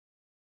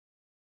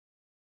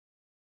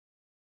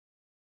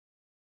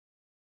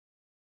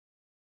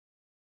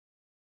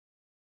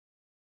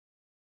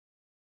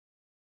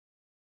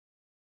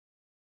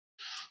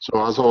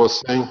So as I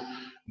was saying,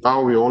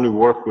 now we only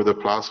work with the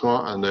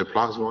plasma, and the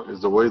plasma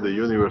is the way the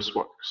universe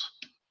works.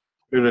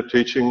 In the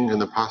teaching in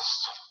the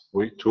past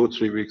week, 2 or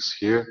 3 weeks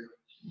here,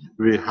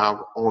 we have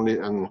only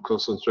and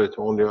concentrate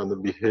only on the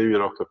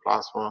behavior of the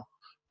plasma,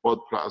 what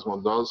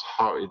plasma does,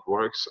 how it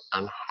works,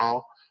 and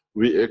how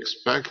we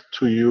expect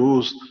to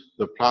use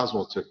the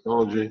plasma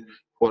technology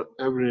for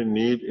every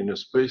need in a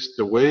space.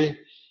 The way,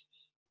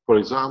 for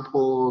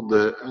example,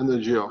 the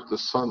energy of the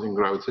sun in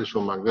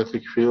gravitational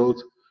magnetic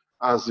field,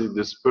 as it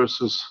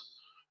disperses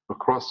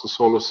across the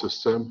solar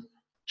system,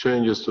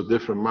 changes to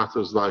different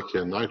matters like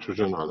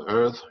nitrogen on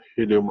Earth,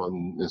 helium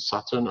in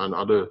Saturn, and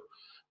other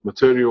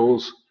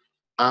materials,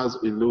 as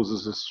it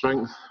loses its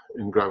strength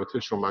in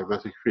gravitational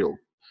magnetic field.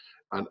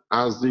 And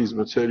as these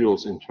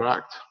materials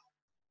interact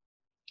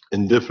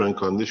in different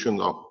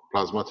conditions of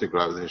plasmatic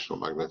gravitational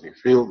magnetic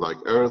field, like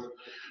Earth,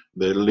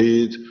 they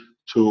lead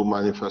to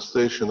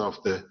manifestation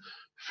of the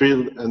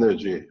field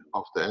energy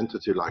of the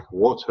entity like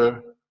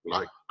water,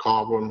 like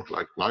carbon,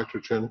 like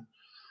nitrogen.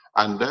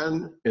 And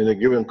then in a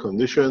given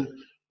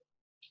condition,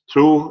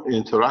 through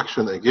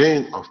interaction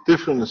again of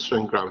different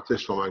strength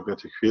gravitational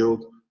magnetic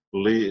field,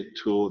 lead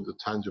to the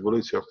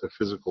tangibility of the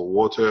physical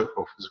water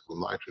or physical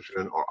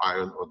nitrogen or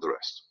iron or the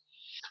rest.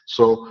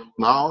 So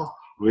now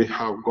we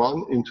have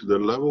gone into the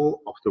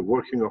level of the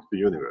working of the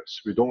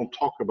universe. We don't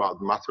talk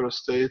about matter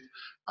state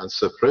and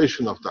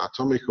separation of the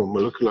atomic or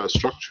molecular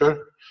structure,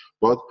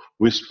 but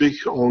we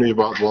speak only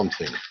about one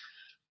thing.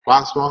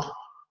 Plasma,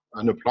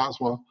 and the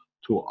plasma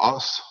to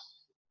us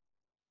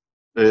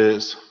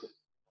is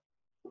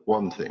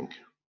one thing.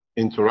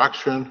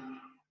 Interaction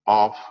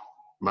of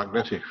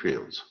magnetic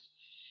fields,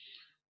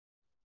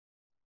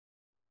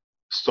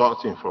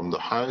 starting from the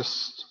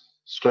highest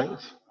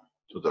strength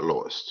to the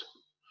lowest,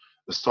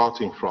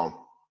 starting from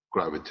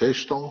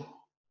gravitational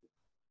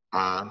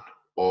and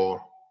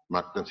or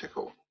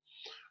magnetical.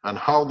 And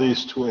how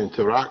these two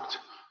interact,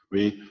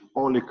 we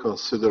only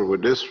consider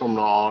with this from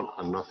now on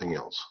and nothing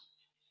else.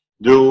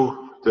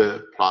 Do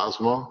the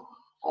plasma,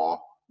 or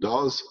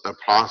does a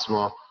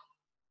plasma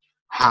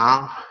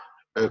have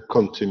a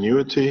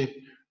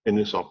continuity in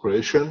its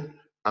operation?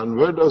 And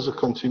where does the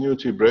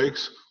continuity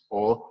breaks,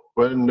 or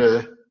when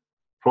the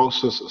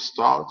process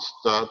starts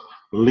that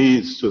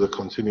leads to the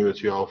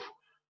continuity of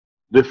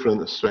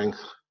different strength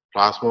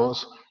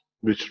plasmas,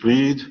 which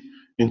lead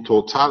in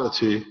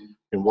totality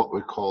in what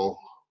we call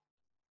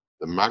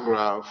the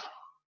MAGRAV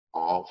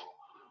of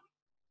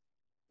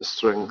the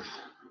strength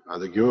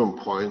at a given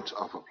point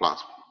of a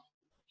plasma.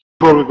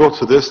 Before we go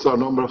to this, there are a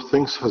number of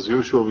things. As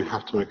usual, we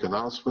have to make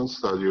announcements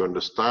that you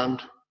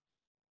understand.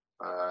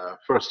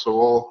 First of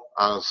all,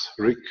 as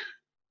Rick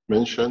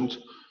mentioned,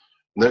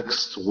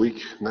 next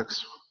week,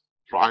 next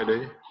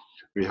Friday,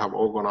 we have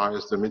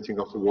organized the meeting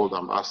of the world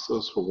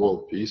ambassadors for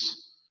world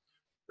peace,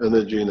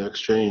 energy in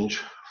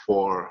exchange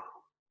for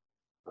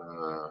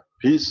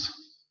peace.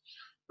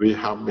 We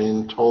have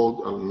been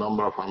told a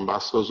number of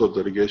ambassadors or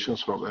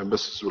delegations from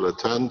embassies will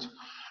attend.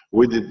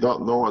 We did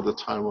not know at the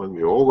time when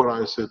we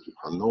organized it,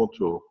 unknown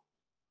to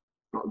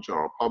not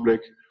general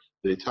public.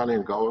 The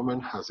Italian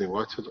government has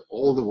invited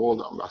all the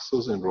world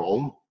ambassadors in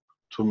Rome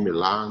to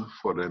Milan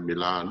for the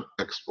Milan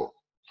Expo.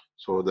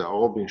 So they're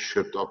all being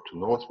shipped up to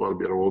north while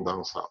we are all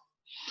down south.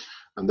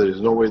 And there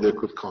is no way they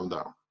could come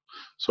down.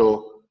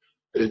 So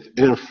it,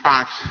 in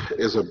fact,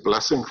 is a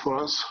blessing for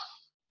us,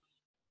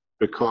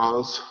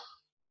 because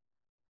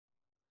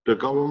the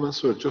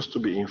governments were just to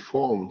be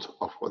informed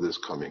of what is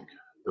coming.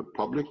 The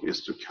public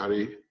is to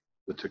carry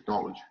the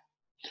technology.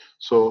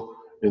 So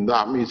in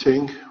that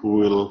meeting, we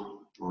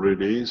will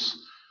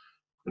release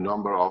a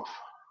number of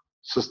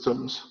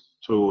systems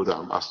to the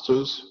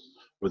ambassadors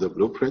with a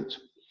blueprint.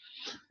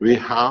 We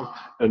have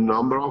a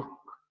number of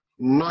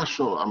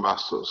national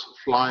ambassadors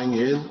flying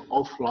in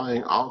or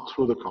flying out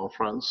through the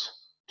conference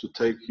to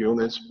take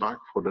units back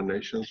for the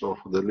nations or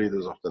for the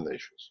leaders of the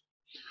nations.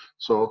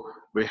 So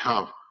we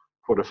have,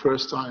 for the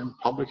first time,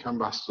 public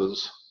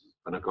ambassadors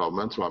and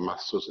governmental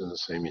ambassadors in the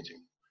same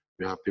meeting.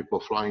 We have people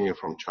flying in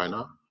from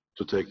China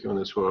to take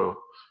units for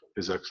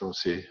His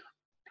Excellency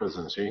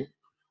President Xi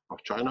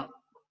of China.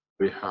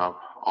 We have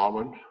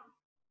Armand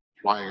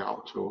flying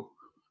out to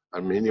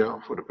Armenia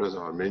for the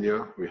President of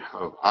Armenia. We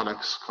have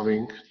Alex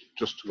coming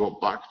just to go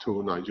back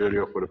to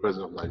Nigeria for the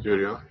President of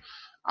Nigeria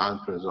and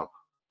President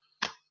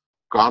of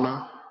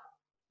Ghana.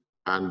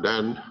 And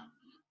then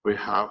we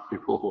have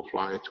people who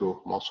fly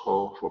to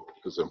Moscow for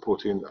President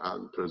Putin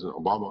and President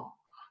Obama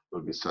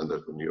will be sent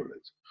as a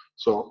unit.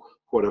 So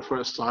for the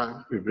first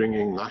time, we're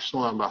bringing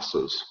national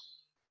ambassadors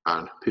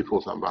and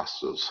people's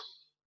ambassadors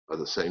at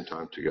the same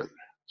time together.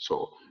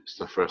 So it's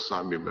the first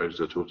time we merge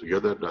the two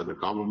together, that the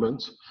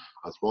governments,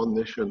 as one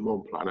nation,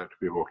 one planet,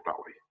 we work that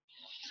way.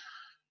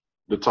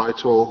 The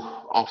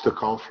title of the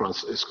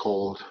conference is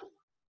called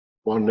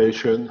One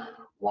Nation,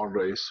 One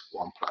Race,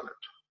 One Planet.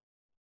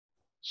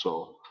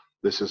 So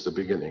this is the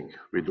beginning.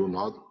 We do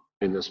not,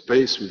 in the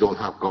space, we don't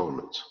have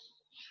governments.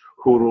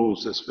 Who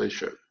rules the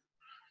spaceship?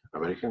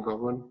 American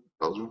government,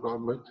 Belgian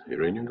government,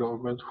 Iranian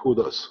government, who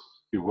does?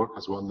 We work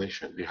as one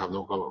nation. We have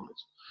no government.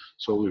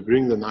 So we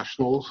bring the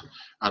nationals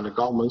and the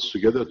governments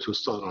together to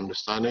start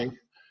understanding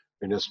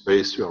in a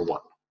space we are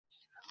one.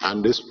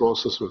 And this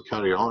process will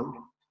carry on.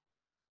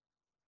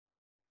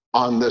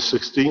 On the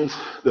 16th,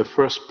 the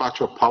first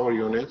batch of power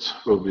units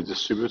will be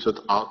distributed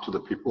out to the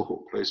people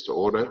who placed the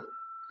order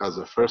as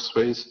the first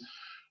phase.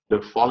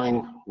 The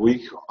following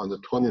week, on the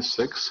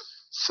 26th,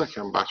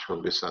 second batch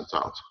will be sent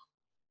out.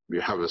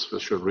 We have a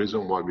special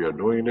reason why we are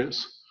doing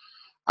this.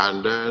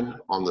 And then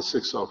on the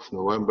 6th of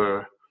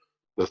November,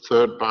 the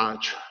third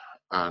batch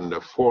and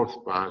the fourth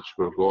batch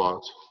will go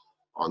out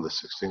on the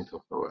 16th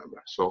of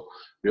November. So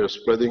we are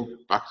spreading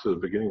back to the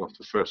beginning of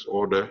the first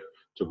order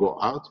to go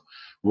out.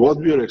 What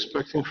we are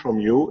expecting from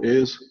you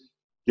is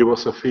give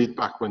us a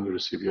feedback when you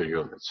receive your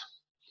units.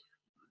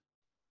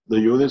 The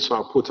units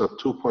are put at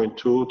 2.2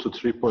 to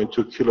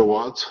 3.2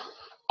 kilowatts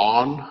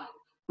on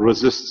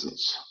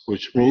resistance,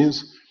 which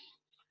means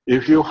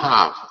if you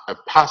have a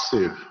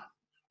passive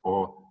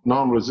or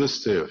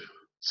non-resistive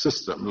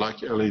system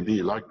like LED,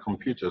 like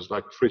computers,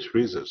 like fridge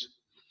freezers,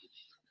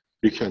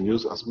 you can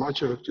use as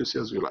much electricity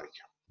as you like.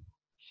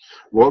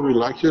 What we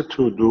like you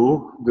to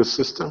do, the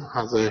system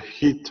has a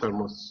heat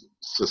thermal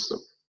system,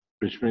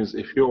 which means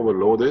if you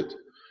overload it,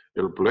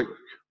 it'll blink,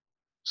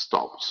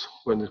 stops.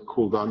 When it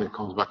cools down, it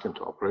comes back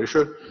into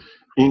operation.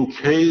 In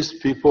case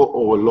people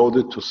overload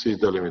it to see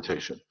the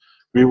limitation.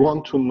 We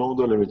want to know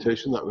the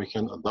limitation that we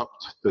can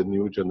adapt the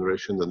new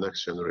generation, the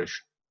next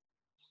generation.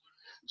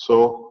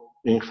 So,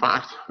 in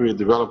fact, we're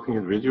developing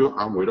a video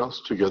and with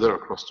us together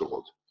across the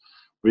world.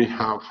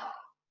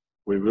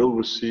 We will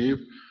receive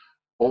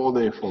all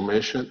the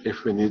information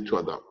if we need to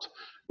adapt.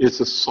 It's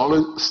a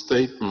solid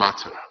state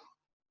matter.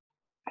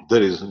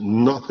 There is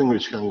nothing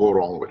which can go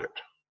wrong with it.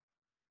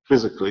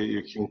 Physically,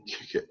 you can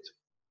kick it.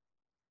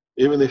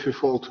 Even if it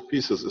falls to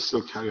pieces, it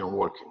still carry on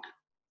working.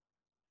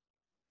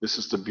 This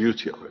is the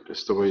beauty of it.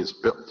 It's the way it's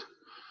built.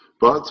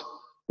 But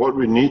what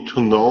we need to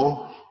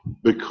know,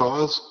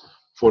 because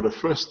for the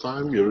first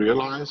time you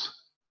realize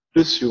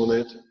this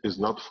unit is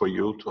not for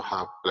you to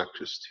have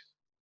electricity.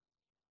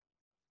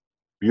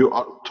 You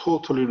are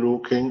totally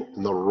looking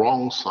in the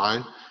wrong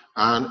side,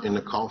 and in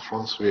the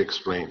conference we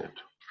explain it.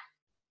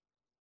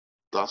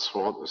 That's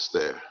what is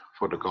there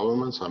for the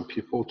governments and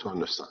people to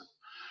understand.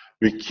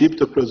 We keep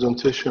the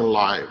presentation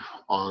live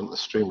on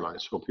Streamline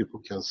so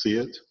people can see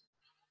it.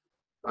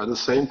 At the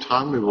same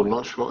time, we will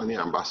not show any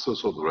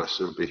ambassadors, or the rest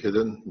will be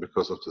hidden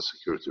because of the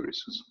security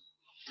reasons.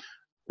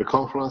 The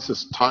conference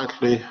is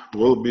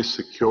will be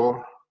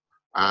secure,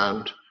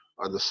 and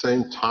at the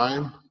same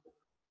time,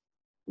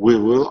 we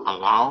will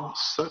allow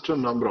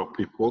certain number of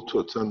people to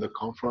attend the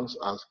conference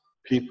as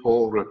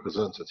people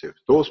representatives.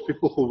 Those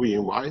people who we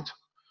invite,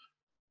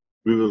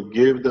 we will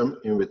give them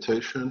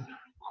invitation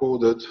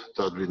coded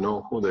that we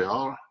know who they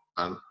are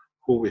and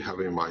who we have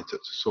invited,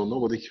 so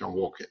nobody can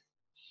walk in.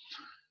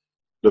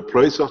 The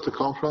place of the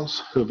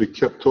conference will be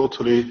kept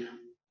totally,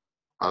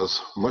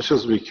 as much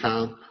as we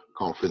can,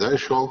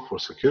 confidential for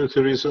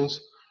security reasons,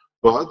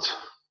 but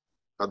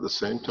at the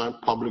same time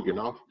public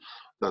enough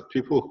that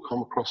people who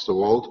come across the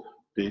world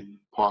be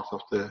part of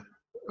the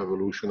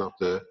evolution of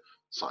the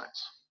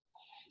science.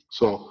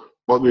 So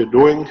what we're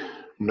doing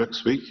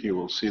next week, you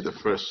will see the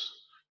first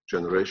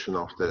generation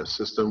of the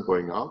system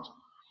going out.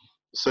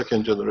 The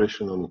second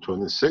generation on the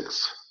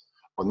 26th,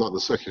 or not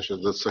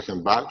the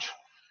second batch.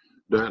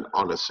 Then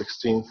on the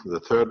 16th,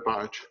 the third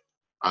batch,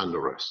 and the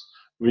rest.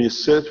 We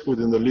sit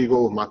within the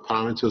legal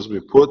parameters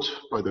we put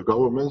by the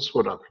governments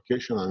for the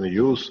application and the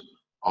use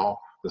of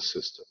the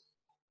system.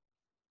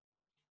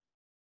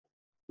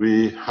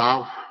 We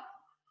have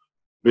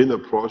been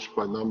approached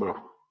by a number of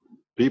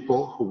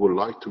people who would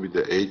like to be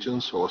the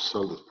agents or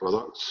sell the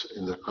products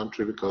in the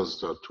country because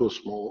they're too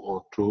small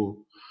or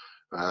too,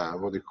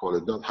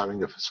 not having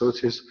the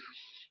facilities.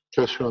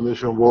 Keshe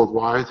Foundation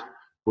Worldwide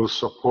will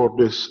support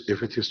this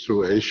if it is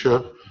through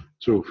Asia,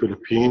 through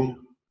Philippines,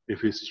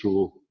 if it's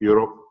through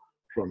Europe,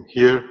 from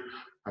here,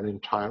 and in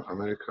time,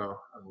 America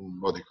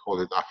and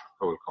Africa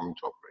will come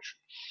into operation.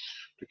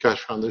 The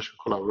Keshe Foundation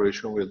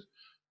collaboration with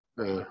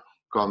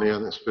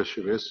Ghanaian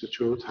Spaceship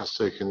Institute has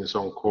taken its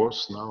own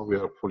course. Now we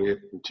are fully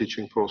in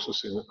teaching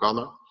process in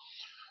Ghana.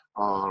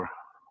 Our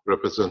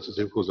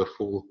representative, who's a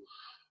full,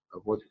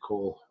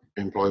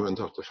 employment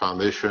of the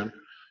foundation,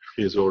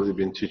 he's already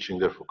been teaching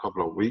there for a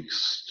couple of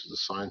weeks to the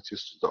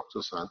scientists, to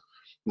doctors, and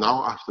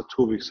now after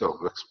 2 weeks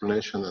of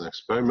explanation and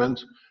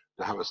experiment,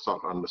 they have a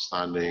start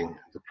understanding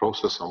the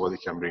process and what it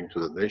can bring to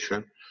the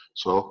nation.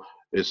 So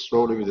it's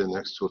slowly within the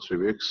next 2 or 3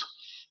 weeks,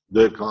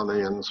 the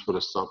Ghanaians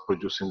will start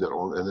producing their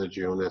own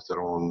energy unit,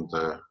 their own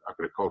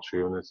agriculture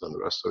units, and the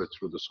rest of it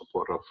through the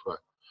support of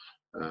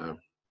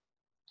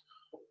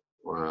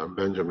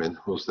Benjamin,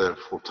 who's there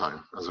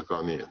full-time as a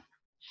Ghanaian.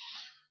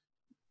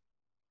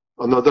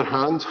 On the other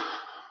hand,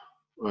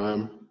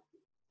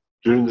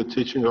 during the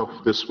teaching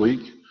of this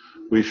week,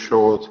 we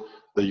showed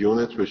the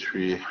unit which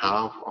we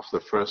have of the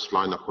first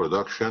line of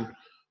production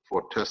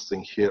for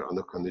testing here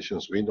under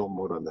conditions we know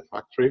more than the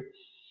factory.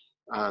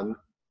 And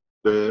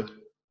the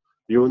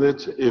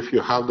unit, if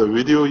you have the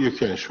video, you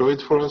can show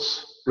it for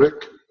us,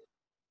 Rick.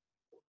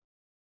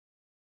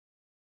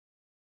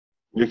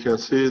 You can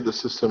see the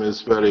system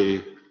is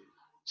very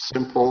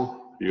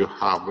simple. You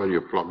have where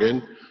you plug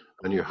in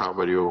and you have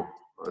where you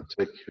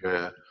take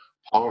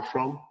power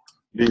from.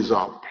 These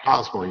are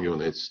plasma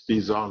units.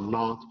 These are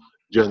not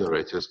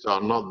generators. They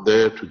are not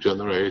there to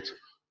generate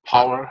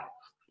power,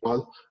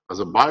 but as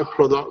a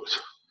byproduct,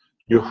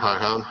 you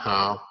can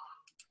have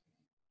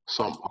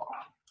some power.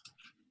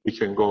 You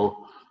can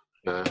go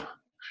a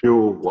few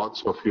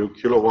watts or few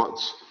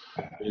kilowatts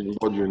in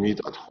what you need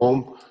at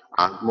home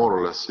at more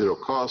or less zero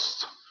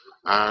cost.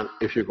 And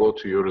if you go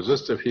to your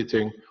resistive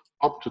heating,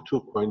 up to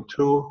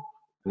 2.2,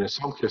 and in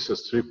some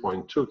cases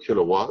 3.2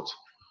 kilowatts,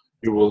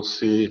 you will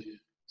see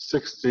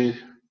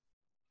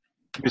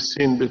we've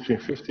seen between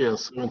 50 and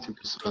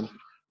 70%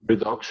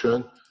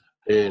 reduction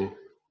in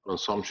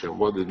consumption.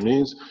 What it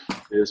means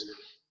is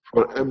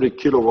for every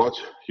kilowatt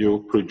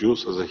you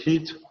produce as a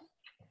heat,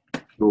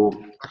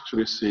 you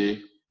actually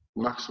see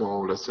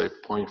maximum, let's say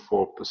 0.4%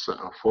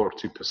 or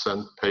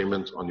 40%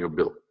 payment on your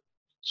bill.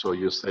 So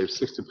you save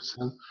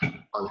 60%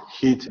 on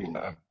heating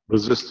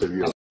resistive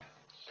units.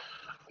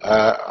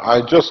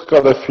 I just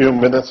got a few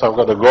minutes. I've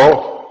got to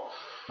go.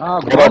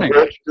 Good morning.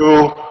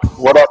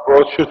 What I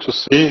brought you to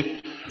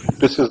see,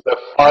 this is the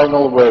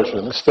final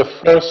version. It's the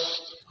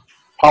first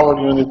power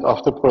unit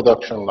of the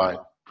production line.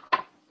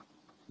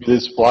 With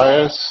its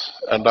wires,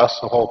 and that's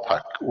the whole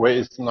pack.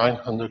 Weighs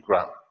 900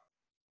 grams.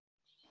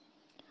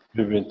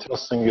 We've been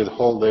testing it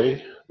whole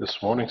day this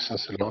morning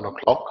since 11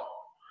 o'clock.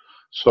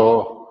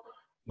 So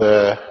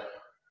the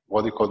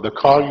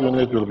car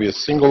unit will be a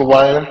single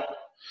wire,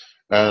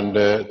 and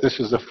this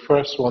is the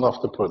first one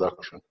of the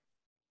production.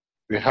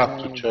 We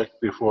have to check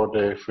before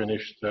they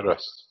finish the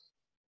rest.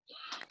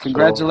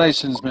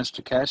 Congratulations, so,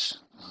 Mr. Keshe.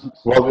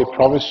 Well, we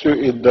promise you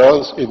it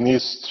does. It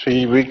needs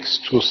 3 weeks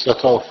to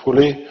settle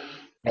fully,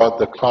 but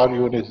the car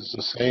unit is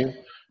the same.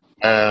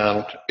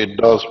 And it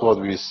does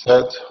what we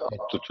said,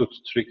 up to 2 to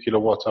 3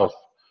 kilowatts of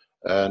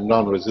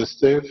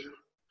non-resistive,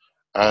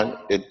 and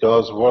it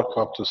does work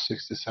up to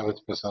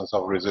 60–70%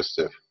 of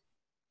resistive,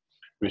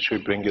 which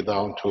will bring it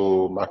down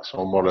to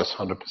maximum more or less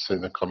 100%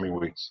 in the coming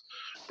weeks.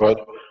 But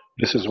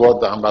this is what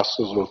the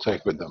ambassadors will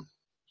take with them.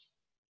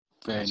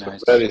 Very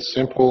nice. Very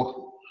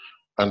simple,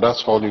 and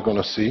that's all you're going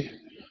to see.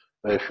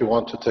 If you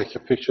want to take a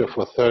picture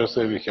for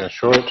Thursday, we can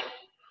show it.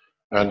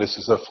 And this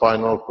is a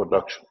final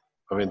production.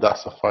 I mean,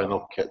 that's a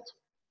final kit.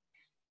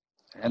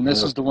 And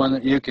this is the one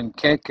that you can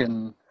kick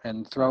and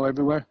throw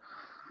everywhere?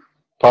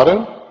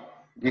 Pardon?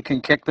 You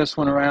can kick this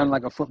one around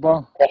like a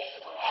football?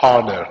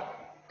 Harder.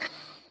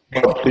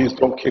 But please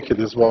don't kick it.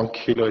 It's 1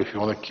 kilo if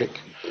you want to kick.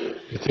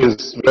 It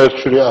is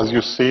virtually, as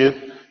you see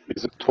it,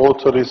 is a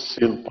totally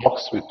sealed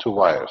box with 2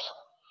 wires.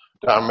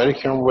 The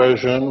American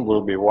version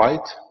will be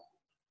white.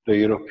 The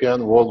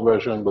European world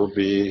version will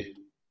be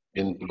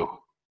in blue.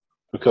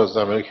 Because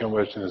the American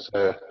version is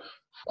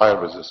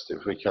fire resistive.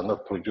 We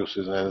cannot produce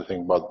it in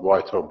anything but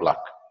white or black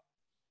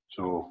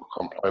to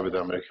comply with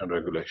the American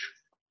regulation.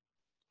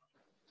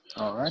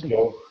 All righty.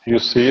 So you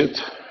see it,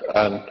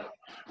 and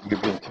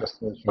we've been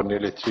testing it for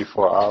nearly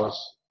 3–4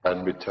 hours,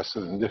 and we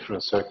tested in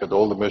different circuits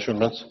all the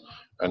measurements,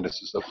 and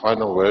this is the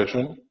final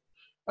version.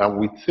 And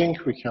we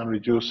think we can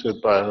reduce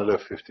it by another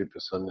 50%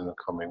 in the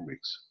coming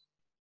weeks.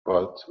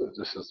 But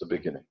this is the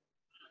beginning.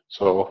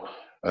 So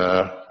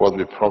what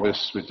we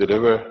promised, we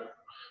deliver.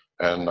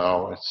 And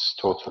now it's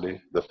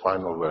totally the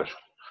final version.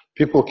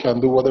 People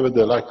can do whatever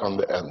they like on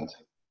the end.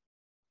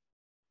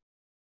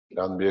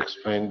 And we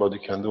explain what you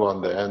can do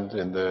on the end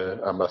in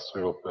the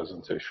ambassadorial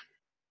presentation.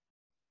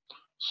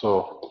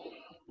 So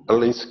at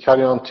least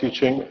carry on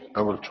teaching,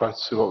 and we'll try to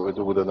see what we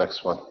do with the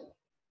next one.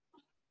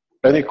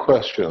 Any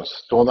questions?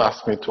 Don't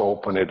ask me to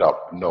open it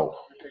up. No.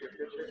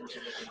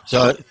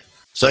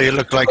 So you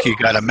look like you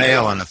got a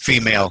male and a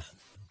female.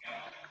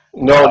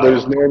 No, there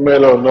is no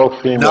male or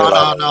no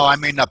female. No. I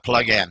mean the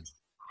plug-in.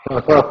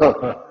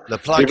 The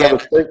plug-in. You got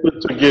to take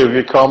it to give.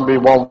 You can't be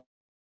one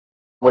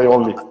way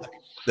only.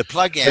 The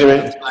plug-in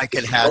looks like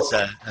it has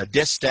a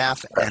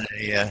distaff and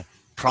a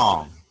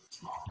prong.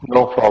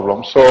 No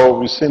problem. So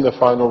we've seen the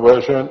final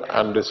version,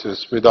 and this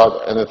is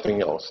without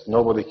anything else.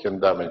 Nobody can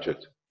damage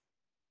it.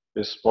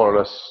 It's more or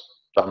less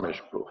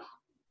damage-proof,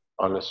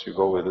 unless you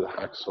go with a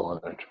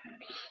hacksaw on it.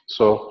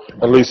 So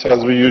at least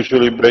as we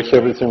usually break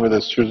everything with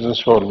the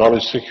students who are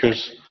knowledge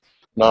seekers,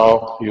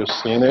 now you've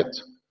seen it.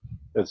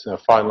 It's in the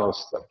final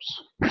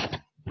steps.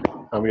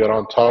 And we are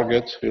on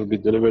target. It will be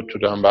delivered to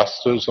the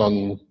ambassadors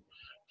on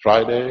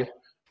Friday,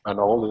 and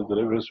all the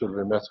deliveries will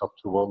be met up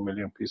to 1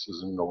 million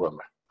pieces in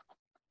November.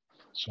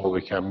 So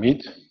we can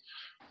meet,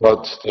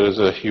 but there is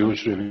a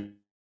huge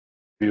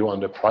review on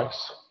the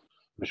price,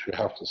 which we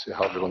have to see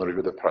how we're going to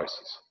review the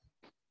prices.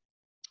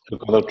 We're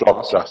going to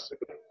drop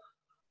drastically.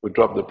 We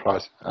drop the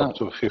price up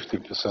to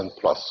 50%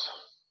 plus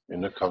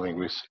in the coming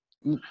weeks.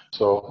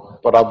 So,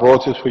 but I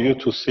brought it for you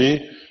to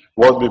see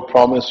what we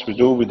promised we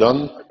do, we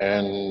done,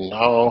 and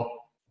now,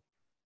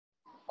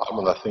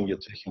 I think you're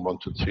taking 1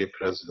 to 3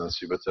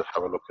 presidents, you better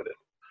have a look at it.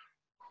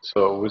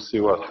 So we'll see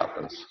what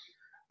happens.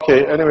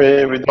 Okay,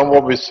 anyway, we've done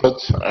what we said,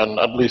 and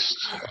at least,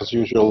 as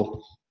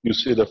usual, you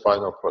see the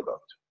final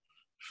product.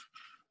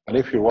 And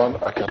if you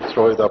want, I can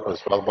throw it up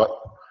as well, but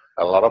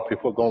a lot of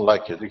people don't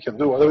like it. You can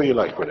do whatever you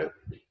like with it.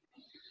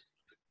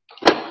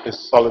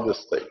 It's solid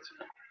state.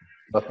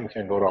 Nothing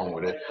can go wrong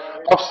with it.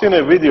 I've seen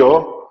a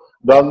video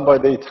done by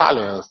the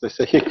Italians. They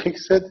say he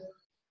kicks it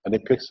and he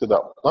picks it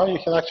up. Now you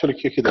can actually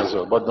kick it as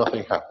well, but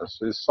nothing happens.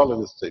 So it's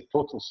solid state,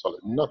 total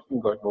solid. Nothing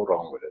going to go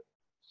wrong with it.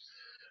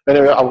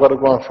 Anyway, I've got to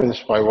go and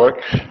finish my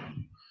work.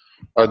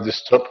 I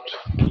disturbed,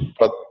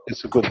 but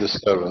it's a good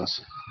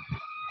disturbance.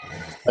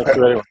 Thank you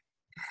very much.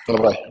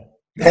 Bye-bye.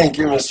 Thank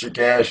you, Mr.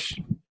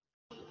 Keshe.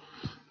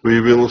 We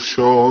will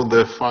show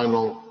the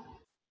final,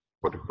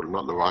 what do you call it,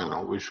 not the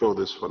final, we show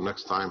this for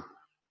next time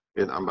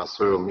in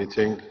ambassadorial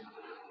meeting.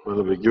 It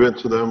will be given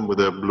to them with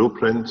a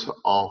blueprint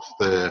of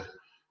the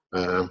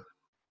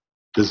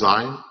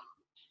design.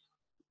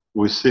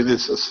 We see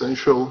this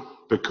essential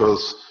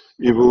because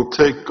it will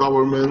take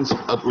governments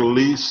at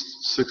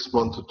least 6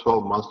 months to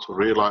 12 months to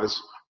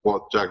realize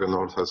what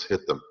juggernaut has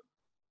hit them.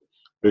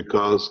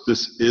 Because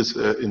this is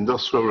an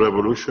industrial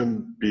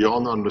revolution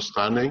beyond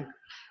understanding,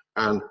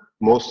 and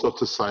most of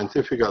the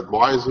scientific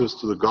advisors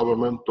to the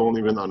government don't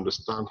even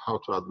understand how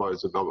to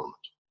advise the government.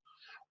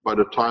 By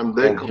the time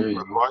they come to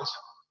advise.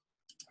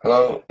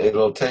 Hello,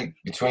 it'll take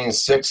between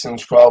 6 and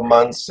 12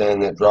 months,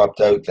 and it dropped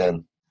out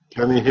then.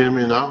 Can you hear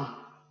me now?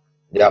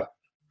 Yep.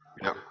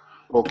 Yeah.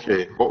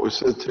 Okay. What we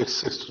said takes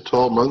 6 to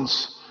 12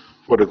 months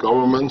for the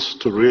governments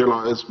to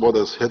realize what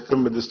has hit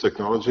them with this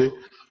technology,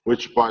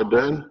 which by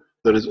then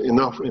there is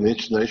enough in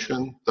each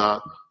nation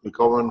that the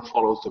government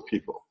follows the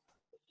people.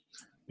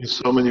 In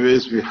so many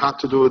ways, we had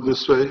to do it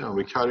this way, and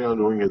we carry on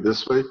doing it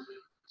this way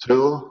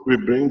till we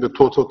bring the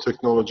total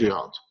technology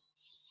out.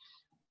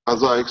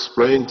 As I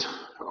explained,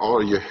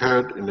 or you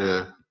heard in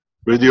a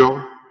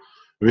video,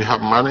 we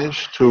have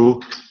managed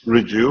to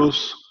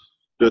reduce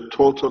the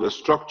total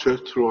structure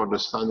through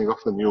understanding of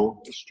the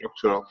new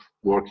structure of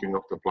working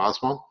of the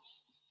plasma.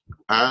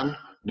 And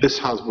this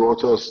has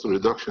brought us to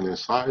reduction in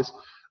size,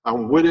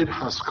 and with it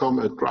has come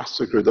a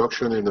drastic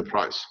reduction in the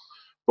price.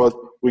 But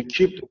we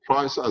keep the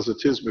price as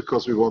it is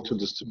because we want to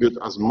distribute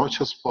as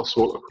much as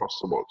possible across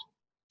the board.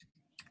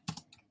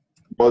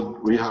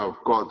 But we have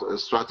got a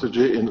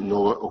strategy in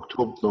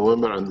October,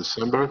 November, and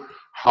December,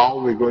 how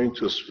we're going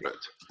to spread.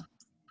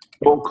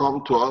 Don't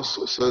come to us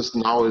and says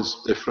now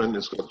it's different,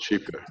 it's got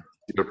cheaper.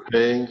 You're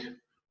paying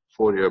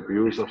for your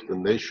abuse of the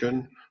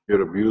nation,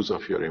 your abuse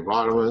of your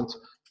environment,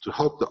 to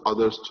help the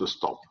others to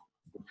stop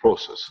the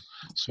process.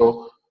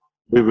 So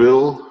we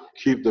will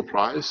keep the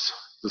price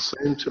the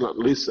same till at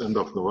least end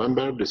of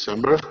November,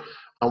 December.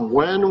 And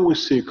when we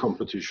see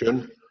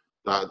competition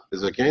that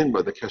is again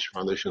by the Keshe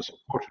Foundation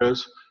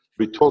supporters,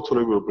 we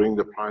totally will bring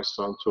the price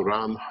down to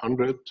around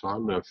 100 to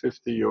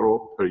 150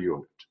 euro per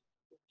unit.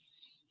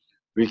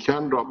 We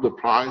can drop the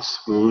price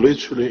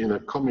literally in the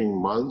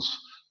coming months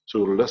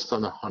to less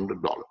than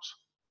 $100.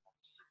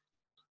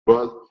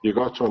 But you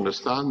got to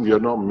understand, we are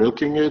not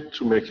milking it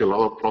to make a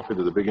lot of profit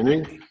at the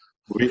beginning.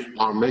 We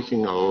are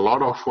making a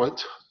lot of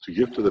it to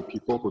give to the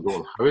people who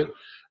don't have it,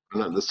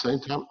 and at the same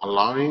time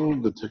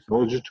allowing the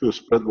technology to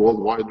spread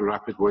worldwide in a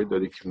rapid way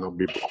that it cannot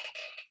be blocked.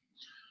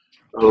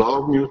 A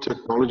lot of new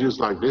technologies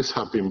like this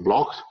have been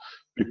blocked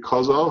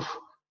because of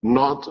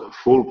not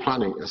full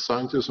planning. A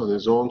scientist on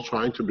his own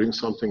trying to bring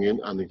something in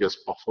and it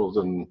gets baffled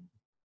and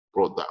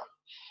brought down.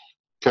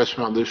 Keshe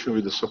Foundation,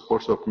 with the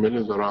support of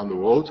millions around the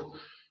world,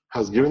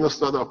 has given us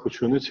that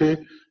opportunity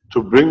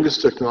to bring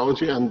this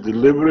technology and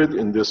deliver it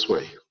in this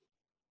way.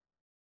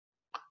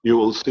 You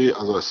will see,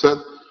 as I said,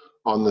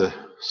 on the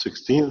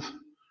 16th,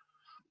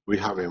 we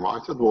have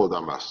invited world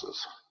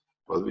ambassadors,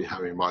 but we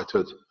have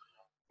invited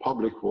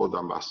public world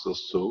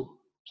ambassadors to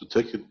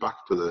take it back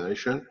to the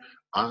nation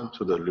and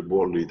to the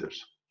world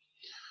leaders.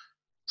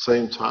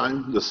 Same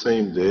time, the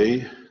same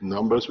day,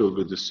 numbers will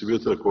be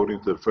distributed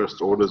according to the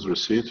first orders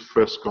received,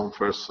 first come,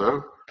 first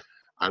serve,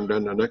 and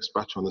then the next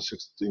batch on the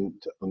 16th,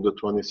 on the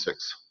 26th,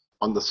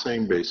 on the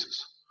same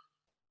basis.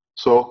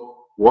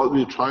 So what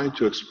we're trying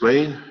to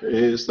explain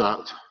is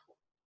that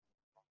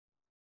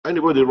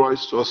anybody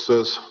writes to us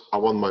says, I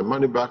want my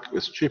money back,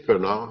 it's cheaper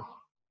now,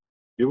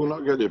 you will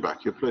not get it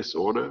back. You place the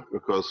order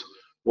because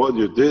what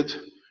you did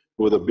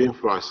would have been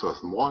priced as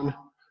one,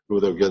 you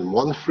would have gotten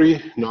one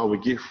free, now we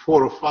give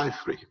 4 or 5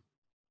 free.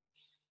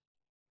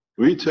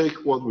 We take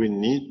what we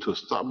need to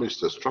establish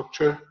the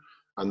structure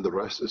and the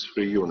rest is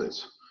free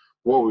units.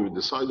 What we've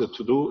decided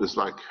to do is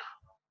like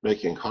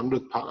making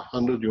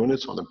 100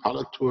 units on a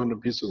pallet,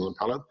 200 pieces on a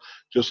pallet,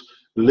 just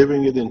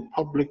leaving it in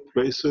public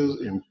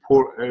places in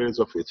poor areas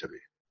of Italy,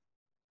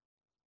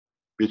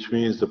 which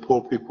means the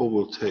poor people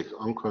will take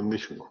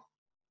unconditional.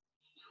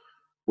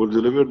 We'll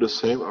deliver the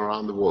same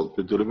around the world.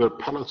 We deliver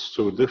pallets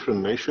to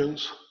different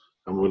nations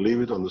and we'll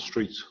leave it on the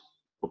streets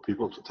for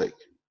people to take.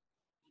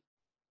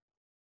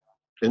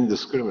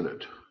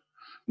 Indiscriminate.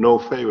 No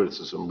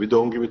favoritism. We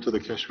don't give it to the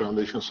Keshe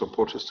Foundation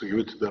supporters to give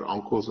it to their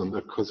uncles and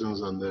their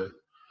cousins and the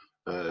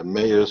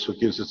mayors who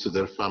gives it to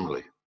their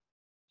family.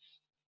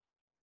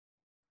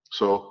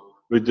 So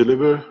we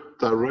deliver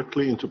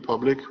directly into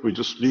public. We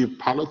just leave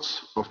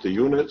pallets of the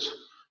units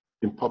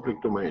in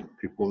public domain.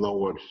 People know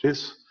what it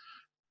is.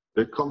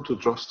 They come to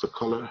trust the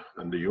color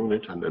and the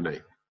unit and the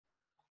name.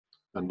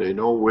 And they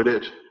know with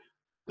it,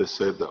 they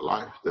save their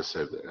life, they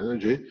save their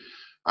energy.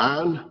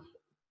 And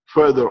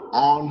further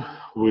on,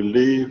 we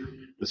leave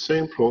the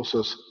same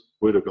process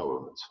with the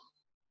government.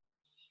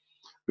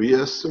 We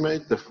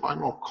estimate the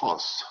final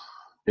cost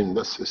in,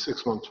 let's say,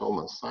 6 months, 12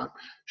 months' time,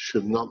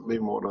 should not be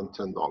more than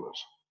 $10,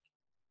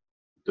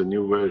 the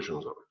new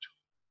versions of it.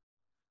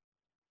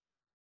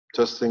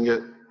 Testing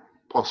it,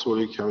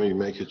 possibly can we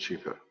make it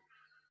cheaper?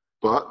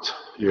 But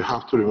you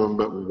have to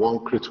remember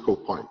one critical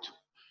point.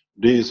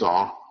 These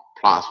are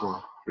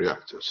plasma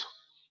reactors.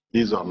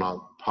 These are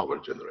not power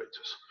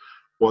generators.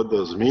 What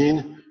does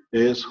mean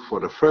is, for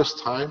the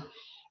first time,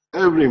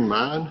 every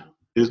man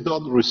is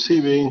not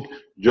receiving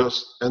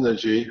just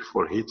energy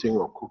for heating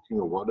or cooking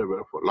or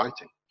whatever, for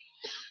lighting.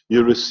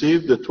 You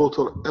receive the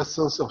total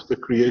essence of the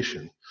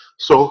creation.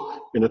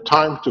 So in a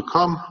time to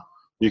come,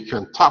 you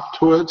can tap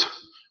to it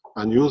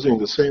and using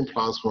the same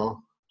plasma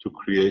to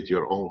create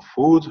your own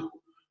food,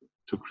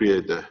 to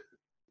create the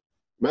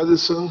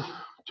medicine,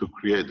 to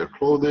create the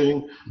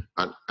clothing,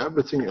 and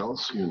everything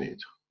else you need.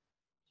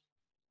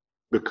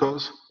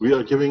 Because we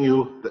are giving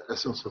you the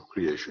essence of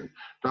creation.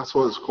 That's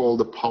what is called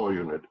the power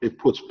unit. It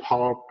puts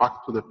power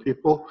back to the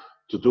people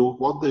to do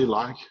what they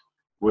like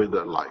with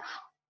their life,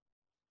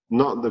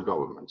 not the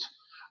government.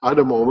 At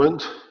the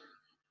moment,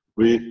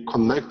 we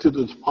connected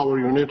to the power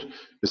unit.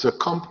 It's a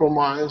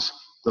compromise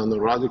than a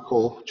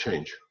radical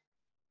change.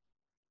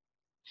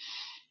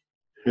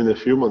 In a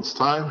few months'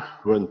 time,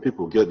 when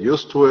people get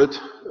used to it,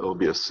 it'll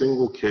be a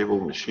single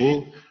cable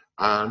machine,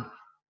 and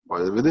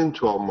within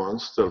 12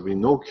 months, there'll be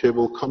no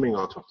cable coming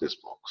out of this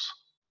box.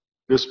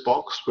 This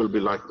box will be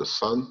like the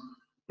sun,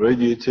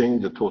 radiating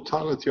the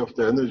totality of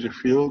the energy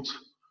fields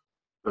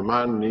a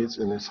man needs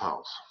in his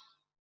house.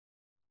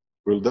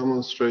 We'll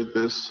demonstrate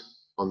this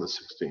on the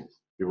 16th.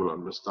 You will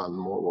understand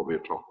more what we're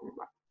talking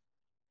about.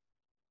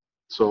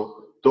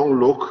 So don't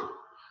look,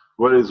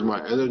 where is my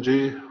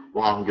energy?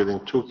 Wow, I'm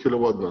getting 2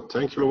 kilowatts, not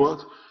 10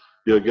 kilowatts.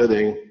 You're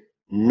getting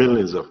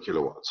millions of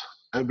kilowatts.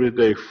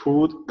 Everyday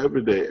food,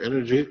 everyday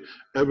energy,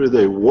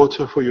 everyday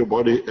water for your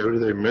body,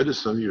 everyday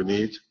medicine you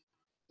need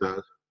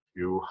that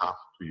you have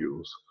to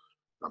use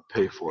and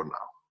pay for now.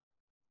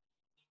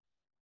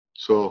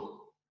 So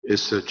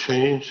it's a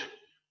change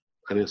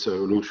and it's an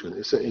evolution.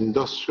 It's an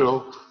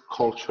industrial,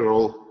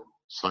 cultural,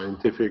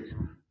 scientific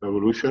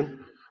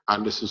revolution.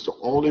 And this is the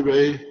only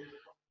way,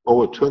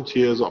 over 20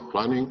 years of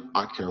planning,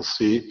 I can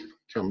see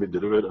can be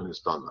delivered, and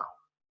it's done now.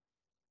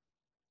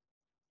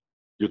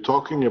 You're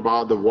talking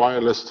about the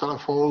wireless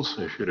telephones.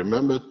 If you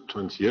remember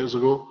 20 years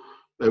ago,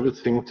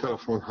 everything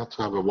telephone had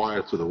to have a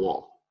wire to the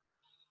wall.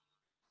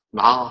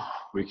 Now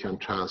we can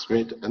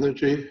transmit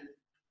energy,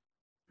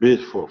 be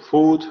it for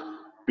food,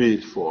 be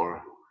it for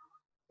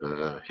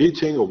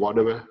heating or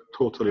whatever,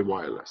 totally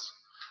wireless.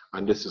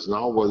 And this is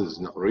now what is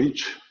not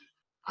reach,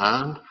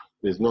 and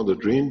it's not a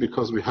dream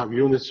because we have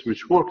units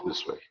which work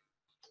this way.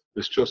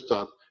 It's just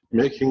that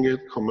making it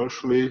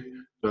commercially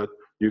that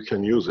you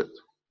can use it.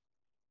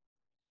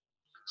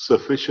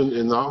 Sufficient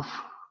enough,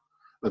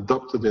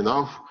 adapted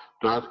enough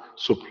that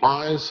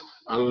supplies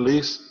at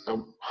least,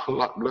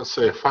 let's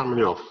say, a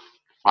family of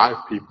 5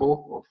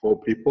 people or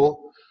 4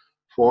 people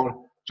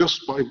for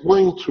just by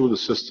going through the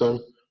system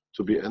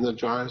to be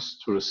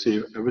energized to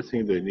receive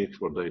everything they need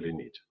for daily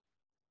need.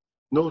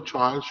 No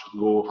child should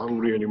go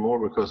hungry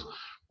anymore because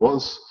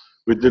once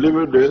we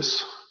deliver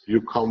this,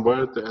 you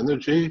convert the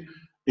energy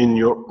in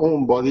your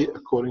own body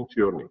according to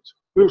your needs.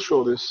 We'll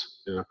show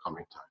this in a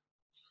coming time.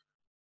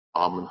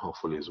 Armin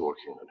hopefully is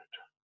working on it.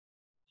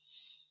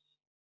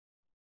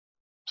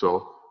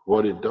 So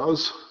what it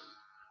does,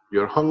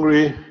 you're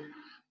hungry,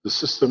 the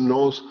system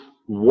knows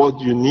what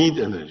you need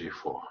energy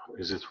for.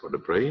 Is it for the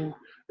brain?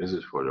 Is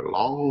it for the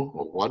lung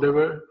or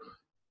whatever?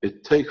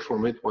 It takes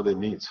from it what it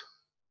needs.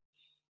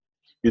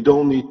 You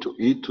don't need to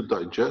eat to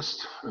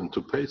digest and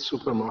to pay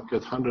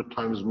supermarket 100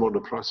 times more the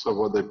price of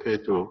what they pay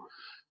to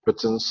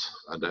peasants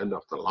at the end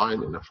of the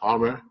line in a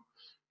farmer.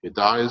 He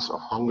dies of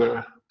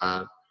hunger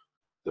and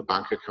the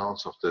bank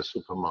accounts of the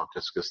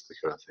supermarkets get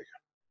thicker and thicker.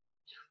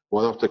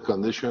 One of the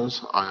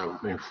conditions I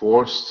have been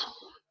forced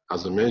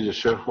as a major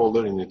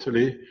shareholder in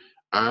Italy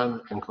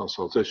and in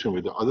consultation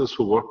with the others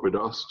who work with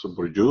us to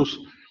produce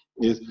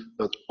is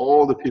that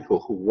all the people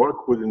who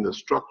work within the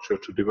structure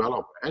to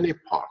develop any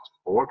part,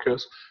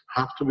 workers,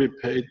 have to be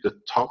paid the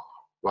top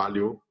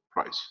value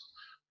price.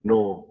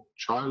 No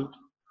child,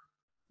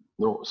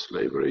 no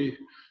slavery,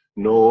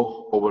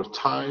 no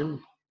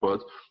overtime, but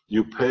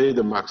you pay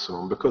the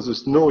maximum because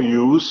it's no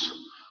use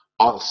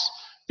us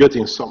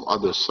getting some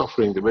other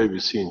suffering the way we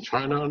see in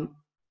China.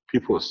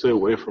 People stay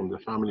away from the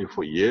family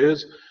for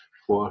years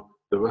for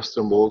the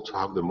Western world to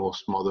have the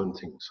most modern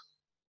things.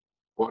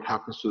 What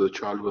happens to the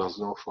child who has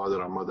no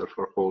father or mother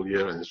for a whole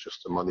year and it's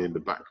just the money in the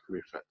bank to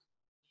be fed?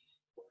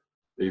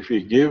 If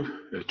we give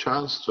a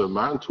chance to a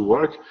man to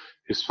work,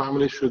 his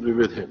family should be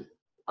with him.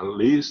 At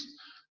least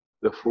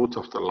the fruit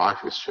of the life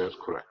is shared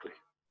correctly.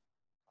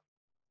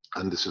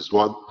 And this is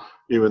what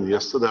even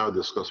yesterday I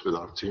discussed with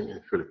our team in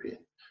the Philippines.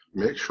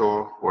 make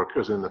sure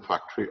workers in the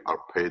factory are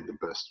paid the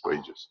best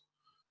wages.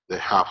 They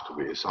have to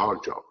be. It's our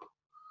job.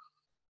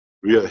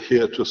 We are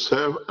here to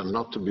serve and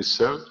not to be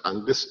served,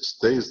 and this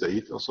stays the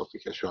ethos of the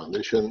Keshe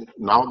Foundation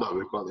now that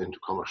we've got into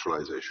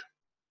commercialization.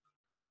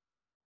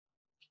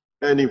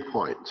 Any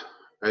point,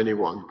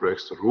 anyone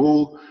breaks the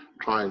rule,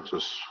 trying to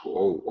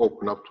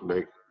open up to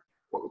make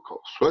what we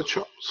call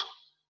sweatshops,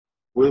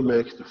 we'll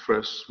make the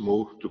first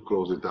move to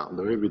close it down,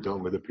 the way we've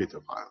done with the Peter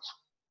files.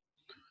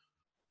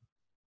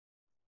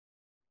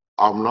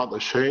 I'm not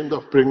ashamed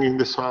of bringing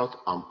this out.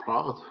 I'm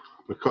proud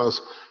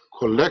because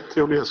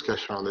collectively as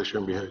Keshe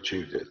Foundation, we have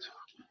achieved it.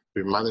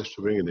 We managed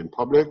to bring it in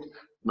public.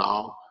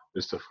 Now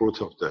it's the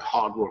fruit of the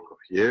hard work of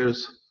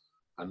years.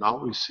 And now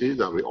we see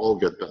that we all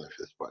get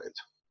benefits by it.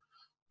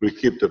 We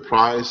keep the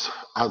price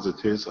as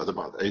it is at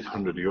about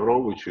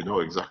 €800, which you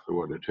know exactly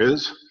what it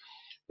is.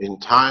 In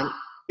time,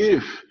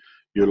 if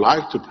you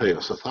like to pay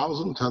us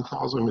 1,000,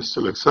 10,000, we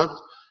still accept.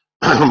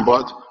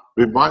 But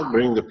we might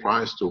bring the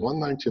price to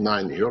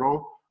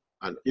 €199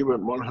 and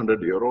even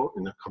 €100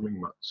 in the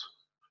coming months.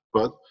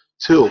 But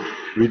till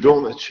we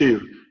don't achieve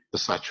the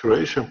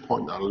saturation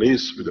point, at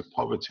least with the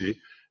poverty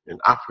in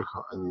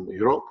Africa and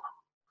Europe,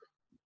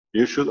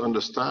 you should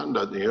understand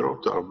that in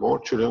Europe there are more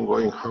children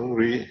going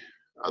hungry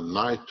at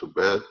night to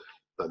bed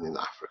than in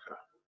Africa,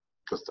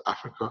 because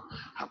Africa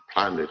have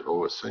planned it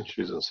over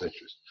centuries and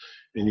centuries.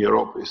 In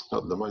Europe, it's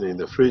not the money in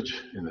the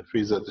fridge, in the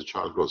freezer, the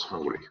child goes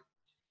hungry.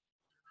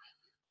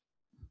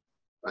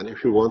 And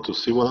if you want to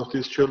see one of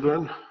these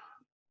children,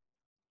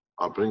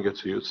 I'll bring it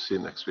to you to see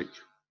next week.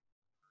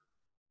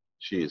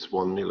 She eats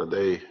 1 meal a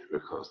day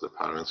because the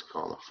parents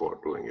can't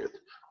afford doing it.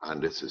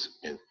 And this is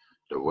in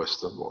the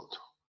Western world.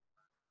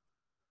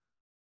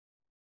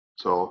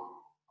 So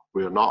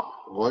we are not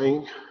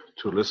going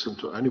to listen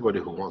to anybody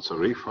who wants a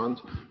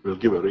refund. We'll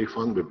give a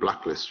refund, we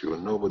blacklist you,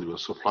 and nobody will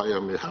supply you,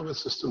 and we have a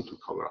system to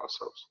cover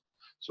ourselves.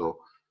 So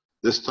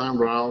this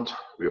time around,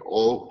 we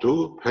all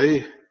do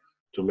pay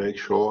to make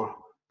sure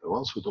the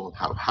ones who don't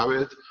have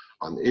it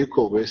on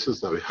equal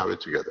basis, that we have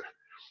it together.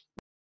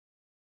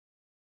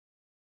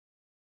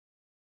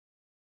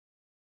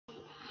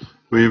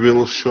 We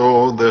will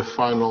show the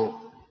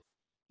final,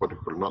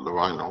 not the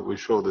final, we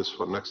show this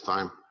for next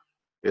time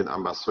in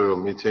ambassadorial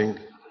meeting.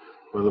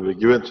 Will be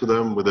given to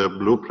them with a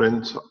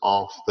blueprint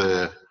of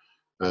the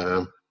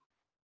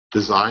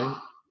design.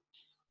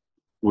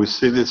 We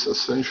see this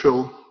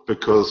essential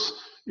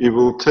because it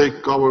will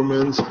take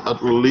governments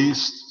at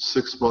least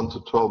 6 months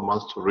to 12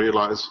 months to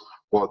realize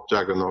what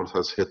juggernaut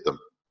has hit them.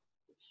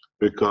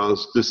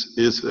 Because this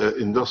is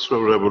an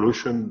industrial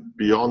revolution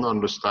beyond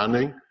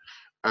understanding,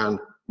 and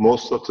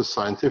most of the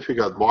scientific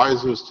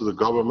advisors to the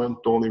government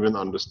don't even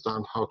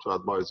understand how to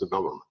advise the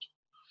government.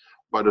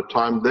 By the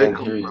time they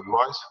come to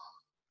advise,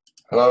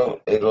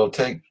 hello, it'll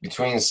take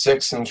between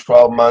 6 and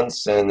 12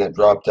 months, and it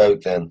dropped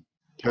out then.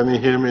 Can you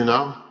hear me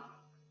now?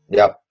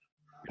 Yep.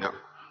 Yeah.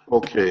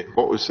 Okay.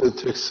 What we said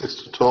takes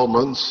 6 to 12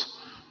 months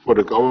for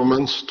the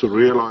governments to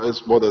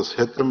realize what has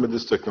hit them with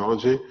this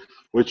technology,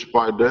 which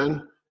by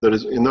then there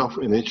is enough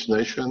in each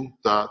nation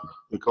that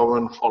the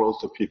government follows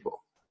the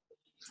people.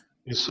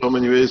 In so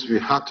many ways, we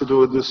had to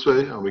do it this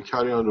way, and we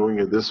carry on doing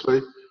it this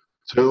way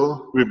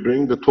till we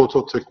bring the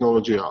total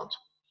technology out.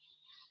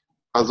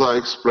 As I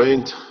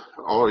explained,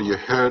 or you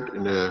heard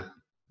in a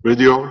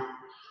video,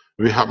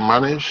 we have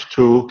managed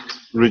to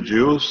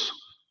reduce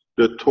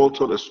the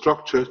total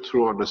structure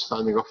through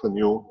understanding of the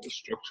new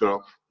structure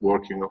of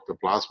working of the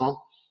plasma.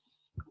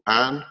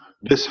 And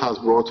this has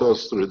brought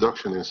us the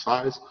reduction in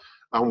size,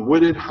 and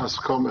with it has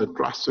come a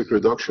drastic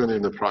reduction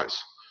in the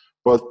price.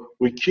 But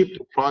we keep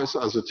the price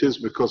as it is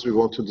because we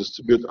want to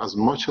distribute as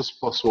much as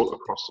possible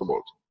across the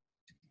board.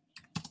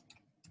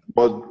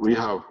 But we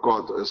have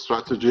got a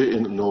strategy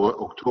in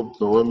October,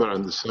 November,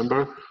 and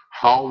December,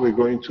 how we're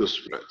going to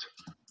spread.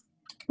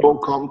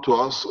 Don't come to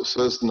us and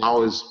says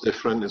now it's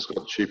different, it's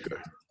got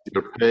cheaper.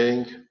 You're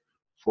paying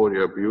for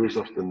your abuse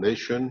of the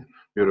nation,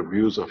 your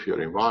abuse of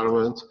your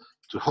environment,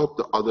 to help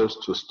the others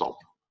to stop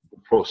the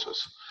process.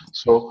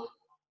 So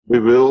we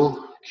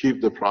will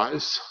keep the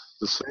price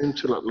the same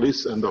till at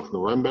least end of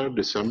November,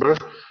 December.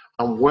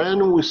 And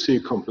when we see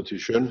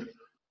competition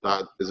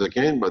that is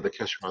again by the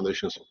Keshe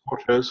Foundation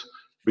supporters,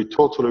 we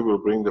totally will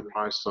bring the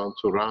price down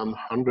to around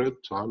 100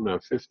 to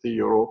 150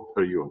 euro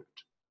per unit.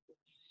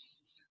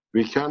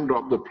 We can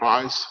drop the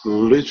price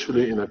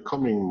literally in the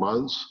coming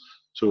months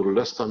to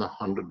less than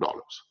 $100.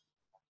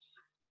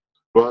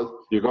 But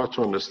you got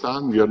to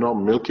understand, we are not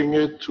milking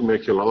it to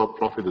make a lot of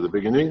profit at the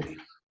beginning.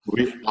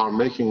 We are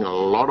making a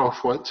lot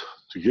of it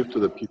to give to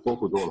the people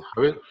who don't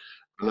have it,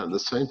 and at the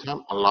same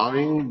time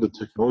allowing the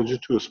technology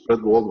to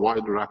spread worldwide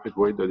in a rapid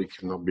way that it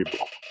cannot be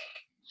blocked.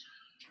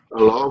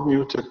 A lot of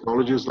new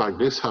technologies like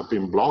this have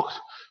been blocked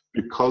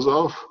because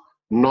of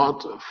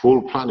not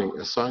full planning.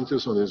 A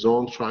scientist on his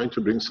own trying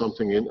to bring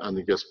something in and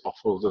it gets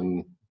baffled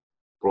and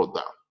brought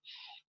down.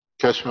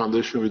 Keshe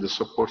Foundation, with the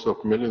support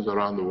of millions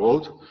around the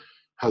world,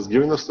 has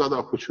given us that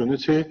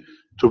opportunity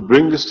to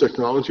bring this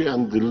technology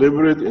and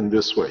deliver it in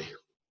this way.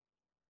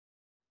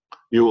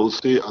 You will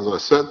see, as I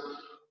said,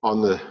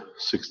 on the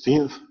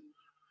 16th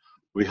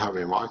We have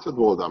invited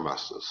world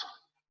ambassadors,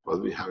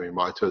 but we have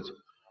invited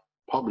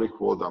public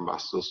world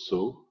ambassadors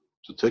too,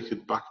 to take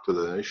it back to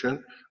the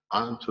nation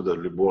and to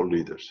the world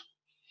leaders.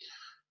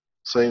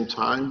 Same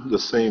time, the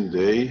same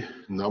day,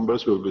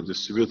 numbers will be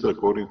distributed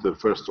according to the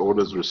first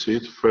orders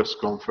received, first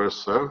come,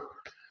 first serve,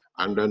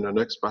 and then the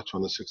next batch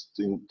on the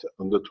 16th,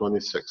 on the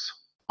 26th,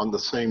 on the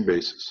same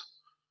basis.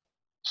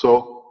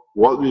 So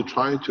what we're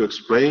trying to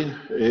explain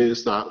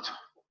is that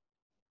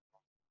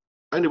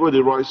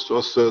anybody writes to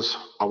us, says,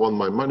 I want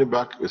my money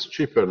back, it's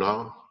cheaper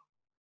now,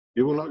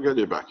 you will not get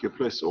it back. You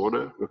place the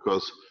order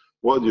because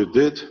what you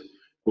did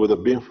would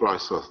have been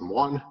price of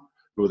one,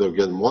 you would have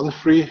gotten one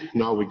free,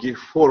 now we give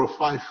 4 or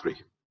 5 free.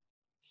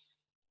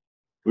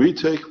 We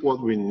take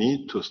what we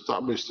need to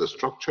establish the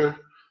structure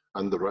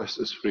and the rest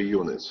is free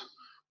units.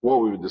 What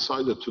we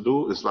decided to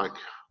do is like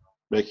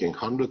making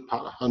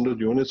 100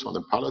 units on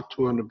a pallet,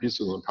 200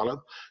 pieces on a pallet,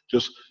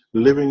 just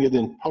living it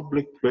in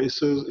public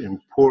places in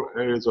poor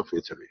areas of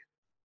Italy,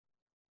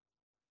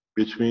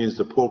 which means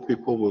the poor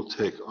people will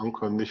take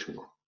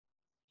unconditional.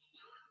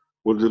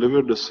 We'll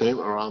deliver the same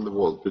around the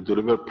world. We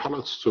deliver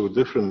pallets to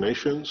different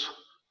nations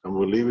and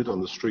we'll leave it on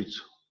the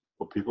streets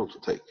for people to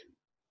take.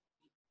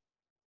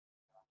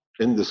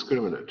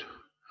 Indiscriminate.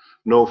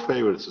 No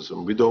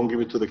favoritism. We don't give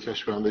it to the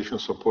Keshe Foundation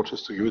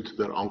supporters to give it to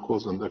their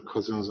uncles and their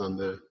cousins and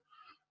the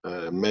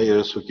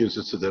mayors who gives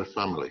it to their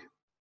family.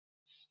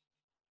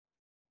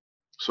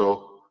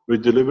 So we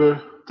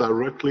deliver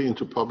directly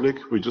into public.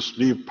 We just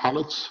leave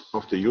pallets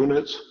of the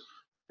units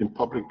in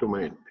public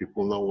domain.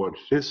 People know what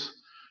it is.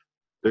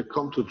 They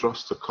come to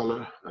trust the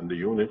color and the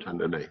unit and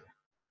the name.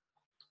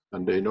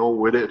 And they know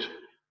with it,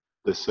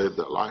 they save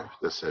their life,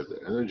 they save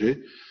their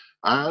energy.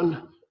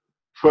 And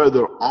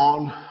further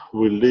on,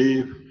 we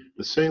leave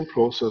the same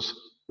process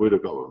with the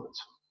government.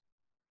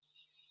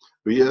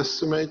 We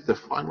estimate the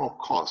final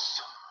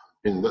cost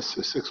in, let's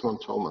say, 6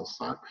 months, 12 months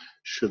time,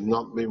 should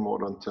not be more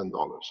than $10,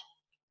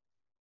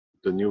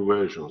 the new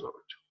versions of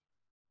it.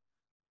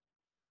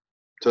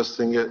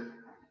 Testing it,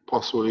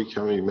 possibly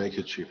can we make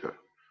it cheaper?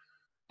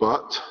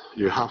 But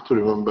you have to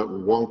remember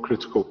one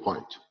critical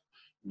point.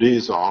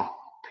 These are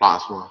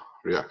plasma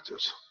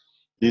reactors.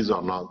 These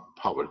are not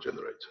power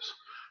generators.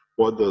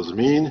 What does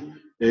mean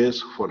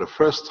is, for the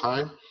first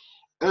time,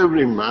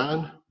 every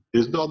man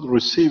is not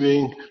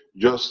receiving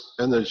just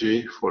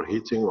energy for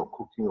heating or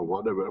cooking or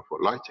whatever, for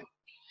lighting.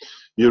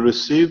 You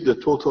receive the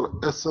total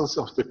essence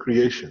of the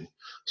creation.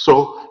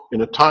 So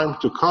in a time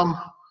to come,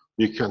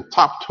 you can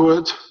tap to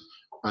it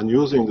and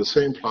using the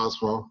same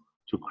plasma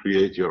to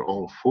create your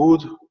own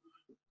food,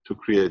 to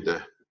create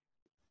the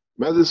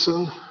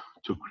medicine,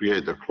 to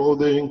create the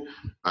clothing,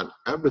 and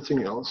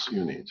everything else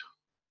you need.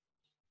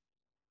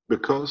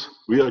 Because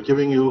we are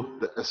giving you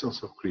the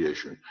essence of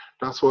creation.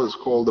 That's what is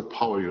called the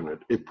power unit.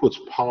 It puts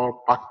power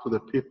back to the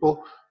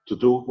people to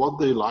do what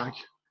they like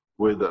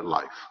with their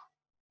life,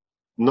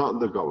 not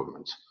the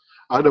government.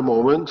 At the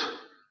moment,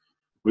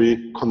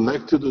 we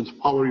connected to the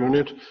power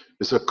unit.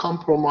 It's a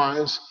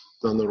compromise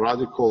than a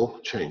radical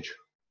change.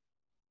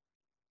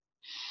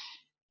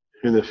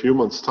 In a few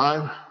months'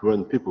 time,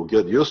 when people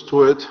get used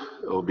to it,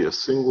 it will be a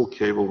single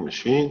cable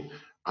machine,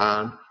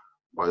 and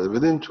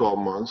within 12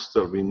 months,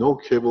 there will be no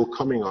cable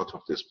coming out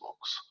of this box.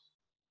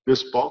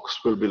 This box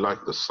will be like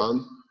the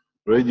sun,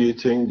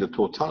 radiating the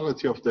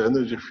totality of the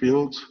energy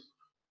fields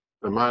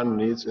a man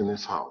needs in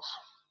his house.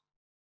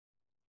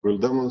 We'll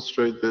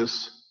demonstrate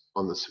this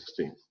on the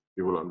 16th.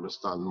 You will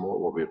understand more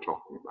what we're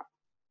talking about.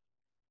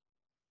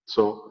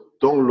 So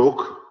don't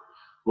look,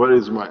 where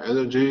is my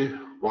energy?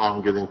 Well,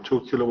 I'm getting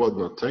 2 kilowatts,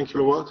 not 10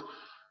 kilowatts.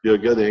 You're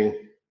getting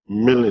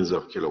millions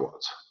of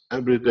kilowatts.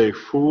 Everyday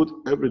food,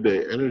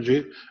 everyday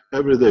energy,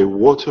 everyday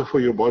water for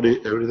your body,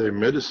 everyday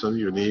medicine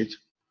you need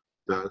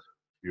that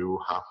you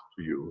have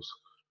to use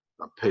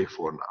and pay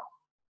for now.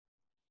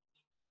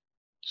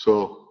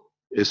 So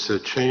it's a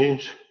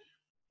change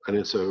and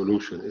it's an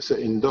evolution. It's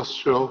an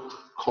industrial,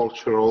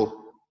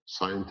 cultural,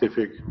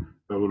 scientific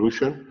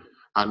revolution.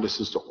 And this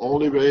is the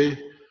only way,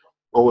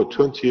 over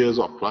 20 years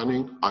of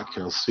planning, I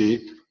can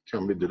see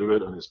can be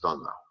delivered, and it's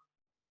done now.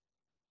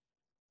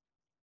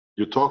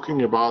 You're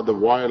talking about the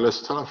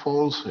wireless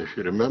telephones. If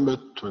you remember,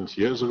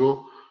 20 years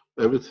ago,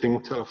 everything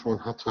telephone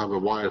had to have a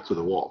wire to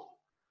the wall.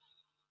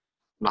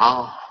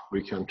 Now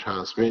we can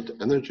transmit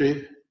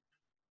energy,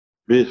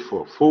 be it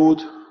for food,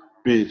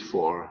 be it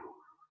for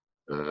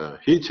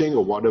heating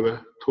or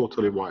whatever,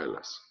 totally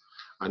wireless.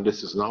 And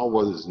this is now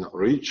what is not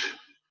reached,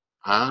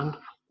 and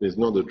it's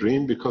not a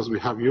dream because we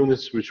have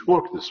units which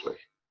work this way.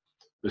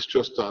 It's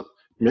just that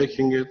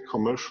making it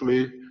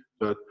commercially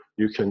that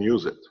you can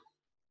use it.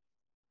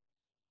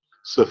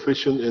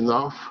 Sufficient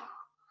enough,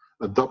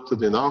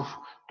 adapted enough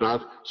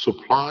that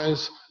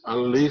supplies at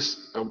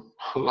least,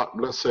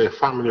 let's say, a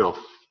family of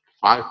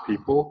 5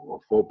 people or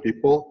 4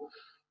 people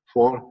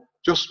for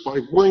just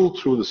by going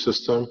through the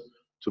system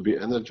to be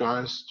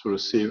energized to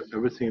receive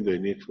everything they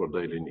need for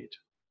daily need.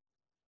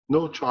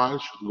 No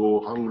child should go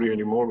hungry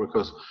anymore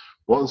because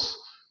once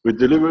we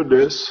deliver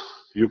this,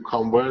 you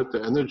convert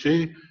the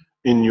energy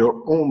in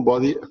your own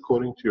body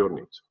according to your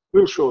needs.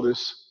 We'll show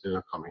this in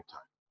a coming time.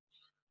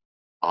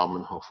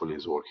 and hopefully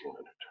is working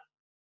on it.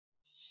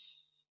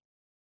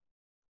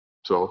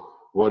 So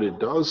what it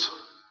does,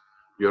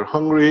 you're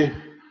hungry,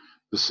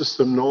 the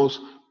system knows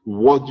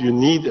what you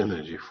need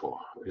energy for.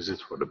 Is it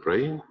for the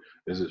brain?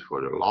 Is it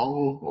for the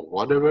lung or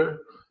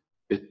whatever?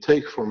 It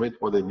takes from it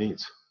what it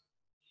needs.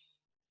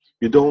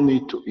 You don't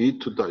need to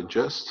eat to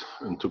digest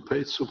and to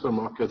pay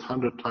supermarket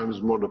 100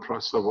 times more the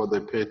price of what they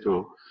pay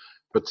to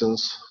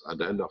peasants at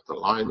the end of the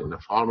line in a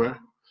farmer.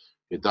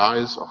 He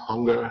dies of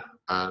hunger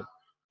and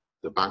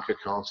the bank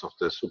accounts of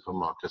the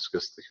supermarkets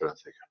get thicker and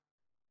thicker.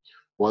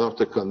 One of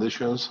the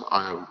conditions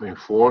I have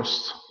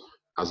enforced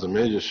as a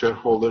major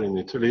shareholder in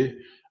Italy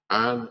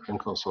and in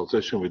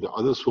consultation with the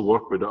others who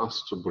work with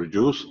us to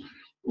produce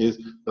is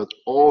that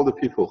all the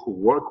people who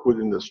work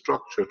within the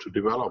structure to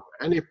develop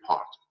any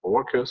part of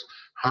workers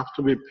have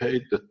to be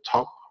paid the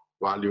top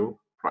value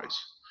price.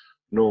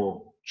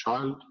 No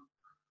child,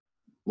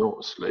 no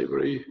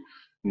slavery,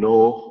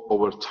 no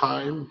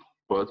overtime,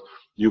 but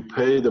you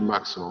pay the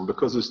maximum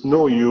because it's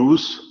no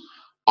use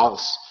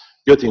us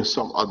getting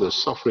some others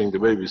suffering the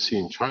way we see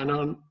in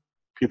China.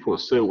 People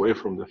stay away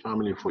from the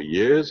family for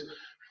years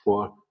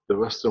for the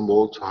Western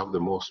world to have the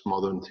most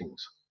modern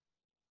things.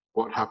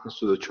 What happens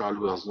to the child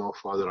who has no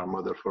father or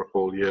mother for a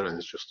whole year and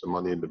it's just the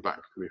money in the bank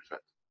to be fed?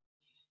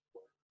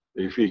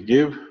 If we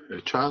give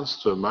a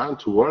chance to a man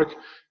to work,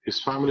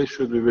 his family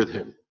should be with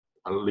him.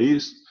 At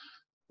least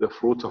the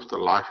fruit of the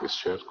life is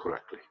shared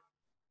correctly.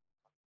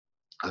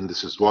 And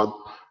this is what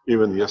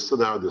even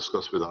yesterday I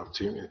discussed with our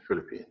team in the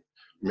Philippines.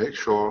 Make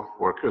sure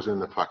workers in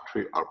the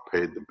factory are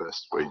paid the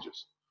best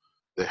wages.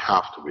 They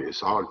have to be.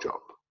 It's our job.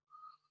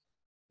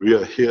 We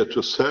are here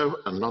to serve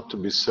and not to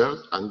be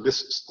served, and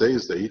this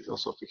stays the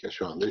ethos of the Keshe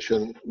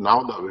Foundation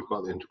now that we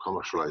got into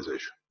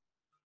commercialization.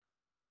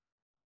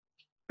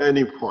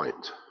 Any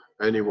point,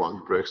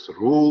 anyone breaks the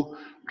rule,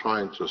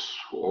 trying to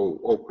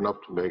open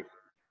up to make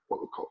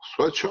what we call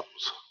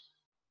sweatshops,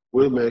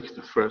 we'll make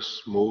the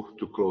first move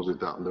to close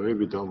it down, the way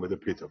we've done with the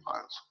Peter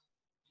files.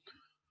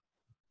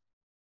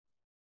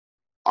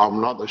 I'm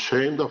not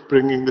ashamed of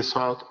bringing this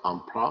out.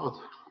 I'm proud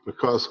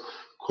because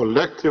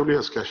collectively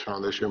as Keshe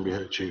Foundation, we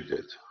have achieved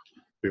it.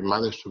 We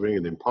managed to bring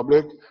it in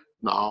public.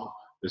 Now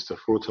it's the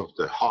fruit of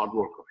the hard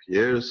work of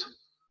years.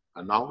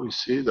 And now we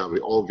see that we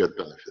all get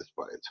benefit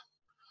by it.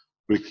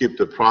 We keep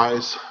the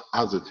price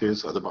as it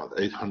is at about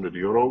 800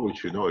 euro,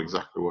 which you know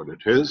exactly what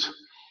it is.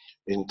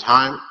 In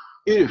time,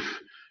 if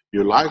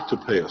you like to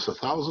pay us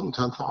 1,000,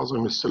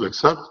 10,000, we still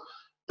accept.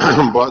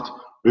 But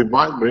we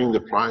might bring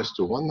the price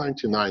to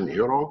 199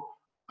 euro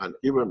and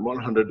even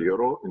 100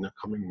 euro in the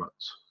coming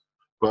months.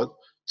 But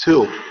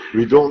till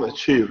we don't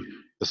achieve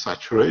the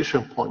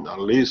saturation point, at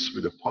least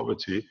with the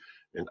poverty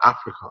in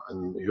Africa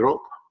and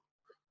Europe,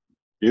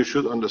 you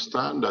should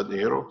understand that in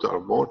Europe there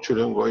are more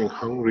children going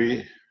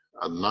hungry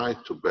at night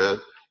to bed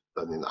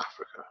than in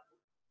Africa,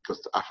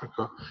 because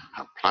Africa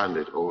have planned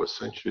it over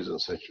centuries and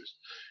centuries.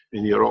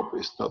 In Europe,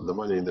 it's not the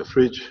money in the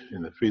fridge,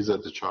 in the freezer,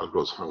 the child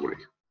goes hungry.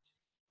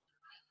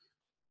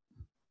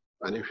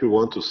 And if you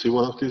want to see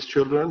one of these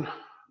children,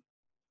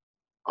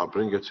 I'll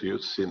bring it to you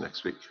to see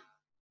next week.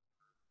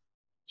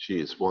 She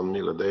eats 1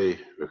 meal a day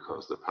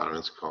because the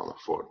parents can't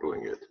afford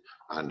doing it.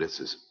 And this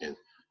is in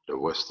the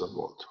Western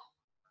world.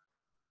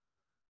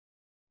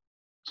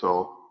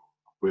 So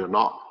we are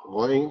not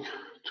going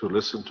to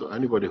listen to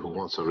anybody who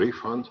wants a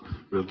refund.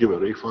 We'll give a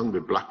refund, we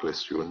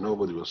blacklist you, and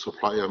nobody will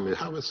supply you, and we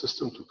have a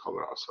system to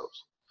cover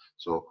ourselves.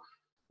 So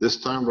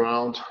this time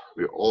around,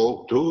 we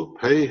all do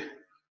pay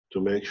to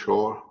make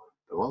sure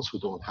the ones who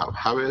don't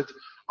have it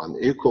on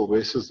equal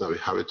basis, that we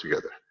have it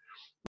together.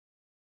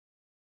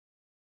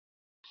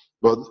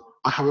 But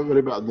I have a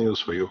very bad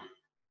news for you.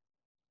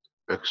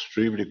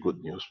 Extremely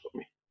good news for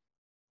me.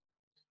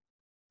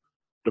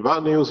 The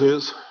bad news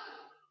is,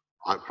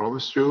 I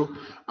promised you,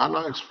 and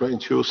I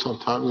explained to you some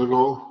time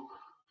ago,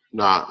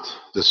 that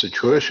the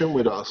situation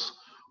with us,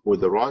 with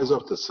the rise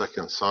of the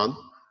second sun,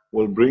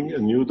 will bring a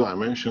new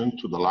dimension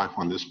to the life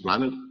on this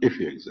planet,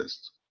 if it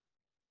exists.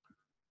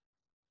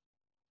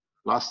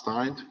 Last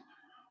night,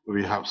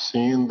 we have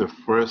seen the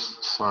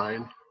first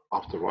sign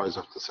of the rise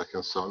of the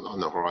second sun on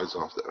the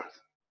horizon of the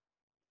Earth.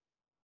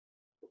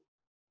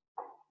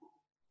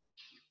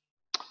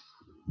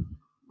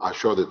 I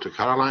showed it to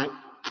Caroline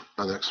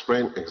and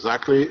explained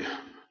exactly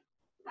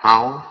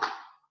how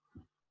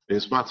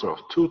it's a matter of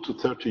 2 to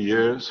 30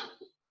 years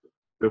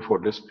before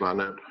this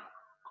planet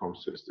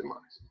comes to its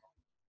demise.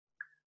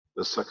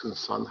 The second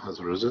sun has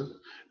risen.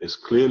 It's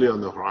clearly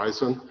on the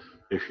horizon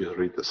if you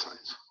read the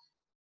signs.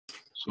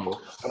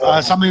 So,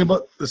 something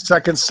about the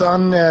second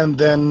sun, and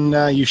then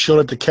you showed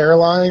it to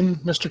Caroline,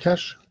 Mr.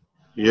 Keshe?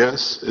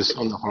 yes, it's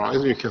on the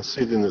horizon. You can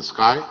see it in the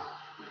sky.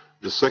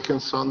 The second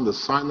sun, the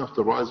sign of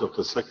the rise of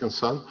the second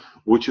sun,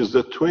 which is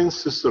the twin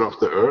sister of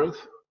the Earth,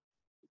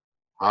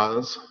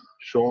 has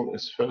shown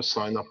its first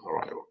sign of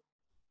arrival.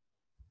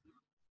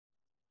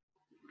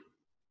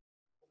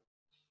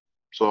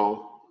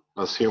 So,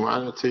 as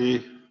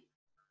humanity,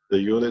 the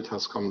unit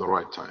has come the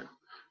right time.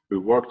 We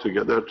work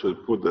together to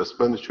put the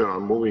expenditure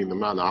on moving the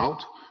man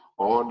out,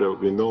 or there will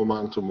be no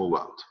man to move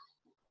out.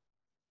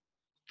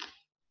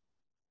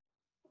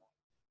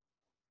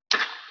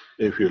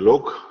 If you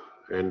look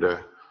in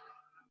the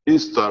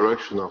east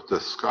direction of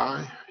the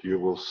sky, you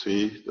will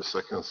see the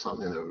second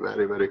sun in a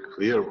very, very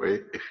clear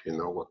way if you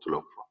know what to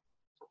look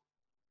for.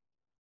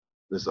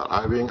 It's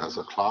arriving as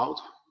a cloud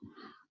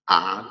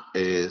and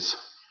is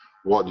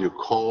what you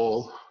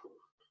call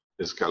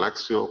this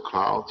galaxial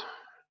cloud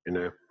in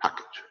a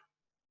package.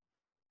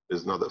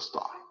 It's not a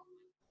star.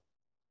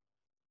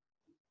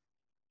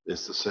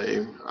 It's the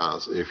same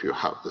as if you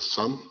have the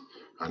sun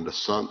and the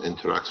sun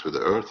interacts with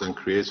the earth and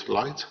creates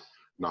light.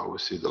 Now we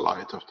see the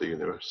light of the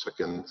universe,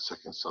 second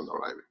sun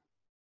arriving.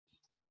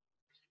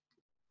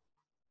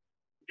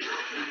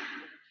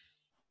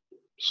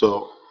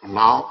 So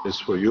now it's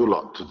for you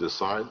lot to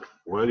decide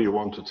where you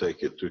want to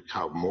take it, to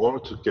have more,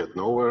 to get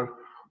nowhere,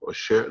 or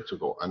share to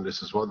go. And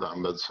this is what the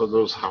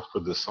ambassadors have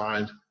to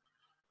decide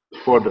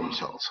for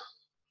themselves.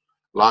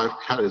 Life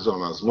carries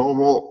on as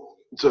normal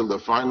till the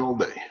final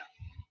day.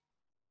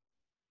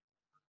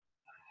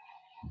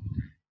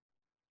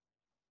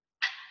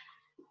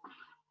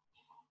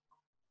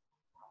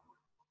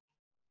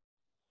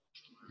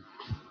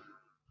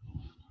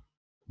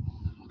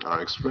 I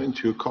explained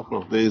to you a couple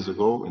of days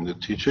ago in the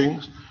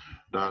teachings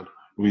that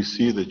we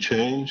see the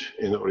change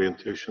in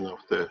orientation of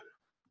the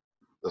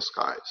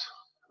skies.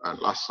 And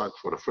last night,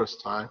 for the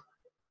first time,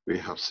 we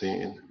have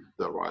seen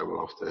the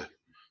arrival of the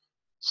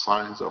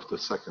signs of the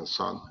second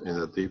sun in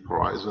the deep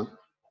horizon.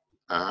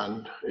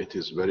 And it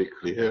is very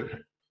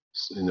clear,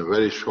 in a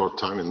very short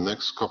time, in the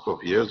next couple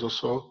of years or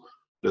so,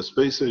 the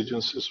space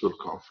agencies will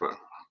confirm.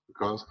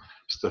 Because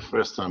it's the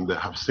first time they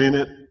have seen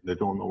it, they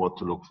don't know what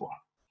to look for.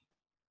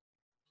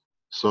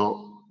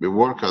 So we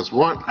work as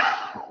one,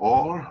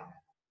 or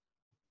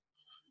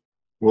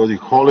what do you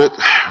call it?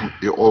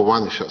 You all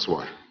vanish as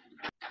one.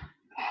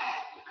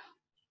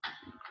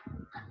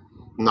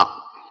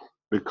 Now,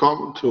 we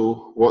come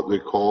to what we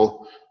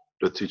call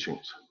the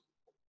teachings.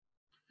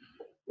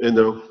 In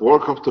the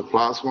work of the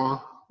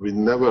plasma, we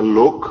never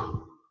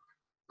look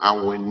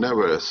and we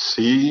never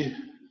see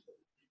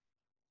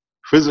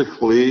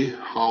physically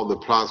how the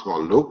plasma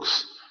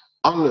looks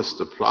unless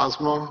the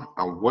plasma,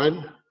 and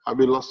when have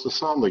we lost the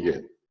sound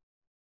again?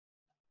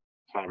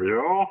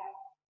 Fabio?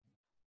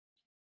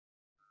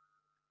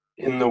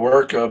 In the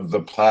work of the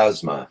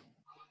plasma.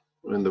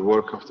 In the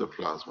work of the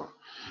plasma.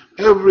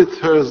 Every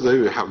Thursday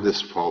we have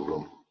this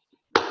problem.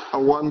 I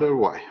wonder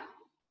why.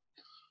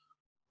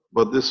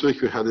 But this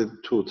week we had it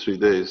 2 or 3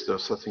 days. They're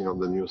setting up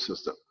the new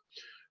system.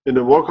 In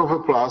the work of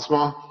a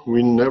plasma,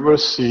 we never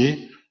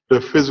see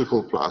the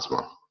physical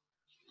plasma.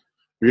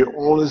 We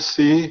only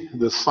see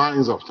the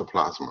signs of the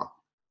plasma.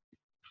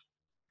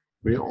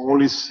 We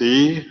only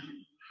see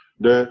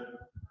the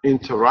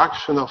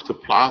interaction of the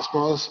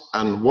plasmas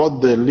and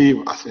what they leave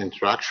as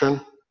interaction.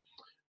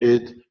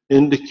 It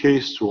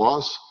indicates to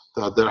us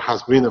that there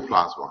has been a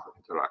plasma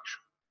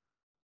interaction.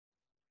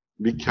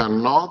 We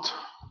cannot,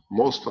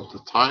 most of the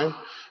time,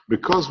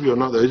 because we are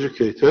not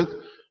educated,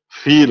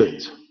 feel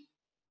it.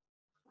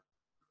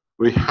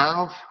 We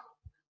have,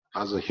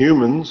 as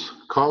humans,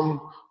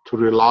 come to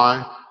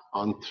rely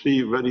on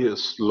 3 very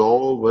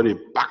slow, very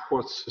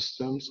backward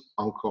systems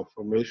on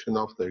confirmation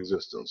of the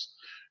existence.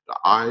 The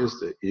eyes,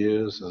 the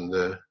ears, and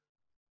the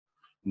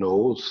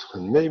nose,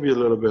 and maybe a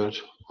little bit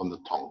on the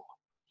tongue.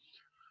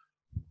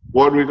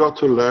 What we got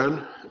to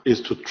learn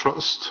is to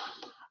trust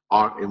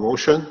our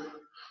emotion,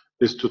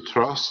 is to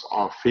trust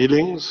our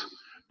feelings,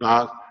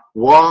 that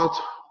what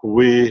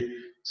we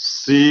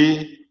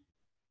see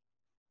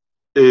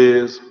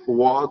is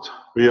what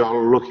we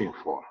are looking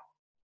for.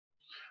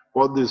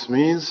 What this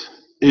means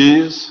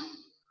is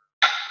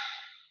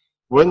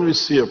when we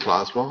see a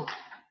plasma,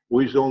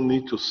 we don't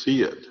need to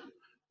see it.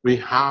 We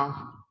have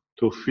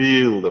to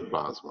feel the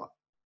plasma.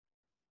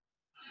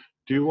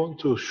 Do you want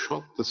to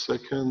shut the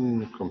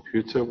second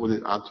computer? Would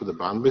it add to the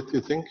bandwidth,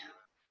 you think?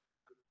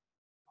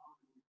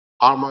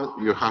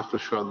 Armand, you have to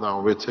shut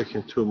down. We're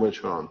taking too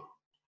much on.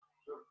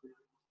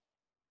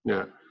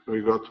 Yeah,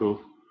 we got to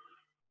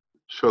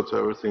shut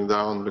everything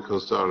down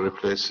because they are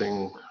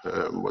replacing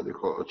what you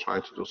call,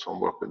 trying to do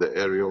some work with the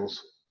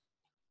aerials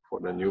for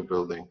the new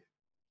building.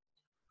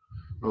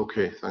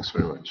 Okay, thanks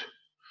very much.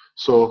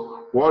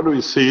 So what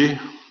we see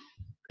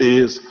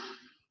is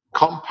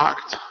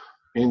compact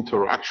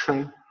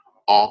interaction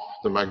of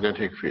the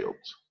magnetic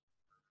fields.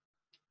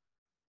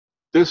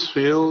 This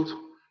field,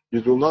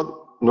 you do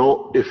not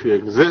know if it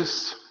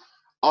exists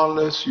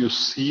unless you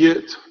see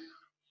it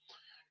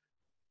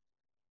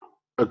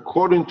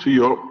according to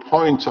your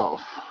point of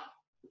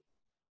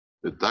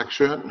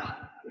detection.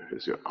 If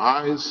it's your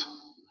eyes,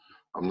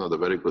 I'm not a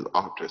very good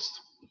artist.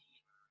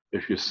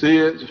 If you see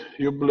it,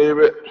 you believe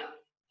it.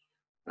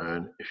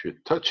 And if you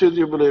touch it,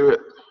 you believe it.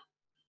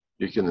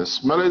 You can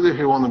smell it if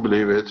you want to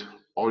believe it,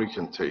 or you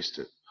can taste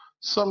it.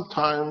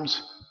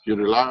 Sometimes you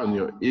rely on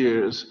your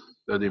ears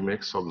that it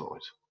makes some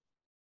noise.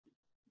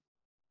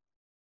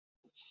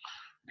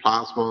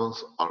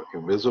 Plasmas are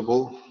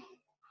invisible,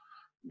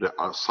 they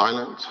are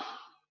silent,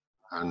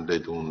 and they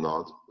do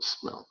not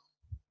smell.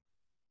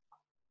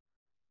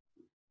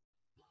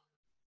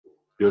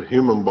 Your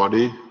human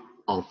body,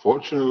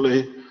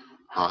 unfortunately,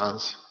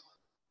 has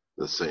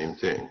the same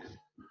thing,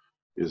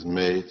 is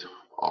made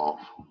of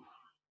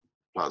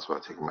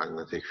plasmatic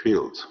magnetic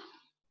fields.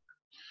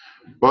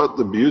 But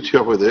the beauty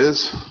of it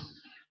is,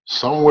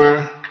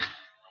 somewhere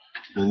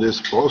in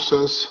this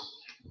process,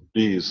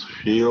 these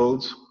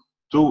fields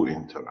do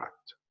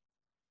interact.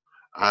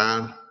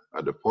 And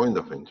at the point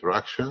of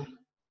interaction,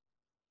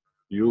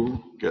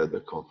 you get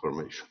the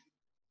confirmation.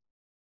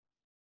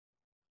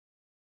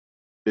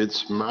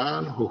 It's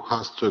man who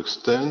has to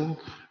extend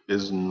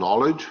his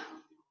knowledge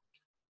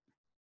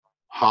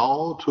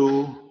how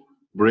to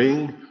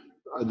bring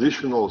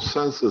additional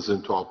senses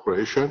into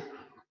operation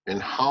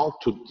and how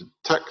to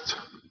detect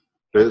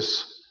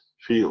these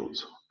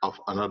fields of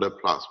another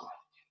plasma.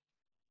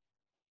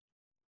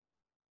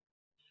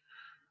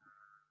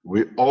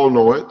 We all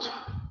know it,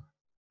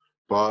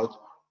 but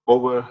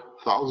over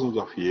thousands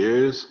of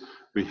years,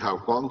 we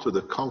have gone to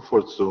the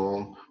comfort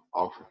zone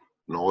of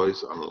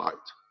noise and light.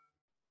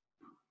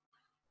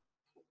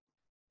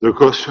 The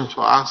question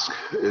to ask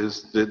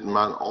is, did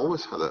man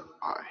always have an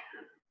eye?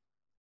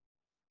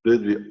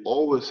 Did we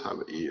always have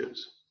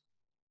ears?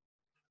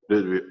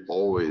 Did we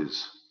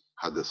always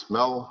have the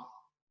smell?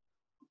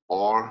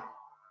 Or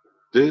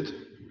does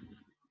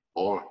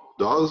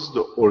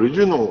the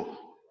original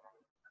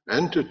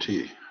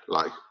entity,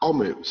 like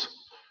amoebs,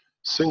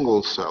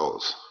 single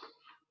cells,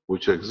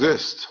 which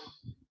exist,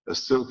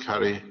 still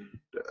carry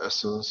the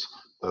essence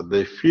that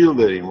they feel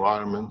their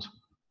environment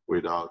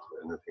without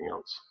anything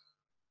else?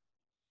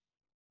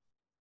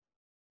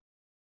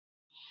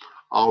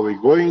 Are we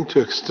going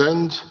to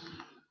extend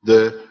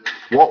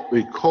what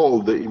we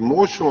call the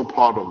emotional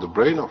part of the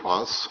brain of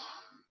us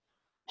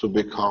to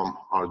become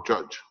our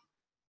judge?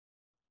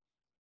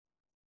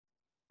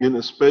 In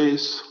a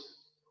space,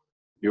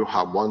 you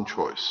have one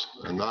choice,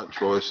 and that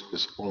choice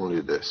is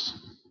only this.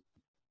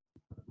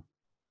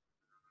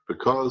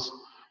 Because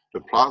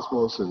the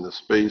plasmas in the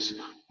space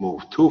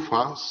move too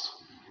fast,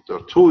 they're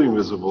too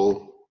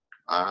invisible,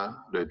 and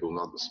they do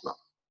not smell.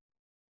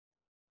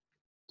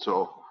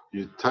 So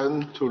you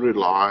tend to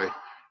rely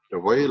the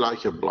way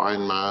like a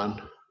blind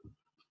man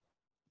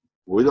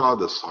without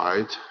the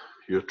sight.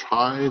 You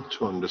try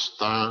to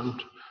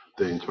understand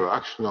the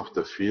interaction of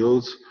the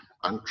fields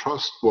and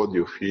trust what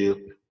you feel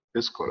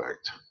is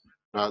correct.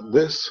 Now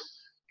this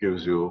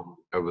gives you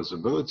a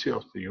visibility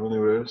of the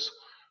universe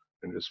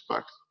in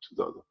respect to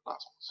the other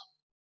plasmas.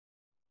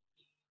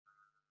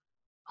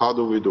 How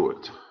do we do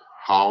it?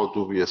 How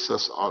do we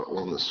assess our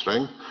own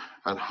strength?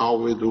 And how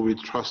do we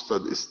trust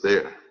that it's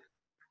there?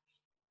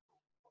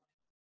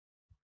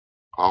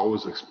 I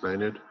always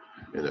explain it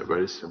in a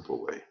very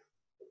simple way.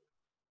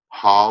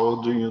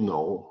 How do you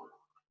know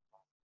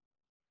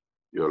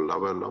your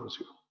lover loves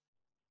you?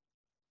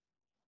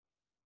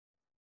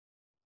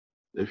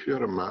 If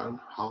you're a man,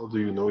 how do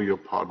you know your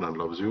partner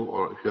loves you?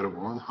 Or if you're a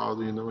woman, how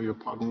do you know your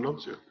partner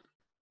loves you?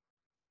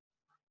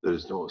 There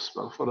is no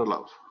smell for the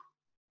love.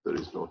 There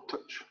is no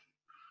touch.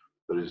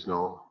 There is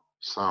no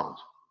sound.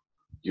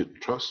 You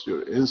trust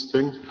your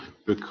instinct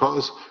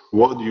because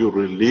what you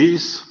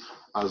release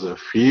as a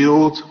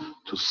field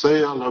to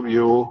say I love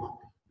you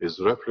is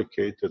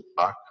replicated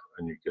back,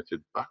 and you get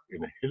it back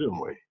in a hidden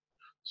way.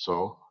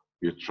 So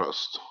you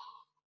trust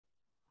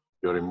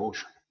your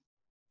emotion.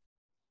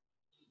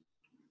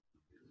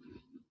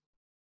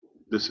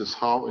 This is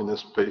how in a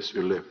space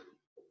you live.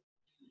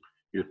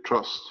 You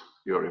trust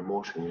your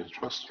emotion, you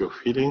trust your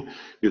feeling,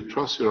 you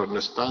trust your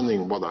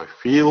understanding what I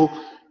feel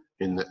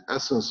in the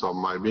essence of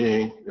my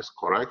being is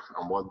correct,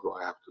 and what do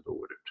I have to do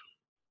with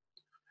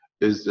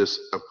it? Is this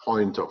a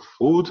point of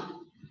food,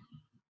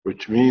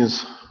 which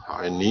means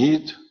I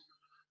need,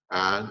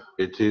 and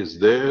it is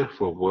there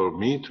for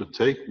me to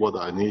take what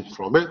I need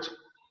from it?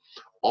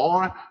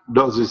 Or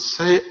does it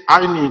say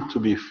I need to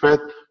be fed,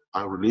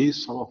 I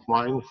release some of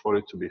mine for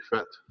it to be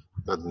fed?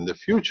 That in the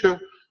future,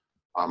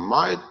 I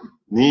might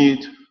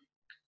need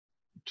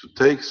to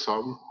take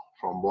some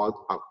from what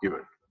I've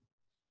given.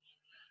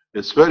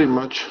 It's very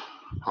much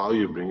how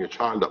you bring a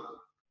child up.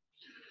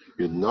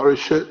 You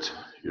nourish it,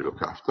 you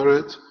look after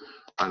it,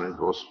 and it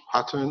was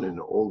patterned in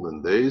the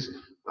olden days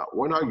that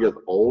when I get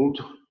old,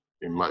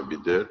 it might be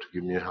there to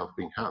give me a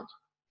helping hand,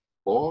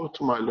 or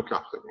to might look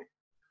after me.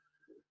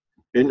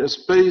 In a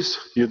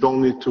space, you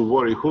don't need to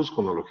worry who's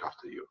going to look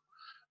after you.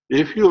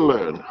 If you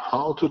learn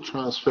how to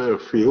transfer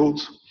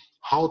fields,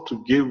 how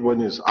to give when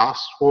it's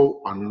asked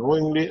for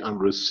unknowingly and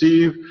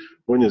receive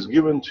when it's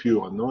given to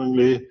you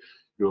unknowingly,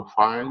 you'll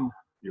find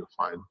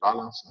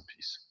balance and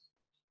peace.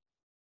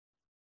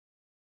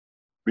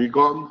 We've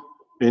gone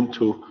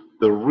into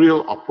the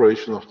real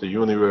operation of the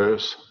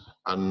universe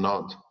and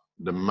not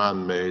the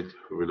man-made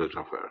village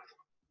of Earth.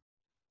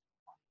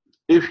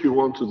 If you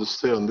want to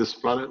stay on this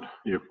planet,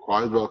 you're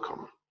quite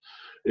welcome.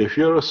 If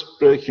you're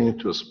breaking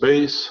into a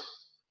space,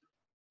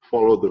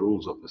 follow the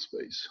rules of the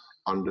space.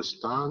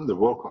 Understand the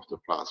work of the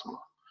plasma.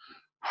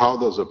 How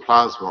does a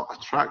plasma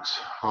attract?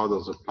 How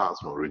does a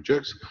plasma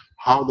reject?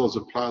 How does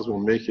a plasma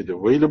make it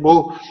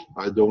available?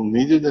 I don't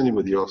need it.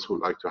 Anybody else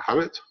would like to have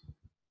it?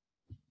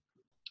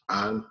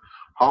 And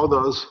how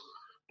does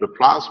the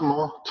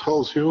plasma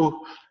tells you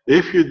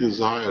If you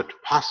desire to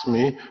pass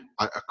me,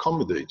 I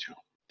accommodate you.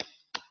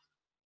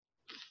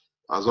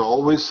 As I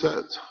always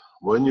said,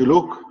 when you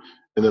look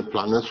in a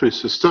planetary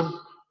system,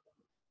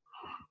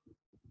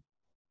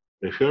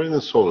 if you're in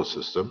a solar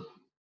system,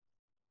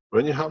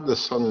 when you have the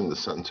sun in the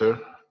center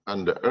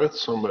and the Earth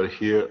somewhere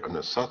here and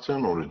a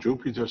Saturn or a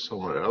Jupiter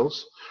somewhere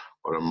else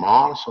or a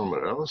Mars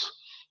somewhere else,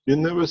 you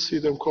never see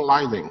them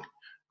colliding.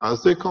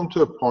 As they come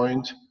to a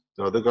point,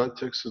 the other guy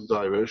takes a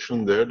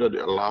diversion there that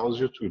allows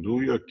you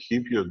to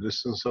keep your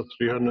distance of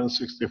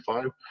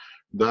 365,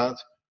 that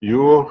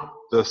your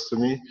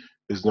destiny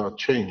is not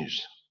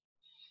changed.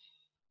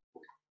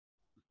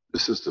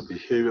 This is the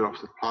behavior of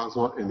the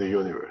plasma in the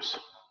universe.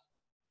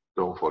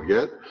 Don't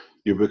forget,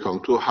 you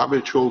become too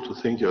habitual to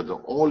think you're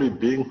the only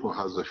being who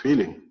has a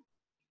feeling.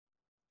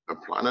 A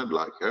planet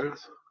like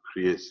Earth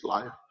creates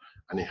life,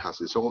 and it has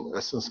its own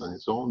essence and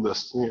its own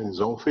destiny and its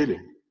own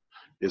feeling.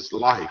 It's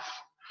life.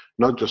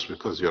 Not just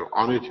because you're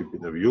on it, you've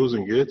been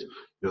abusing it,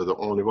 you're the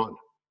only one.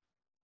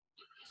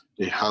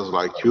 It has,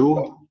 like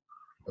you,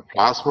 a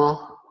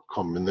plasma,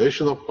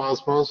 combination of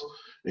plasmas,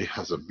 it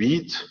has a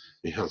beat,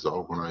 it has an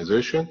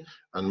organization,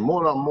 and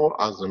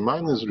more as the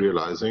man is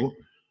realizing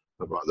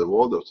about the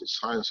world of the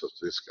science of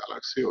this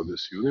galaxy or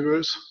this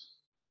universe,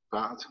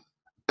 that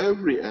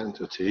every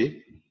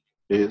entity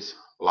is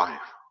life,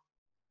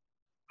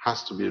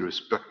 has to be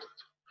respected,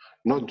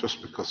 not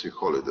just because you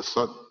call it the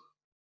sun.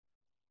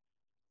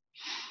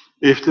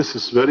 If this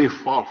is very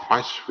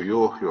far-fetched for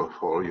you,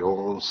 for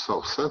your own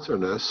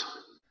self-centeredness,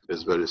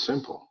 it's very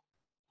simple.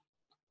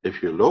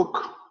 If you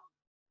look,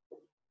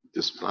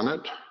 this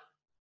planet,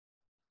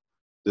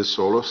 this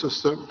solar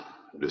system,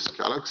 this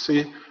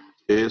galaxy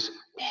is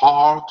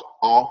part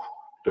of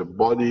the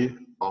body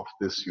of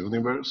this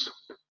universe.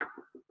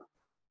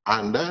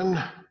 And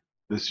then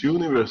this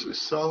universe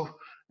itself,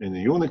 in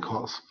the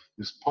unicos,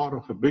 is part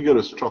of a bigger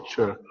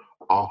structure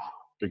of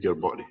bigger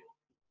body.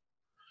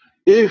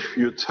 If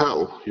you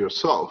tell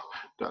yourself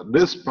that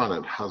this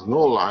planet has no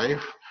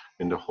life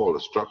in the whole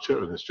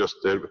structure and it's just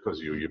there because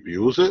you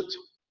abuse it,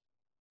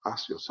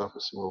 ask yourself a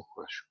simple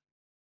question.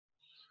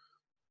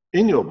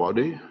 In your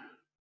body,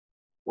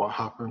 what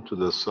happened to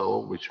the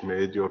cell which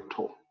made your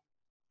toe?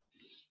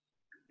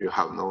 You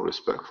have no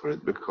respect for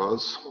it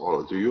because,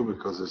 or do you?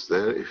 Because it's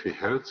there. If it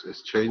hurts, it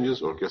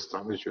changes or gets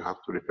damaged, you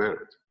have to repair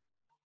it.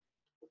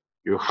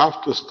 You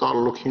have to start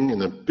looking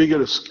in a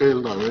bigger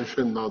scale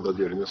dimension now that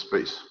you're in a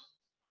space.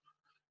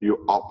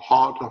 You are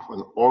part of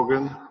an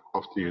organ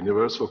of the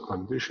universal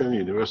condition,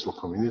 universal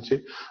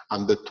community,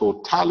 and the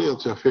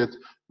totality of it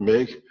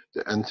make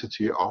the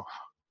entity of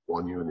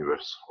one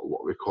universe, or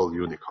what we call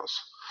unicos.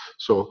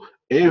 So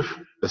if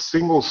a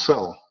single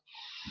cell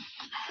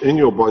in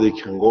your body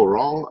can go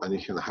wrong and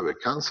you can have a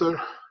cancer,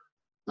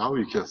 now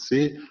you can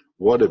see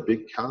what a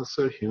big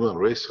cancer human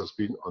race has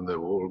been on the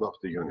world of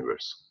the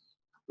universe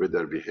with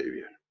their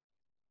behavior.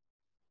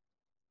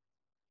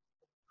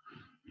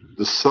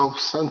 The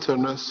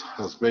self-centeredness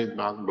has made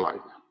man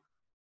blind.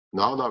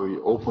 Now that we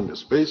open the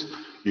space,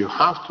 you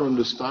have to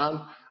understand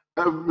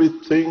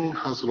everything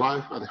has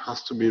life and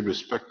has to be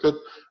respected,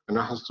 and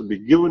it has to be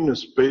given a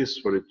space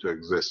for it to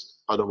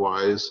exist.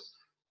 Otherwise,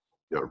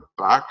 you're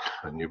back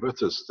and you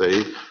better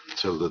stay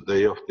till the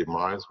day of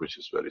demise, which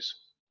is very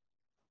soon.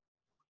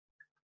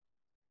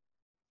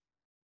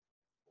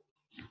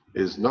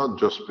 It's not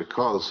just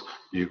because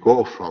you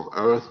go from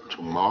Earth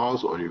to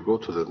Mars or you go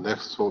to the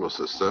next solar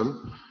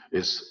system,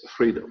 it's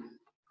freedom.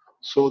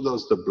 So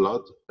does the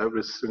blood,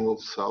 every single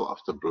cell of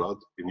the blood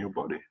in your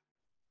body.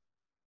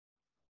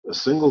 A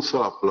single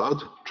cell of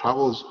blood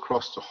travels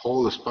across the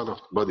whole span of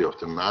the body of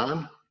the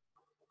man,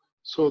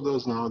 so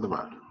does now the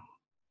man.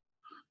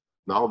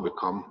 Now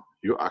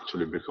you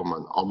actually become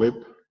an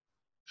amoeba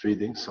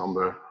feeding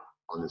somewhere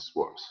on its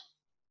worth.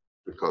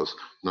 Because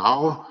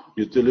now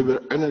you deliver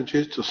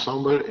energy to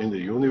somewhere in the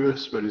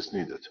universe where it's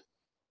needed.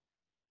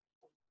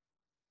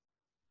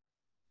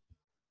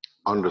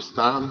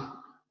 Understand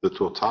the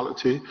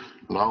totality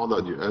now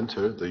that you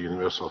enter the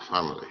universal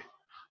family.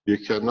 You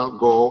cannot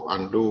go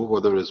and do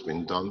whatever has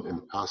been done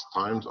in past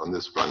times on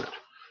this planet.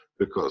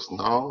 Because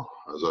now,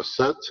 as I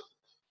said,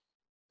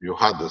 you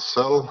had the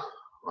cell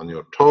on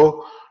your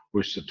toe,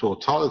 which the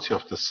totality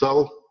of the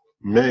cell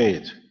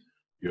made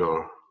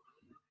your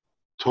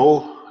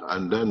toe,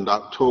 and then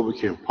that toe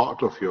became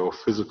part of your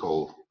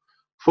physical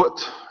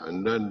foot,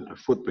 and then the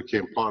foot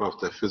became part of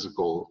the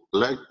physical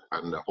leg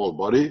and the whole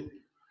body.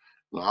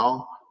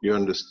 Now you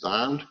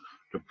understand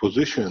the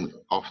position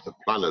of the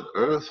planet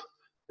Earth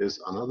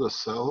is another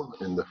cell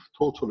in the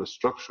total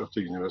structure of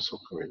the universal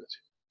community.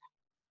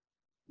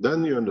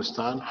 Then you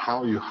understand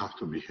how you have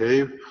to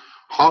behave,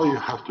 how you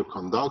have to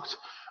conduct.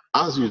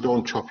 As you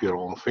don't chop your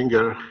own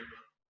finger,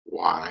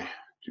 why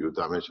do you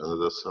damage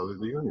another cell in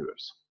the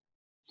universe?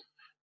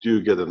 Do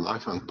you get a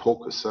knife and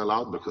poke a cell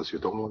out because you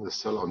don't want the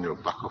cell on your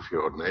back of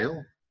your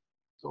nail?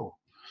 No.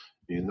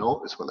 You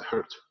know it's going to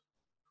hurt.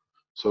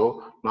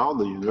 So now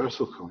the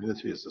universal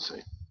community is the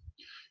same.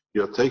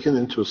 You're taken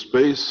into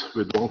space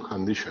with one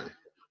condition.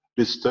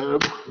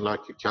 Disturb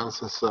like a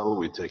cancer cell,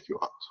 we take you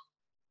out.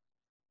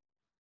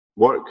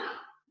 Work,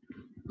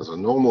 As a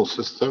normal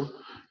system,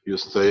 you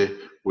stay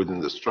within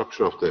the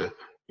structure of the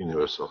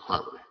universal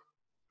family.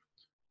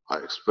 I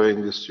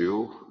explained this to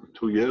you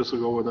 2 years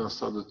ago when I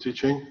started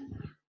teaching.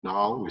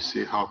 Now we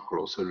see how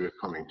closer we're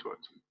coming to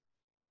it.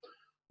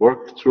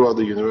 Work throughout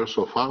the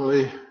universal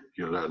family,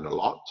 you learn a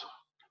lot,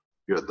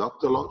 you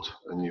adapt a lot,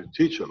 and you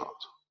teach a lot.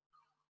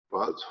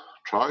 But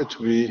try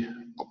to be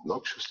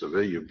obnoxious the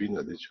way you've been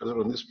at each other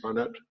on this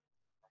planet,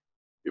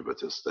 you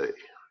better stay.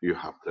 You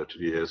have 30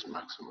 years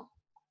maximum.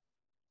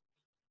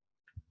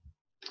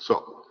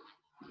 So,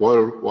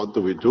 what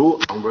do we do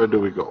and where do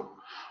we go?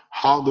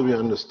 How do we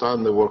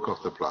understand the work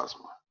of the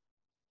plasma?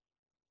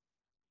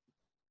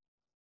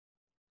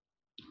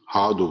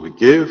 How do we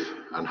give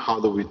and how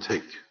do we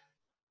take?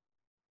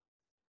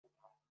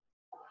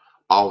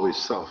 Are we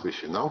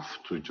selfish enough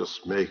to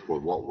just make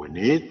what we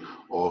need,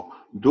 or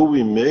do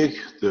we make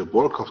the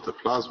work of the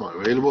plasma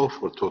available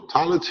for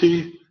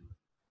totality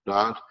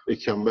that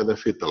it can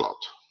benefit a lot?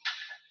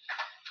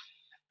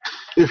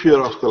 If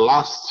you're of the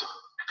last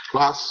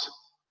class,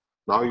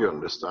 now you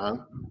understand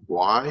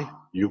why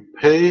you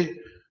pay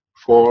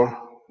for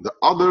the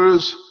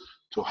others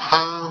to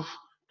have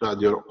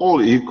that you're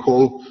all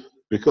equal,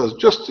 because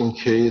just in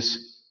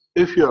case,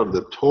 if you are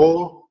the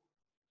toe,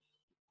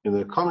 in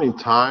the coming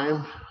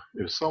time,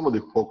 if somebody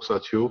pokes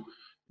at you,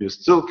 you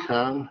still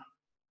can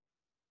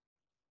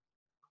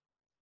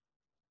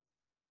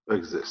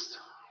exist.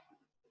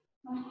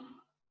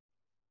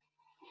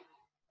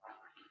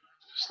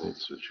 Just need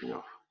switching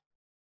off.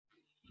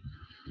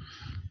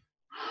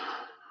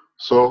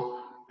 So,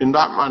 in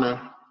that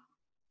manner,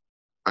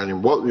 and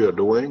in what we are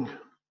doing,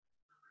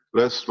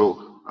 let's look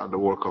at the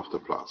work of the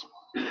plasma.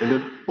 In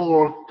a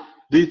more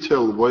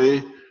detailed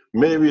way,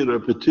 maybe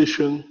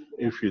repetition,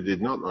 if you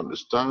did not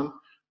understand,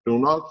 do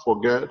not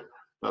forget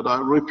that I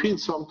repeat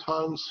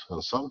sometimes,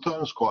 and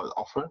sometimes quite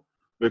often,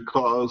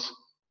 because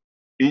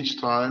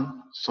each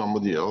time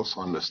somebody else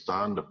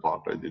understands the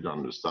part I didn't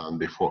understand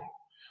before.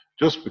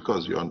 Just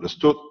because you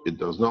understood, it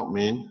does not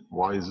mean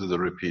why is it a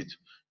repeat.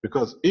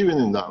 Because even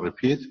in that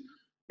repeat,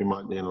 it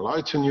might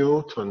enlighten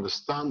you to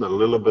understand a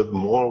little bit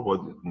more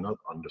what you did not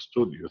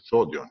understood, you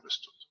thought you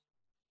understood.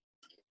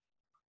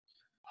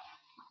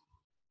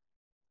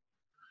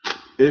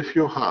 If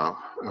you have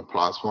a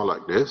plasma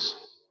like this,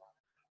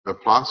 a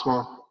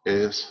plasma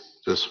is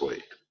this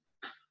way.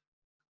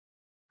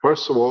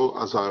 First of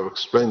all, as I've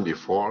explained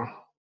before,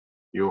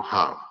 you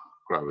have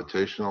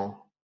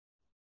gravitational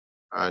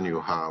and you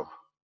have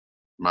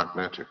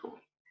magnetical.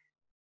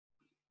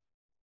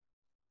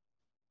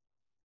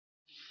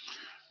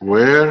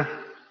 Where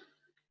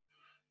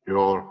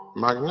your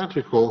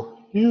magnetical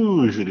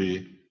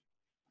usually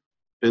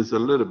is a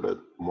little bit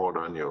more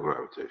than your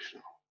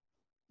gravitational,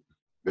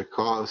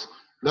 because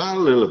that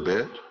little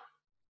bit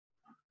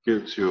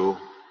gives you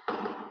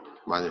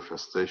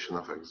manifestation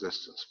of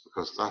existence,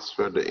 because that's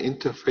where the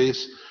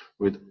interface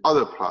with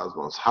other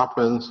plasmas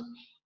happens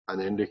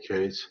and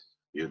indicates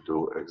you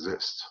do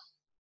exist.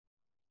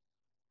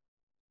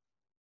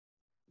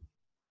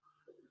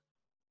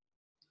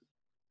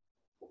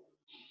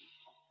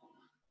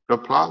 The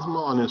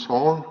plasma on its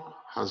own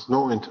has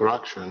no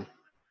interaction,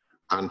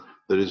 and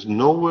there is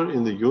nowhere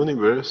in the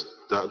universe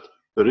that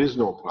there is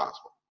no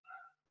plasma.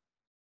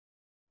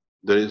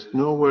 There is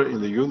nowhere in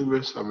the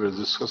universe, I was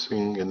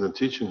discussing in the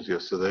teachings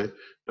yesterday,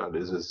 that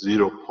is a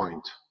 0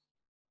 point.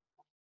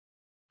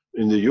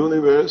 In the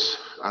universe,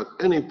 at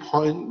any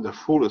point, the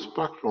full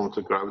spectrum of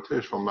the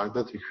gravitational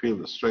magnetic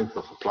field, the strength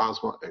of a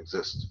plasma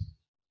exists.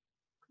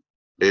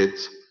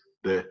 It's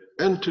the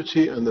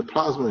entity and the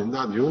plasma in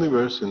that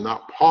universe, in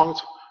that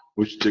part,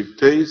 which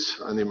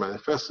dictates and it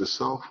manifests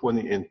itself when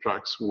it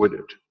interacts with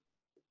it.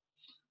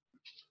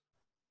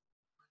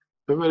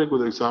 A very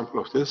good example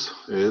of this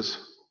is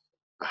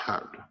a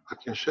hand. I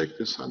can shake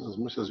this hand as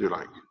much as you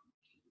like,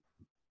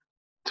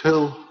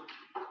 till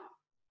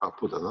I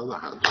put another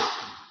hand.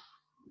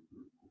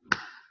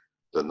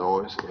 The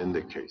noise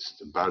indicates,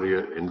 the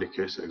barrier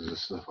indicates the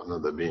existence of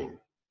another being.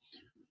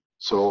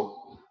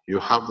 So you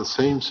have the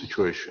same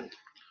situation.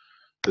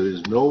 There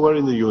is nowhere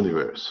in the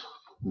universe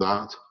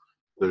that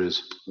there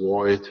is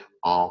void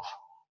of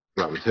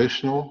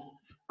gravitational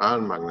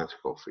and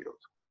magnetical field.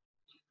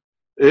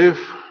 If,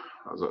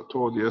 as I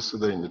told you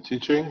yesterday in the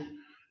teaching,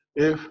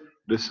 if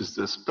this is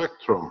the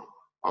spectrum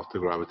of the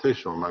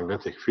gravitational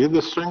magnetic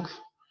field strength,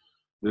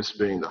 this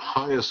being the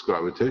highest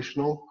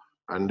gravitational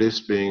and this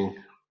being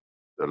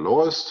the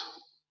lowest,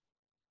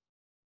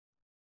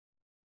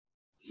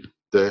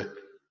 the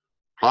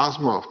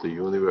plasma of the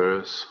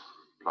universe,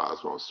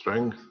 plasma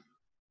strength,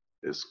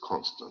 is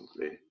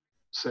constantly the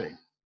same.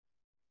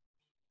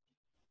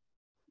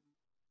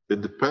 It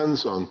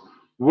depends on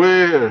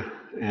where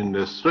in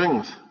the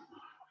strength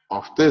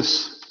of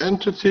this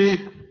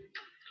entity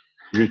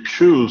you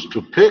choose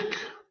to pick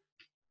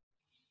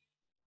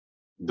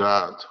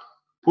that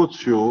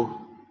puts you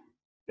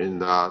in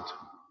that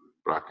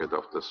bracket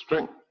of the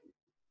strength.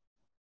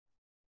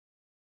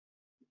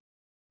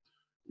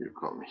 You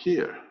come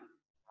here,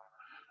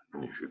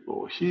 and if you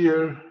go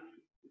here,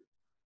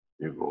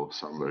 you go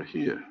somewhere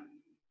here.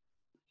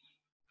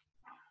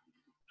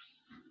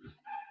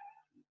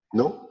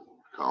 No,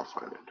 can't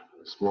find it.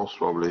 It's most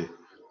probably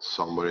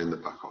somewhere in the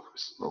back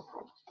office. No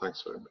problem.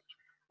 Thanks very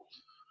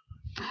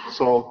much.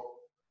 So,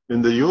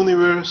 in the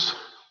universe,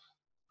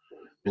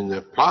 in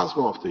the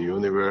plasma of the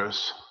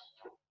universe,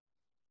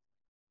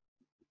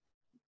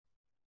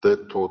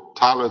 the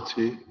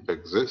totality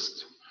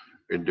exists.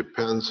 It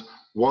depends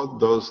what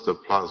does the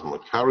plasma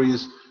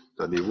carries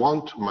that it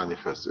wants to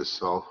manifest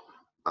itself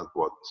at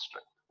what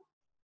strength.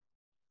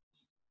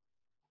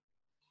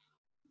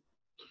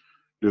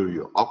 Do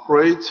you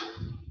operate,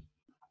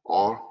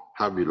 or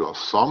have you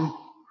lost some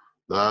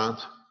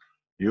that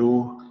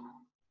you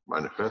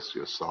manifest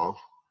yourself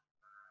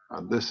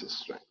at this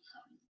strength?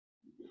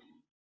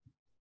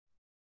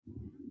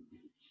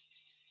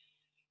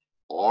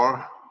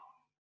 Or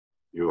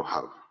you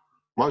have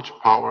much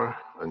power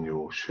and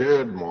you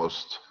shared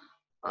most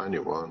and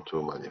you want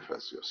to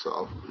manifest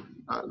yourself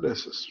at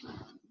this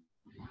strength.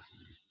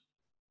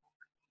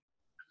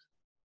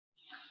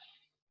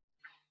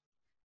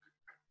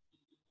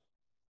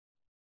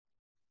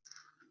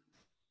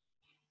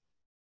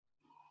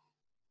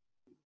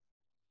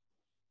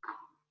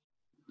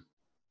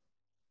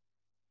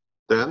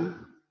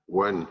 Then,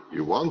 when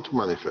you want to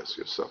manifest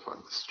yourself at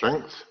the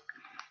strength,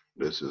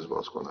 this is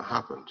what's going to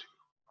happen to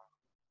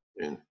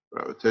you. In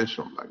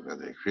gravitational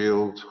magnetic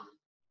field,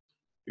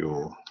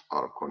 you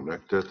are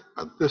connected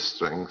at this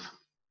strength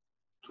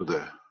to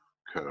the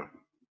curve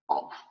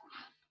off.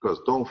 Because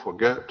don't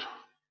forget,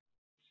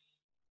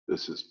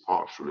 this is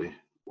partially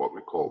what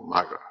we call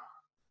MAGRA,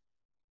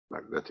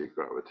 magnetic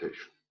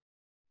gravitation.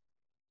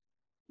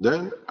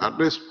 Then, at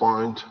this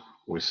point,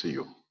 we see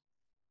you.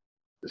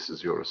 This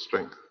is your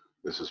strength.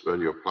 This is where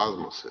your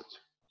plasma sits.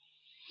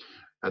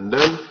 And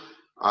then,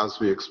 as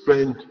we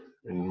explained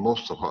in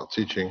most of our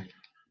teaching,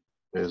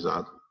 is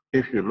that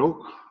if you look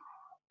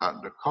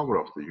at the cover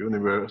of the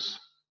universe,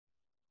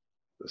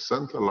 the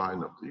center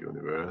line of the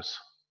universe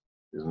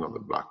is not a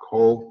black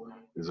hole,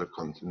 is a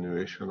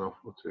continuation of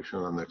rotation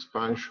and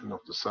expansion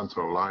of the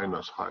central line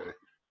as high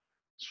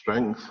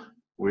strength,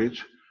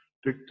 which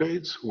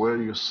dictates where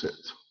you sit.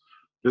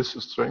 This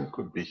strength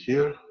could be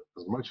here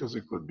as much as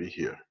it could be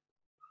here,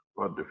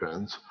 but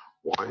depends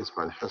why it's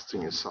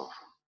manifesting itself.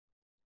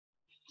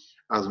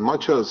 As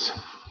much as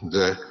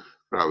the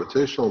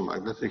gravitational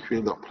magnetic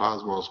field of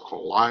plasmas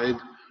collide,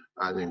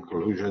 and in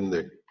collision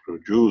they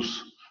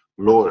produce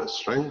lower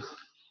strength,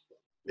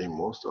 in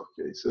most of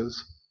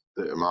cases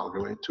they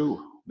amalgamate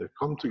too. They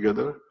come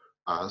together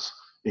as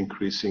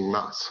increasing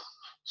mass.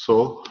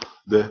 So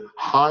the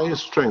high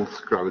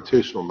strength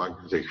gravitational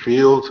magnetic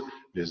field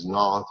is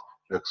not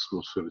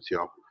exclusivity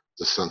of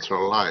the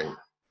central line.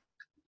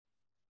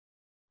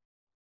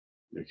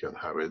 You can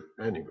have it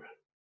anywhere.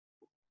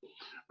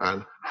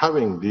 And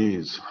having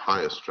these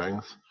higher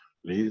strength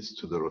leads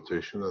to the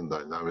rotation and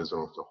dynamism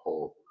of the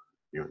whole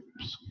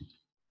universe.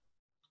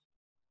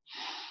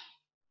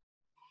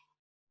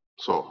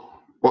 So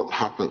what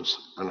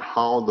happens and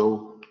how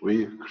do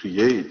we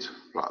create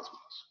plasmas?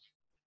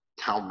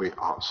 Can we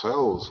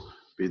ourselves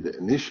be the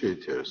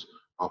initiators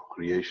of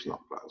creation of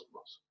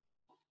plasmas?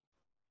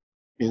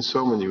 In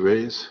so many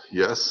ways,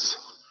 yes.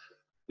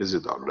 Is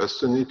it our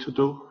destiny to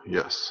do?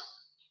 Yes.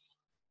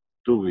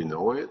 Do we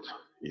know it?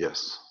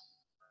 Yes.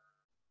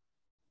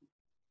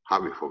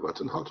 Have we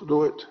forgotten how to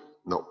do it?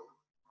 No.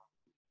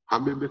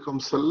 Have we become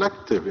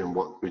selective in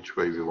which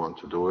way we want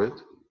to do it?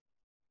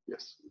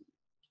 Yes.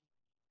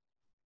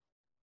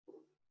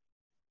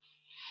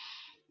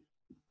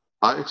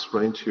 I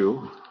explained to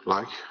you,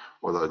 like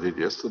what I did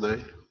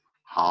yesterday,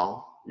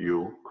 how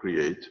you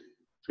create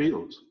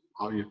fields,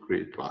 how you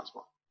create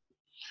plasma.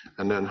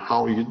 And then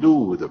how you do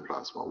with the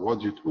plasma,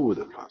 what you do with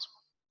the plasma.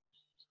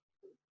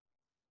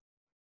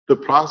 The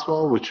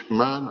plasma which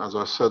man, as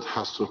I said,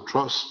 has to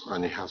trust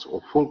and he has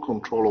full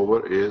control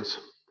over is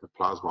the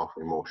plasma of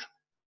emotion.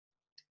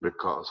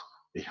 Because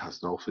it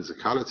has no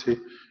physicality,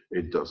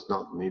 it does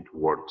not need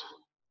word.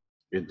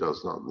 It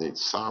does not need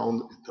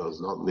sound, it does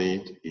not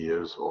need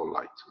ears or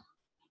light.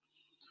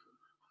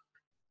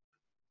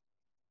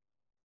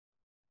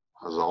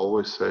 As I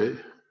always say,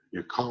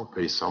 you can't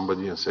pay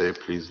somebody and say,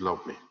 please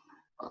love me.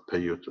 I pay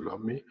you to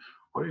love me.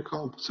 Or you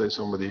can't say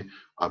somebody,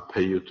 I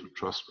pay you to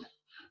trust me.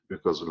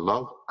 Because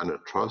love and a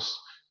trust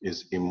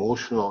is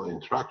emotional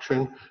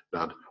interaction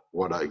that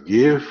what I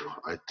give,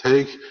 I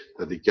take,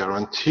 that it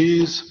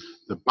guarantees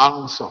the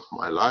balance of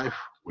my life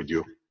with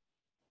you.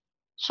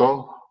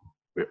 So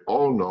we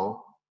all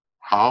know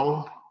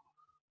how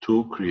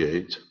to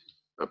create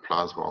a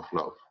plasma of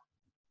love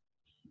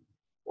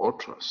or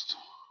trust.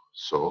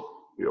 So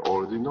we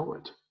already know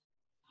it.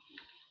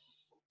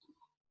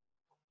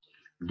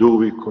 Do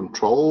we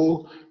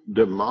control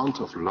the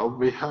amount of love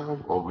we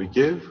have or we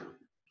give,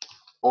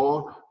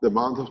 or the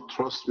amount of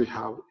trust we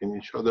have in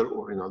each other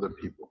or in other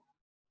people?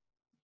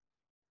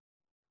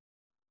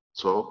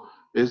 So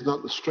it's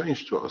not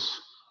strange to us,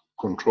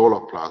 control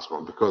of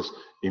plasma, because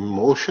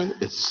emotion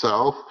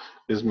itself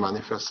is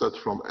manifested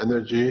from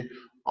energy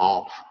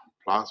of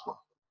plasma.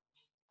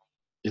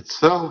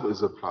 Itself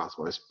is a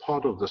plasma, it's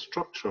part of the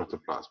structure of the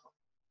plasma.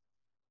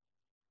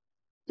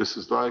 This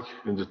is like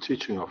in the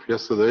teaching of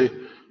yesterday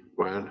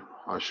when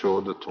I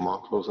showed the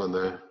tomatoes and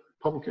the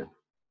pumpkin.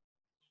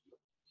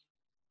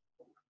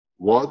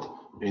 What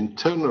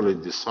internally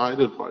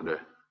decided by the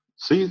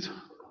seed,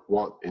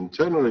 what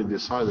internally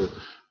decided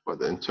by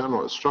the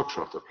internal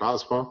structure of the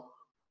plasma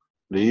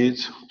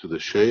leads to the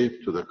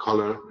shape, to the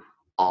color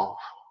of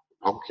the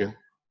pumpkin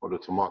or the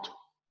tomato.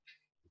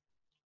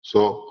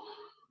 So,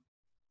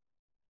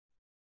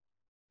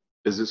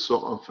 is it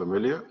so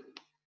unfamiliar?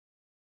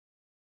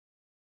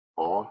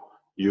 Or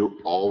you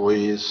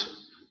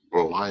always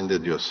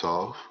blinded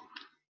yourself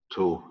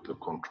to the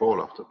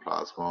control of the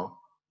plasma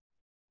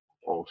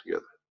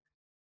altogether?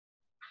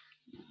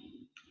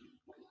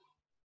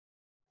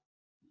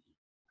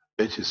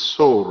 It is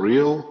so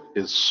real,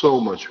 it's so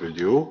much with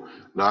you,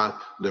 that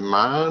the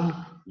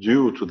man,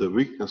 due to the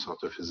weakness of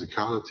the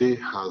physicality,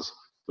 has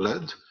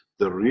led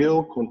the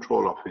real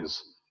control of his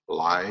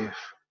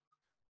life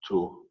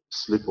to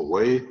slip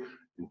away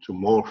into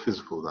more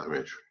physical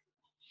dimension.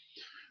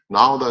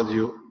 Now that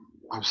you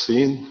have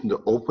seen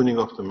the opening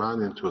of the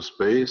man into a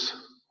space,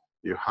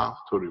 you have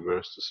to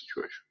reverse the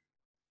situation.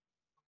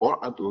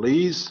 Or at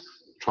least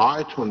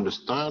try to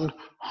understand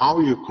how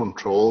you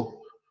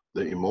control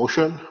the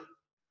emotion,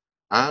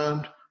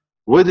 and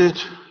with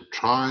it,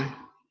 try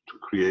to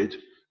create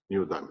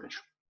new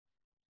dimension.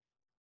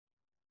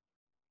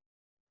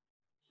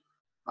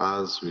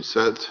 As we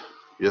said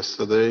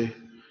yesterday,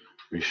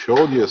 we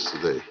showed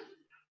yesterday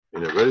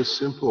in a very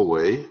simple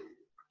way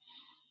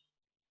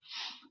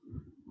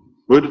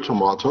with the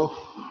tomato.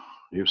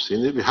 You've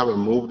seen it, we haven't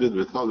moved it,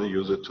 we thought we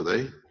use it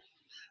today.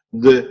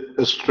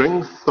 The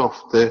strength of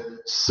the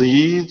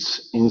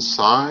seeds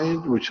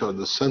inside, which are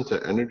the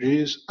center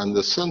energies, and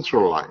the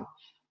central line.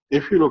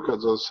 If you look at,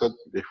 as I said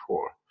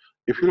before,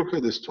 if you look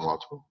at this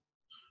tomato,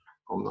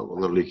 I'm not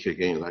going to leak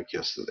again like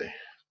yesterday.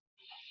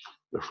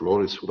 The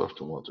floor is full of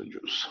tomato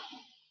juice.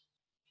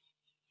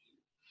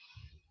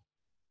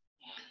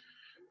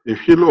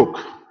 If you look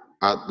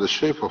at the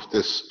shape of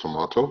this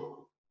tomato,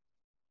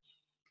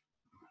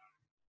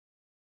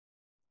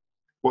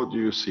 what do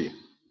you see?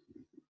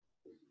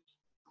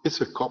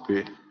 It's a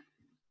copy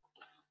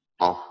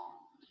of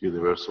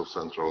universal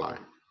central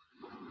line.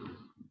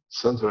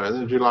 Central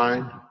energy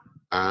line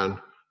and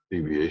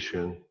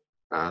deviation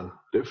and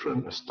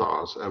different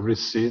stars. Every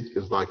seed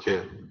is like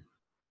a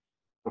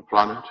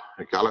planet,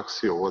 a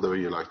galaxy, or whatever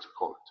you like to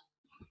call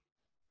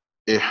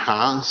it. It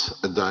has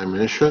a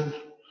dimension,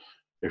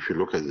 if you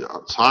look at the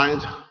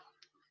outside,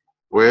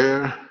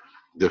 where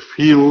the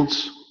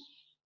fields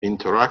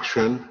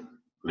interaction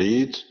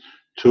leads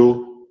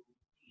to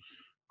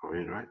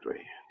going the right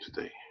way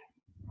today.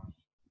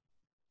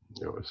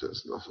 It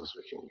says as as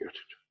we can get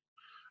it.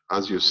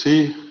 As you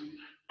see,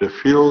 the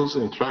fields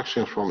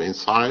interaction from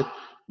inside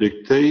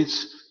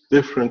dictates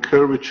different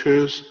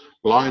curvatures,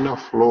 line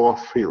of flow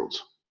of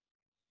fields.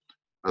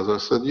 As I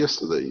said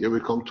yesterday, you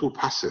become too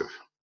passive.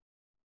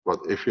 But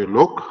if you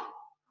look,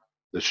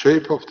 the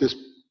shape of this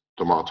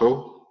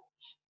tomato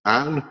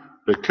and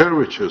the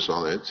curvatures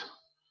on it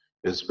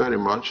is very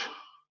much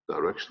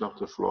direction of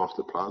the flow of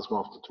the plasma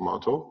of the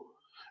tomato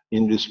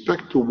in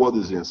respect to what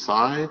is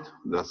inside,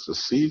 that's the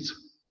seeds,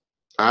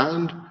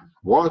 and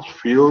what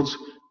fields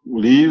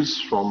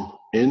leaves from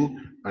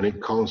in and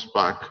it comes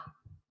back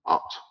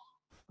out.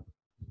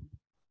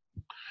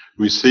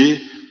 We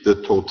see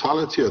the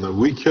totality of the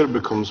weaker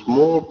becomes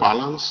more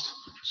balanced,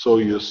 so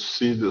you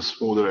see the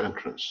smoother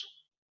entrance.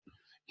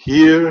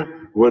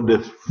 Here, where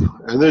the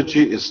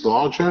energy is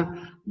larger,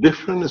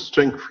 different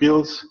strength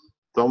fields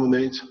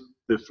dominate,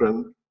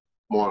 different,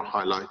 more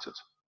highlighted.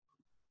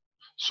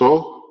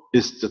 So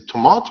it's the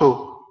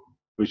tomato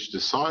which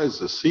decides,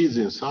 the seeds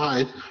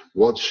inside,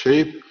 what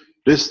shape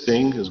this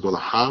thing is going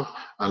to have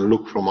and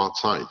look from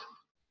outside.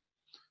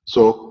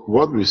 So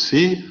what we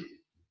see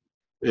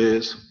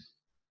is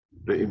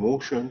the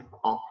emotion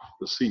of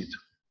the seed,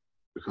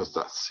 because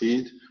that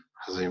seed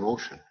has an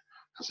emotion,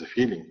 has a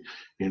feeling.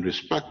 In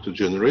respect to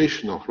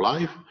generation of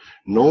life,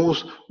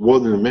 knows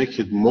what will make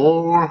it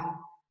more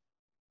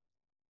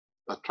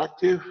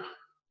attractive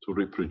to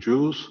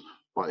reproduce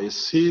by its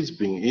seeds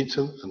being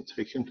eaten and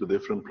taken to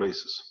different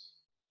places.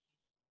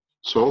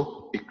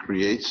 So it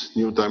creates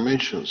new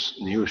dimensions,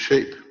 new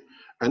shape.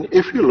 And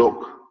if you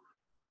look,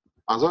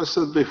 as I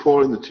said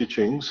before in the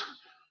teachings,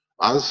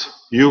 as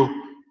you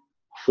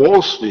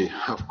falsely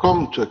have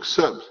come to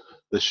accept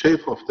the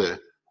shape of the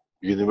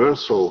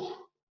universal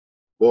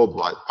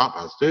worldwide map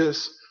as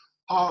this,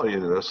 our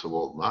universal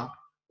world map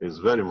is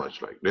very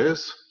much like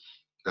this.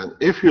 And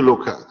if you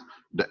look at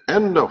the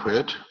end of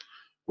it,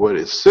 where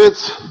it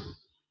sits,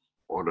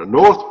 or the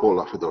north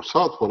pole of it or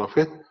south pole of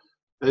it,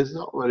 is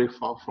not very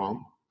far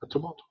from a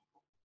tomato.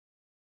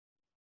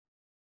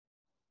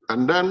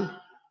 And then,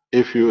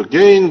 if you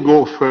again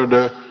go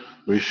further,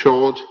 we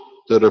showed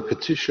the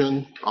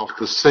repetition of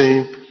the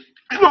same.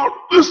 You know,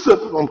 this is the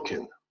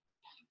pumpkin.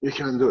 You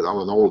can do it. I'm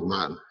an old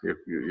man.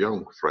 You're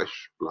young,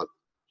 fresh blood.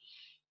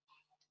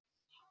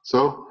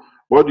 So,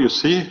 what do you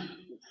see?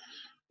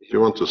 If you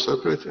want to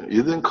separate it,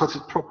 you didn't cut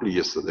it properly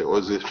yesterday, or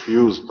is it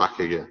fused back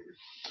again?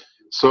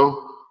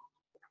 So,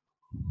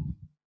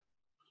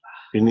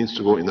 It needs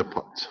to go in a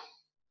pot.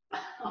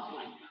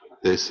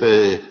 They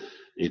say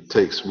it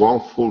takes 1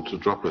 fool to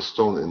drop a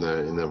stone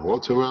in a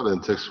water well,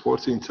 and it takes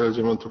 40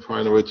 intelligent men to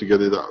find a way to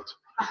get it out.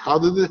 How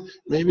did it?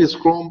 Maybe it's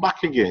grown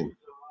back again.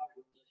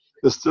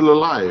 It's still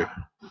alive.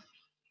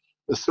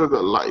 It's still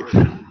got life.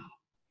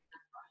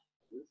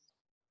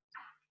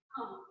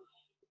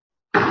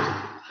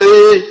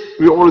 Hey,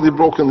 we already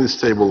broken this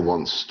table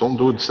once. Don't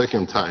do it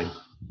second time.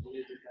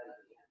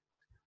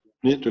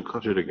 Need to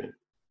cut it again.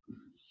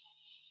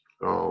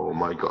 Oh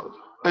my God.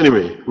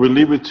 Anyway, we'll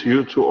leave it to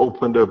you to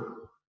open the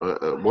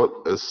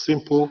a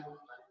simple.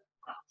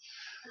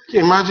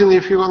 Imagine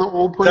if you're going to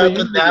open Is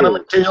that the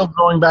nanomaterial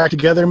going back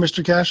together,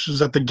 Mr. Keshe? Is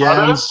that the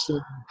GANs?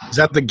 Is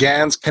that the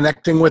GANs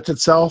connecting with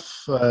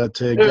itself to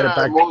get it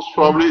back? Most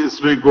probably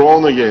it's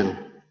regrown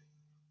again.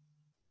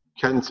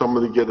 Can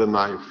somebody get a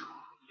knife?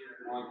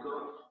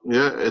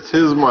 Yeah, it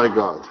is my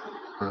God.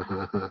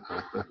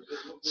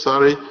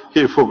 Sorry,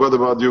 he forgot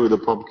about you with the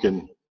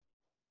pumpkin.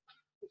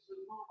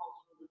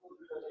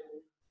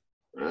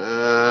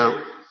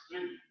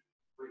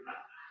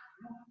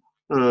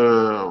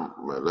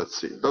 Well, let's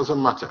see.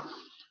 Doesn't matter.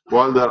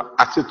 While they're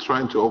at it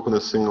trying to open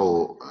a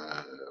single,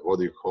 what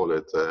do you call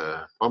it,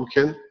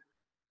 pumpkin,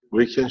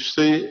 we can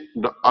see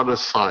the other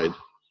side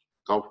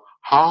of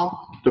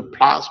how the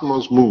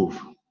plasmas move.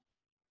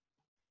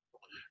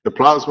 The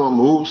plasma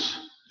moves,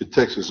 it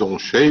takes its own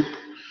shape,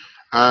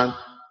 and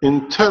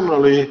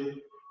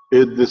internally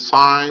it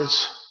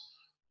decides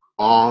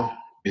on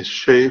its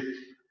shape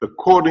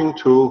according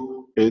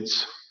to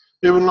its.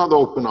 It will not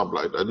open up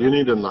like that. You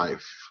need a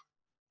knife,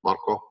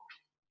 Marco.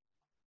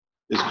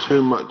 It's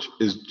too much.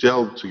 It's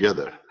gelled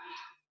together.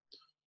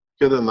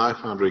 Get a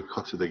knife and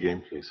recut it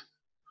again, please.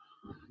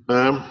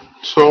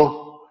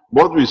 So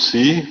what we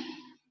see,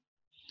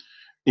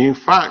 in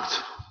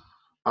fact,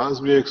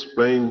 as we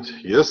explained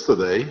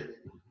yesterday,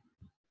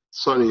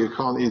 sorry, you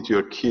can't eat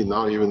your key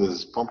now, even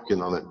there's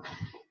pumpkin on it.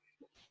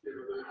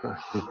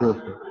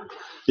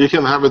 You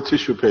can have a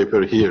tissue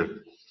paper here.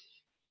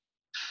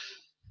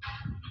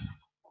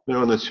 You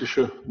want a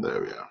tissue?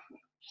 There we are.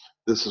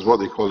 This is what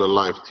they call a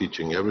live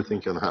teaching. Everything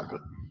can happen.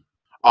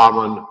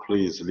 Armand,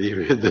 please leave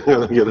it. They're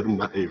going to get a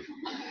knife.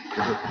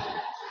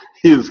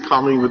 He is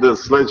coming with a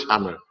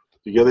sledgehammer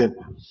to get in.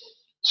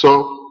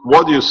 So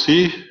what you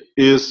see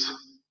is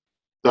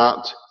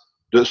that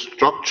the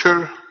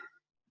structure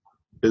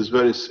is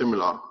very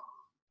similar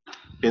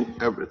in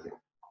everything.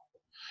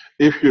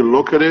 If you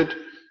look at it,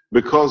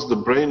 because the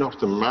brain of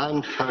the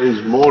man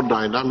carries more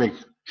dynamic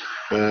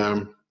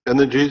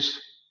energies,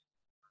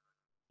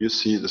 you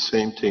see the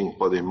same thing,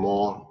 but in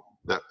more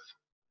depth,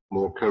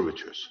 more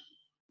curvatures,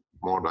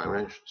 more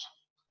dimensions.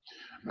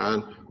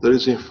 And there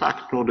is in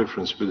fact no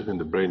difference between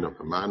the brain of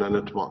a man and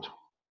a tomato.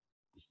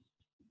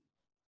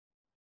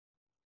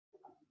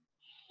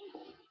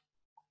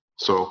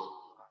 So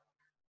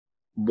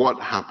what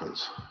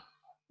happens?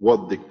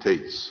 What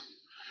dictates?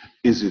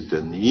 Is it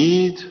the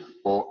need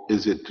or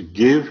is it to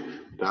give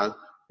that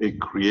it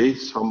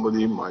creates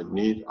somebody might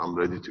need, I'm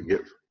ready to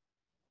give?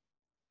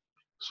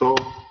 So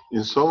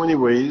in so many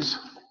ways,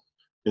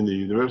 in the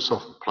universe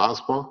of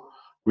plasma,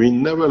 we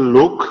never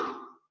look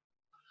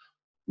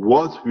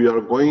what we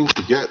are going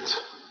to get.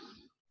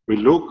 We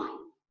look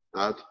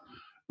that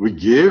we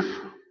give,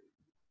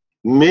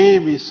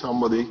 maybe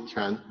somebody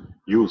can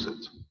use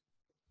it.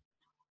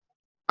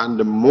 And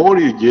the more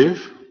you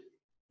give,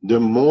 the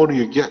more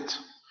you get.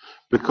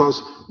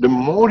 Because the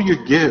more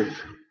you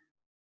give,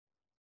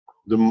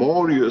 the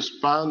more you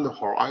expand the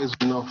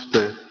horizon of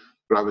the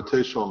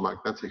gravitational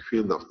magnetic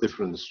field of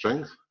different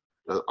strength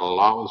that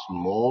allows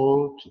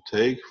more to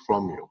take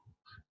from you.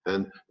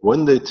 And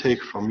when they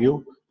take from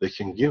you, they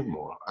can give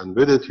more. And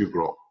with it, you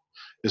grow.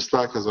 It's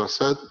like, as I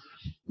said,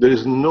 there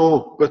is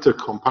no better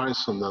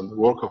comparison than the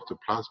work of the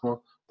plasma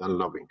than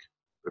loving,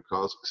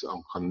 because it's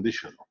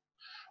unconditional.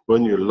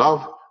 When you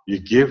love, you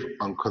give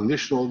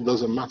unconditional,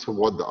 doesn't matter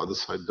what the other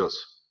side does.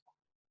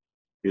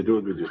 You do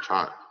it with your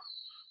child.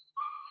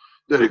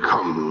 There it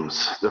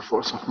comes, the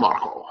force of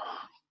Marco.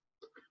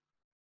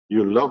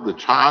 You love the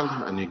child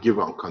and you give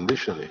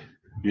unconditionally.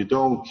 You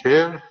don't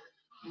care.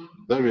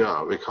 There we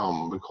are. We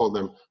call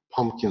them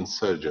pumpkin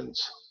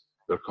surgeons.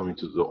 They're coming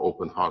to do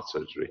open heart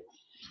surgery.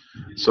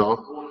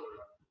 So,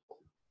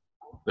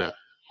 yeah.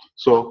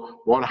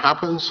 So what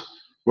happens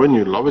when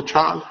you love a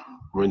child,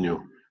 when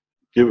you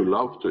give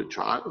love to a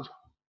child,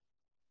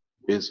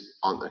 is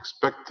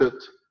unexpected,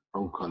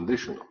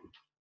 unconditional,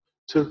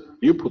 till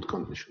you put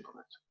condition on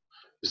it.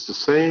 It's the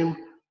same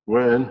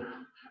when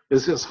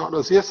it's as hard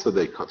as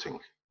yesterday cutting.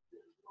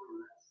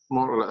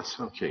 More or less.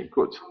 Okay,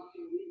 good.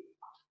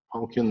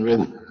 Pumpkin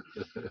win.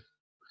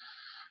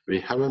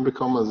 We haven't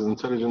become as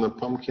intelligent as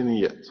pumpkin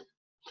yet.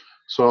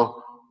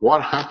 So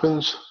what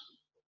happens?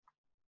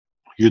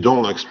 You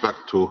don't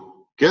expect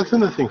to get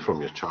anything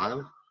from your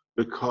child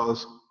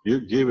because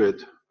you give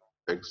it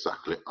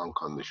exactly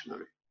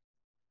unconditionally.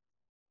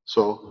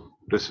 So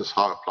this is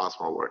how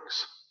plasma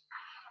works.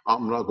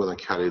 I'm not going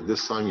to carry it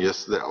this time.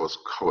 Yesterday I was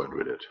covered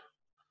with it.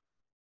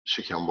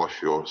 She can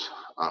wash yours.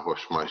 I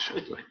wash my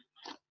shirt.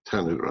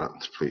 turn it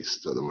around, please,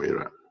 the other way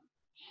around.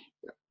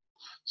 Yeah.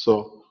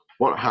 So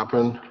what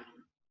happened?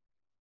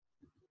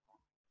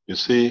 You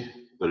see,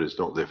 there is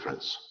no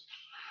difference.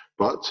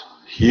 But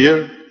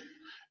here,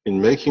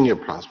 in making a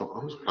plasma,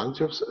 oh, there's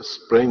plenty of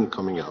spraying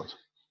coming out.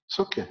 It's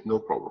okay, no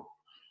problem.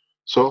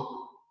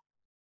 So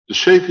the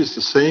shape is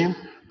the same,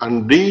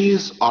 and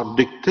these are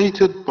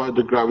dictated by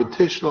the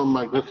gravitational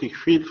magnetic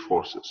field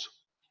forces,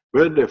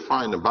 where they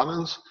find a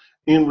balance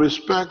in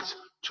respect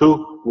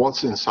to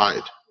what's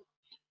inside.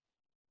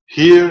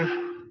 Here,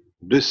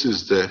 this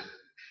is the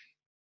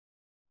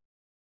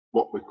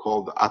what we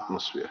call the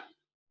atmosphere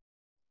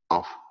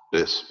of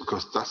this,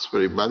 because that's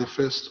very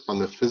manifest on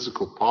the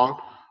physical part,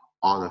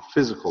 on a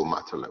physical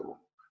matter level.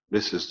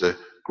 This is the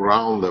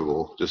ground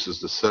level. This is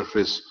the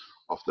surface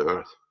of the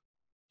Earth.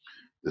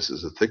 This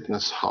is the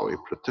thickness, how it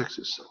protects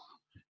itself.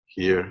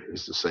 Here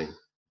is the same.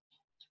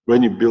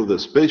 When you build a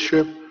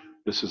spaceship,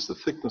 this is the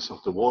thickness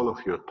of the wall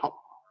of your top,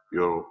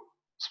 your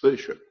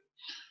spaceship.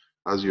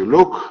 As you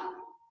look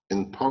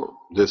in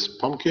this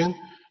pumpkin,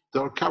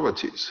 there are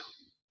cavities.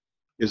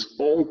 It's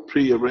all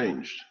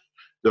pre-arranged.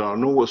 There are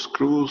no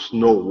screws,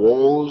 no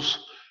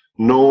walls,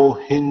 no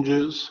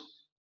hinges,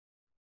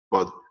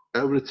 but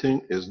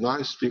everything is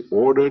nicely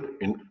ordered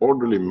in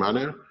orderly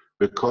manner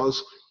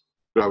because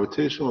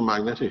gravitational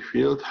magnetic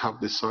field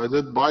have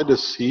decided by the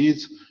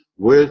seeds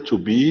where to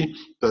be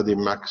that it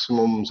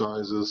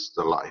maximizes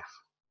the life,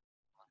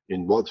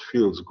 in what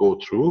fields go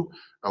through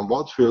and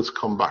what fields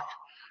come back.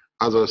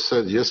 As I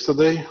said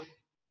yesterday,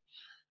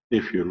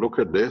 if you look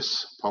at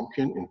this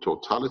pumpkin in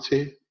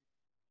totality,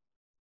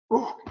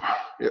 oh,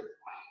 yeah,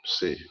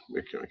 see,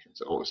 we can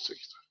always take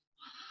it.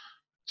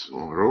 So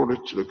roll it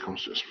till it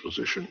comes to this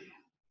position.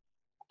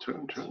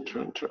 Turn.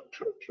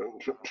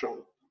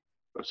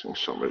 I think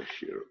somebody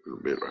here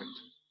will be right.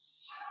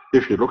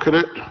 If you look at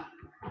it,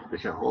 you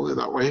can hold it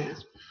that way.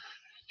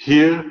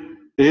 Here,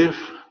 good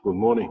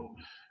morning,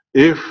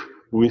 if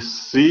we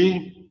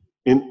see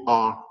in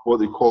our,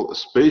 what they call a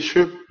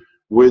spaceship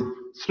with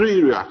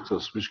 3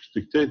 reactors which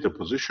dictate the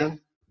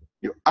position,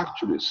 you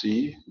actually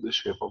see the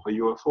shape of a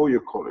UFO, you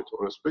call it,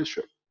 or a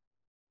spaceship.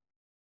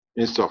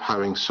 Instead of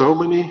having so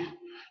many,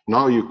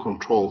 now you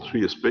control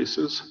 3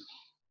 spaces.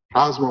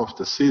 Plasma of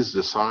the seeds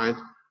decide,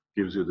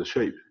 gives you the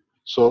shape.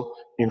 So,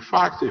 in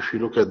fact, if you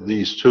look at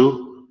these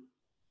 2,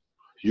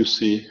 you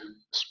see a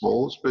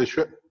small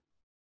spaceship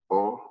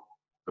or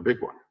a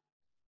big one.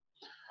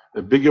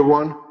 A bigger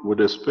one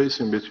with a space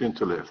in between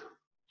to live.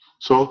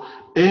 So,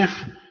 if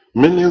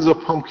millions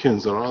of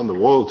pumpkins around the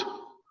world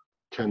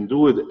can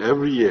do it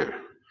every year,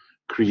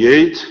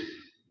 create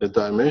a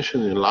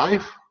dimension in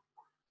life,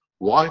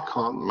 why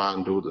can't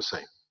man do the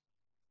same?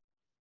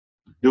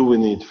 Do we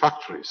need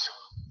factories?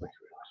 Thank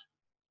you very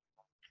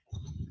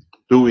much.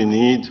 Do we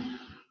need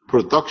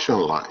production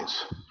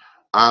lines?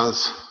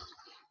 As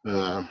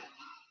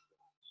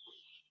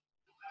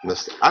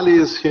Mr. Ali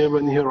is here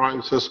when he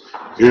arrives, says,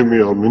 give me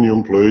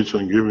aluminum plates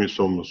and give me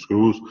some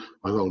screws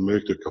and I'll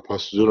make the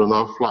capacitor and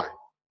I'll fly.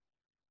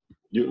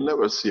 You'll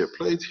never see a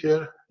plate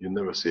here, you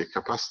never see a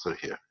capacitor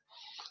here.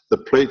 The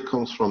plate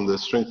comes from the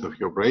strength of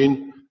your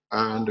brain,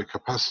 and the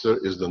capacitor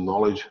is the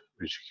knowledge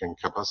which you can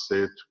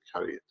capacitate to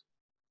carry it.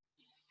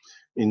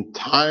 In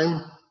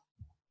time,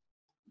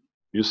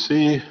 you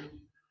see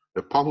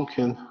the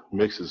pumpkin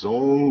makes its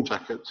own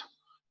jacket,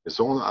 its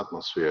own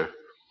atmosphere,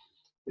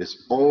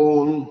 its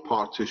own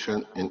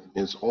partition in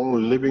its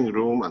own living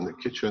room and the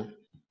kitchen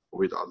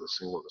without a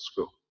single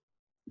screw.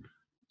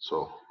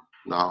 So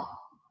now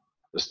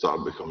they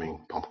start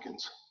becoming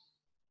pumpkins.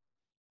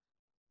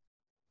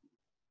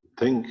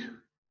 Think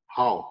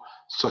how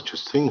such a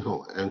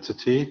single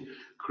entity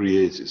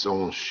creates its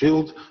own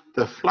shield.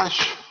 The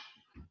flesh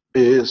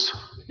is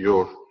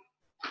your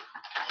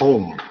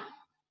home.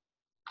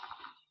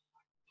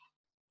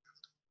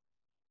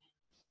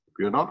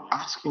 We're not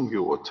asking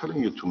you or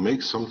telling you to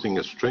make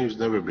something strange,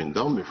 never been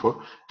done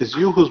before. It's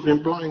you who's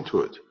been blind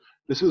to it.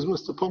 This is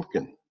Mr.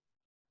 Pumpkin.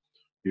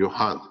 You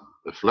had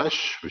the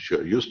flesh, which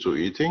you're used to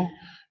eating.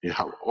 You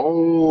have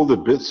all the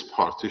bits,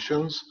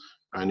 partitions,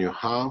 and you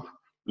have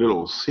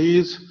little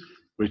seeds,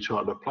 which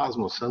are the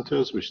plasma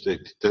centers, which they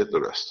dictate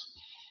the rest.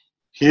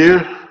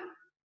 Here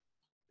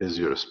is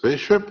your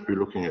spaceship. You're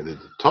looking at it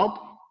at the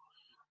top.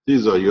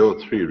 These are your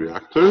 3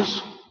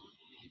 reactors.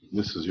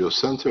 This is your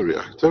center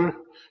reactor.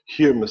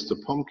 Here, Mr.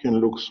 Pumpkin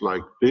looks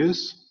like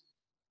this.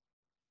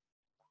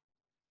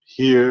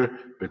 Here,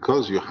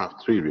 because you have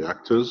 3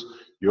 reactors,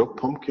 your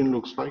pumpkin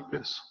looks like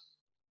this.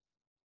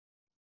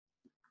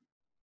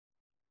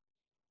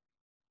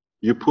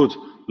 You put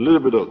a little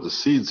bit of the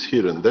seeds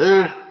here and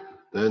there,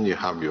 then you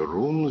have your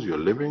rooms, your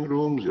living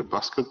rooms, your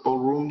basketball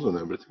rooms, and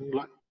everything you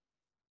like.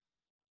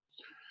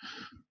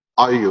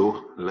 Are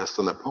you less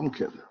than a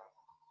pumpkin?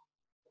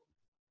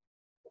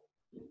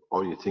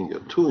 Or you think you're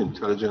too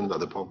intelligent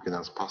that the pumpkin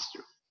has passed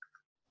you?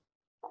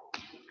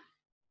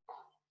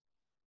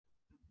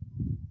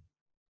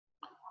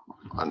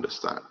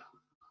 Understand.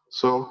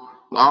 So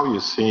now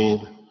you've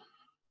seen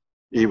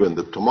even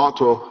the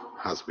tomato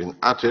has been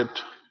at it,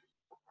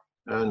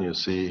 and you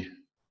see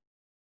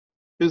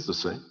it's the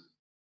same.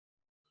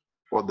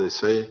 what they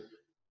say,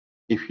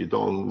 if you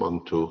don't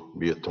want to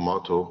be a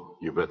tomato,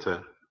 you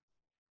better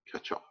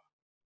catch up.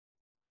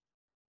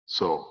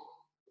 So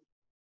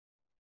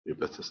you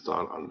better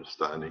start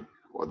understanding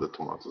what the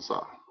tomatoes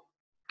are.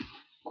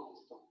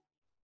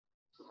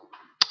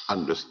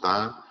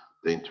 Understand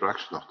the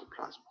interaction of the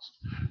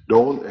plasmas.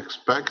 Don't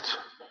expect,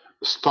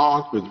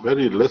 start with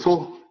very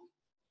little.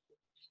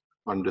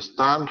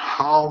 Understand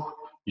how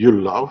you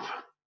love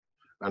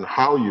and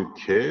how you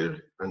care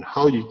and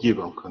how you give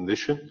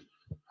unconditioned,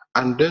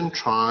 and then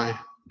try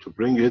to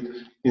bring it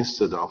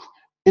instead of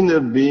inner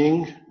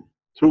being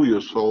through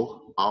your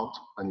soul out,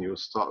 and you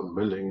start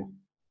building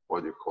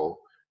what you call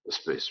the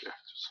space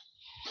reactors.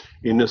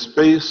 In a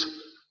space,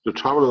 the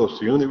travelers of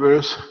the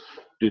universe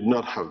did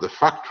not have the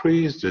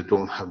factories, they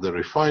don't have the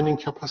refining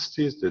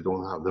capacities, they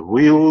don't have the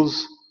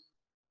wheels,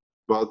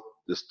 but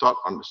they start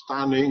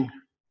understanding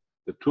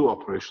the true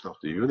operation of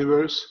the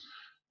universe.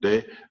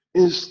 They,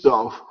 instead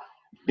of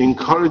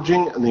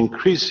encouraging and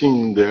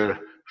increasing their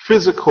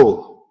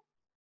physical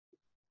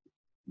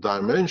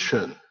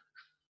dimension,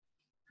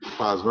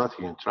 plasmatic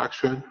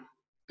interaction,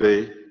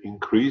 they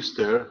increase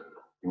their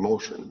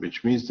emotion,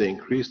 which means they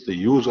increase the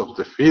use of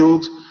the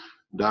fields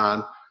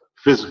than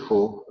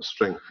physical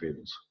strength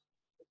fields.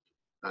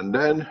 And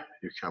then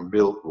you can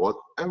build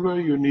whatever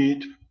you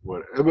need,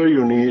 wherever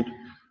you need,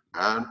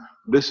 and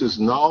this is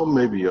now,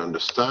 maybe you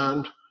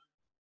understand,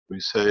 we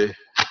say,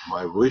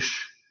 my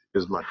wish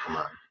is my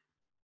command.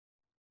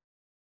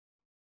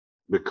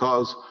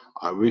 Because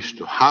I wish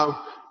to have,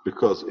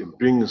 because it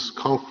brings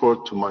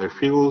comfort to my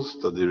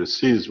fields, that it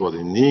receives what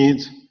it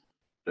needs,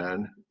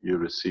 then you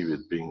receive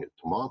it, being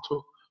a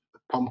tomato,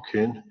 a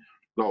pumpkin,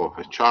 love of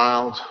a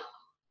child,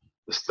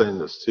 a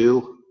stainless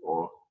steel,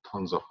 or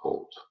tons of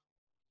gold.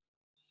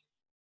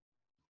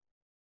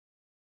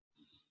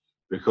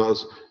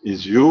 Because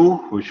it's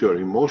you, with your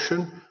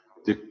emotion,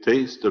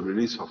 dictates the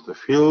release of the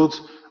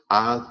fields,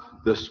 and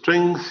the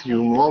strength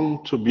you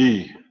want to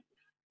be,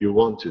 you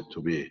want it to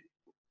be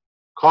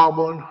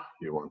carbon,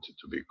 you want it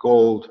to be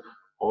gold,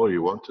 or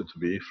you want it to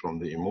be from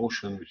the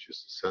emotion, which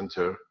is the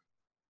center,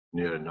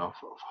 near enough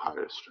of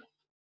higher strength.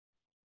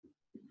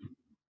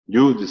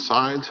 You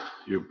decide,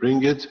 you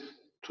bring it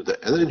to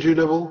the energy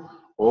level,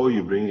 or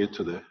you bring it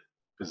to the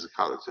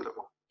physicality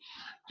level.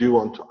 Do you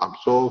want to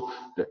absorb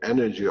the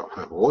energy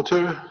of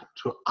water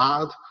to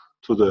add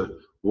to the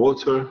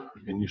water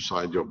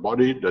inside your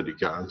body that it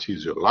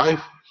guarantees your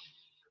life?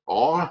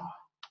 Or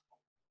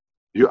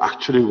you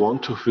actually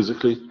want to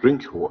physically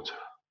drink water?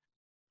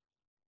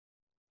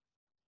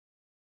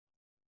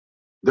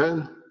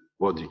 Then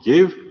what you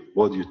give,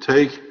 what you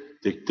take,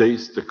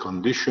 dictates the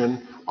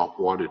condition of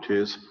what it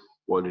is,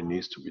 what it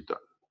needs to be done.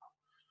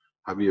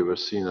 Have you ever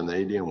seen an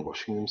alien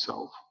washing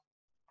himself?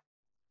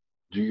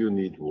 Do you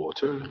need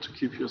water to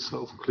keep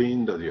yourself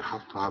clean, that you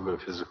have to have a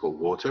physical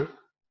water?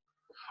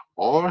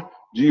 Or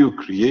do you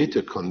create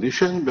a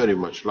condition very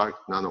much like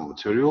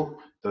nanomaterial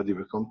that you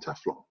become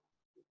Teflon?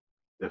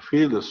 The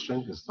field of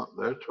strength is not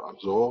there to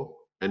absorb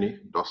any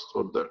dust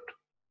or dirt.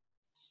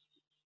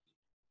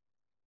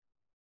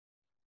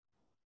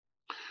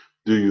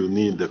 Do you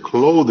need the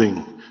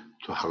clothing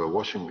to have a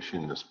washing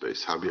machine in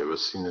space? Have you ever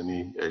seen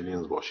any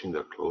aliens washing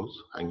their clothes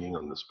hanging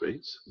on the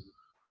space?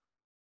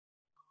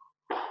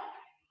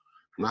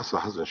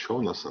 NASA hasn't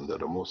shown us, and they're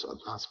the most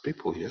advanced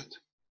people yet.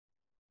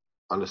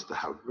 Unless they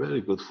have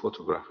very good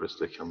photographers,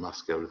 they can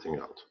mask everything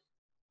out.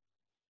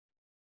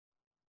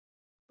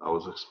 I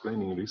was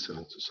explaining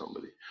recently to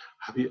somebody,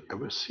 have you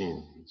ever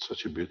seen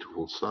such a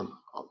beautiful sun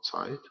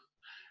outside?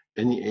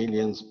 Any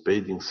aliens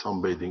bathing,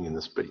 sunbathing in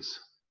the space?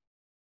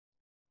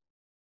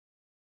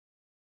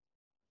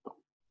 No.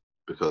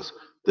 Because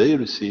they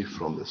receive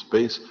from the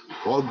space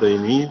what they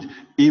need,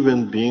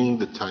 even being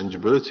the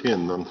tangibility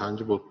and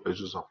non-tangible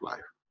pleasures of life.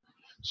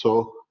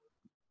 So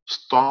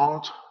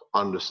start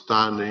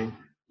understanding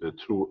the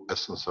true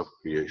essence of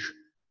creation.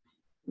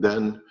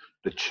 Then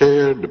the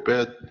chair, the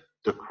bed,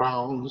 the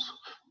crowns,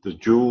 the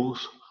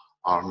jewels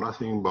are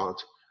nothing but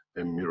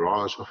a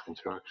mirage of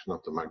interaction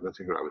of the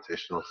magnetic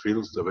gravitational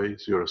fields, the way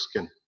is your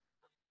skin.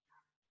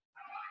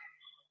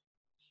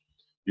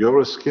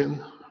 Your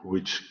skin,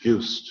 which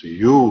gives to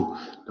you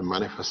the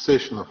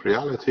manifestation of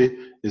reality,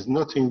 is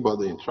nothing but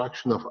the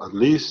interaction of, at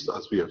least,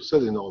 as we have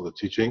said in all the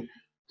teaching,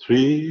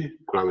 3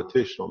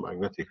 gravitational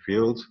magnetic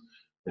fields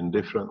in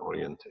different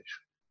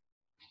orientation.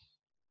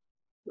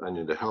 And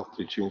in the health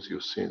teachings,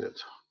 you've seen it.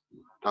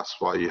 That's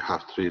why you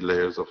have 3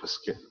 layers of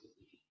skin.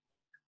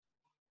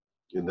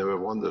 You never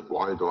wondered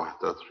why do I have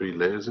that 3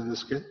 layers in the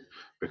skin?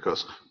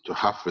 Because to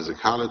have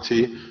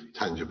physicality,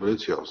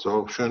 tangibility,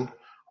 absorption,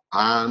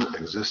 and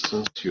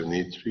existence, you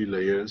need 3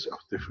 layers of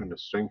different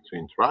strength to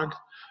interact,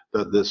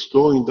 that the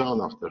slowing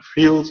down of the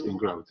fields in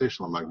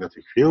gravitational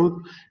magnetic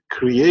field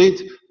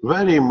create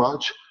very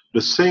much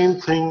the same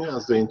thing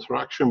as the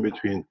interaction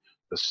between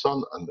the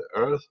sun and the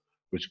earth,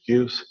 which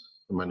gives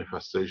the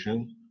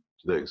manifestation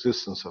to the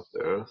existence of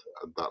the earth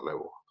at that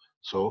level.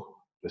 So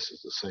this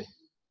is the same.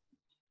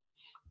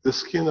 The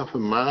skin of a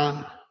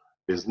man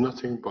is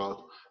nothing but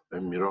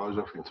a mirage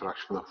of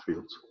interaction of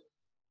fields.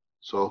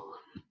 So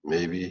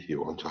maybe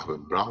you want to have a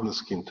brown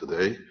skin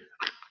today,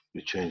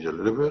 you change a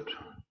little bit.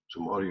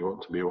 Tomorrow you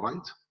want to be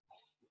white.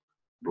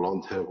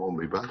 Blonde hair won't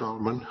be bad,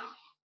 Armin.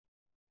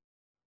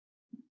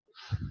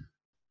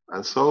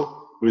 And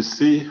so we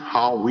see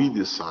how we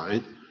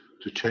decide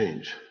to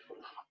change.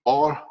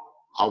 Or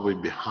are we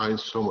behind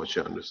so much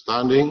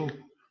understanding,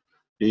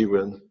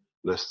 even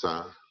less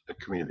than a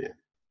chameleon?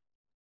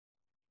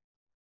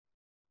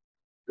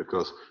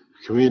 Because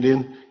a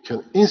chameleon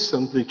can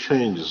instantly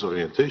change its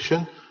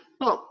orientation,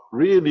 not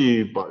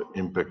really by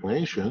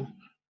impregnation,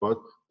 but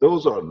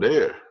those are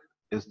there.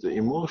 It's the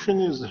emotion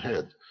in his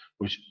head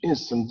which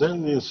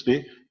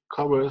instantaneously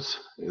covers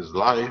his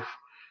life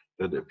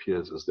that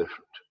appears as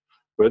different.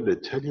 But they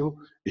tell you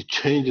it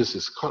changes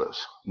his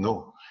colors.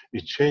 No,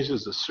 it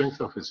changes the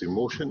strength of his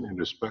emotion in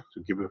respect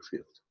to given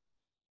field.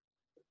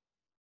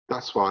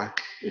 That's why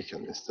it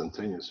can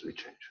instantaneously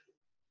change.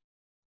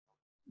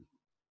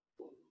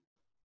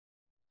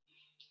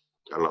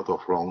 A lot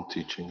of wrong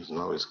teachings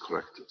now is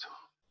corrected.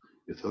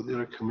 You thought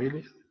you're a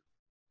chameleon?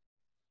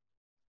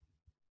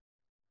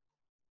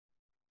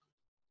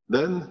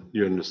 Then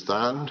you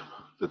understand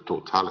the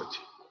totality.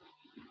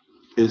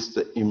 It's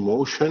the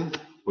emotion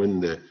when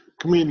the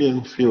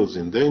chameleon feels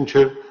in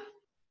danger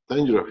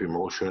of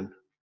emotion,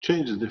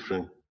 changes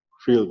different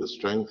field of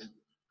strength,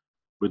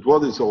 with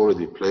what is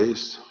already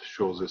placed,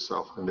 shows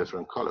itself in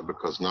different color,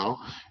 because now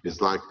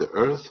it's like the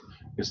earth,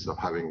 instead of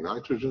having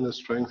nitrogen as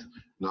strength,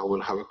 now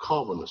we'll have a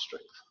carbon as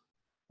strength.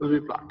 It'll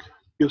be black.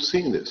 You've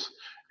seen this.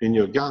 In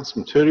your GANs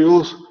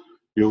materials,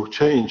 you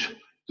change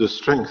the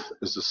strength,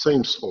 it's the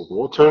same salt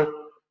water,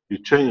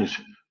 you change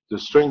the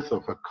strength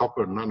of a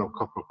copper,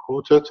 nano-copper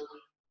coated,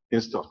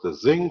 instead of the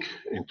zinc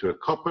into a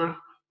copper,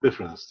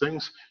 different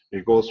things,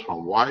 it goes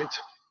from white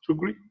to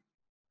green.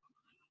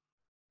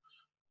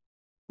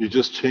 You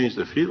just change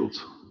the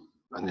fields,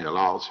 and it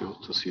allows you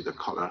to see the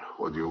color,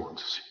 what you want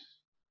to see.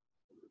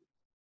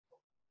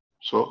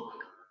 So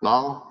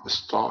now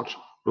start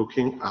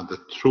looking at the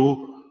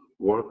true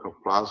work of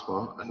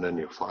plasma, and then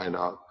you find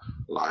out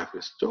life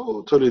is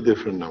totally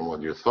different than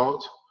what you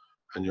thought,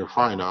 and you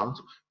find out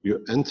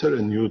you enter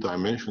a new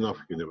dimension of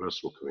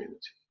universal community.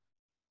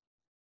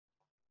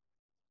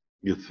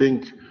 You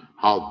think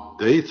how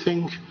they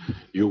think,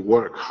 you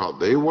work how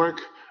they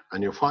work,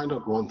 and you find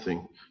out one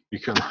thing, you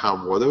can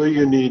have whatever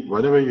you need,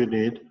 whenever you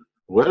need,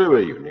 wherever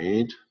you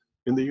need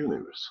in the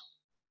universe.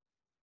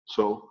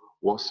 So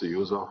what's the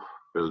use of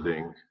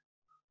building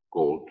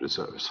gold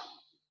reserves,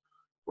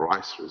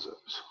 rice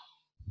reserves?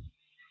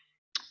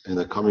 In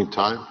the coming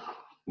time,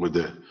 with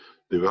the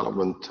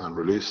development and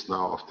release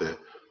now of the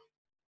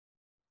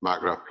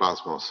maggraph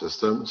plasma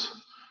systems,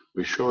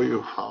 we show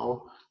you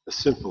how a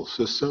simple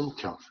system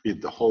can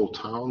feed the whole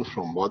town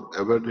from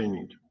whatever they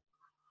need.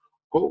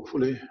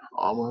 Hopefully,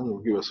 Arman will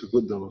give us a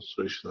good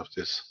demonstration of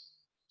this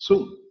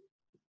soon,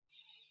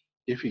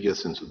 if he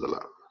gets into the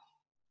lab.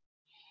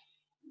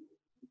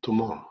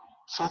 Tomorrow,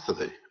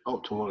 Saturday. Oh,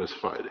 tomorrow is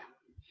Friday.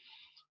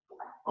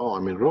 Oh,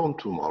 I'm in Rome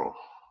tomorrow.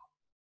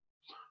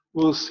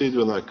 We'll see it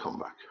when I come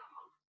back.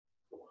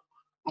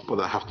 But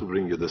I have to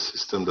bring you the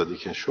system that you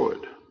can show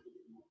it.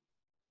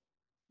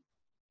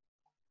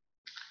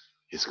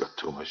 He's got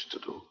too much to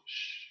do.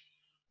 Shh.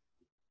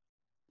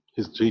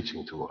 He's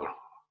teaching tomorrow.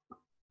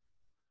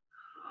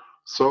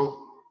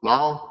 So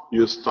now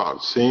you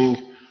start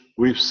seeing,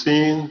 we've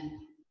seen,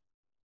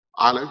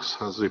 Alex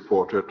has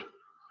reported,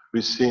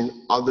 we've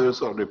seen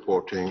others are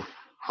reporting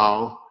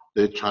how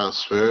they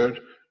transferred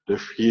the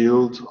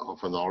field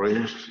of an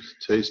orange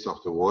taste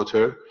of the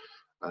water,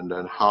 and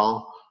then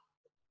how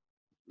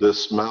the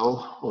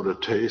smell or the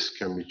taste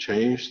can be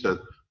changed,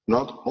 that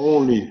not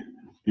only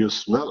you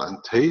smell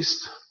and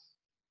taste,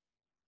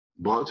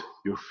 but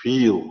you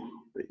feel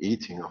the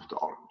eating of the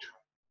orange.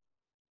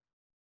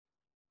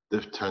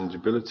 The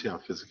tangibility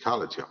and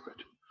physicality of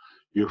it.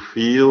 You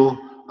feel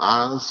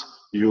as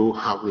you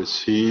have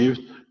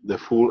received the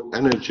full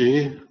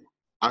energy,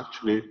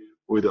 actually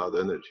without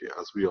energy.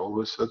 As we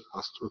always said,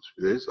 past 2 or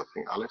 3 days, I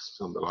think Alex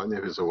is on the line,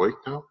 if he's awake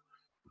now.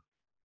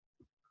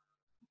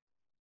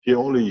 He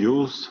only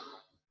used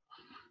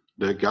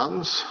the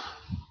GANs,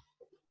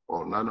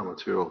 or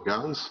nanomaterial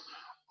GANs,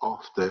 of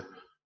the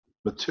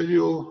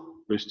material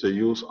which they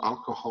use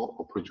alcohol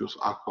or produce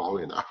alcohol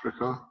in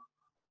Africa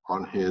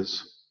on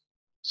his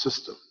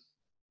system.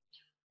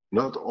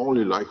 Not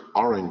only like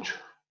orange,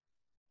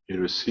 he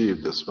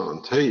received the smell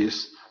and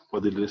taste,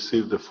 but he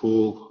received the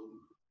full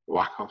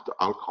whack of the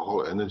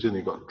alcohol energy and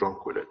he got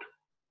drunk with it.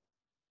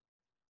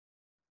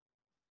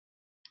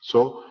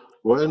 So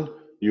when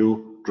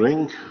you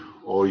drink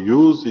or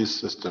use these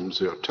systems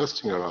you're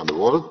testing around the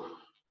world,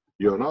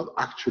 you're not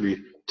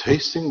actually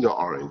tasting the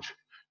orange.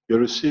 You're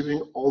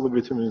receiving all the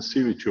vitamin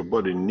C which your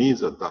body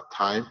needs at that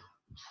time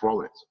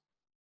from it.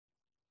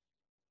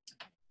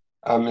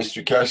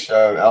 Mr. Keshe,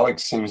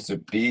 Alex seems to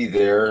be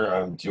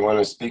there. Do you want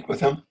to speak with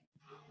him?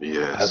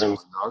 Yes, why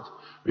not?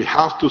 We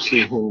have to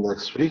see him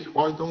next week.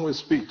 Why don't we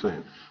speak to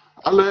him?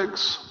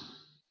 Alex.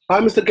 Hi,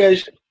 Mr.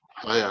 Keshe.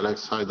 Hi,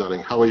 Alex. Hi,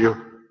 darling. How are you?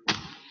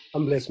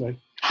 I'm blessed, man.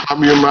 Have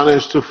you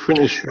managed to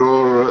finish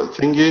your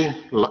thingy,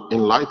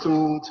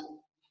 enlightenment?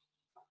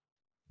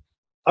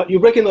 You're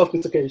breaking off,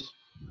 Mr. Keshe.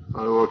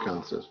 I work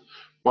on this.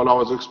 While I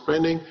was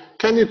explaining,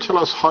 can you tell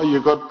us how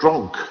you got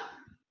drunk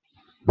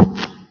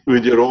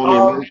with your own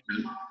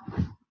emotion?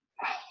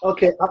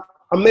 Okay,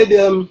 I made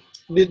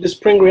the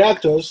spring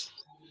reactors,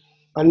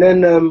 and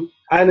then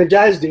I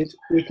energized it,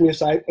 which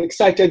means I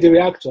excited the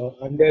reactor,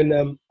 and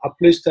then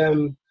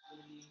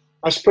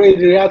I sprayed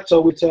the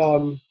reactor with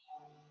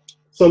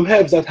some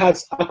herbs that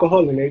has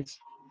alcohol in it,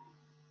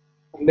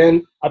 and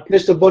then I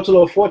placed a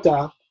bottle of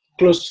water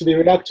close to the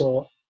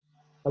reactor,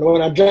 and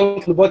when I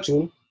drank the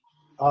bottle,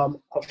 I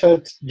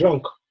felt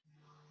drunk.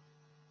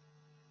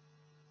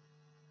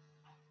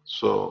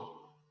 So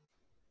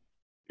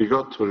you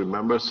got to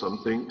remember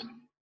something.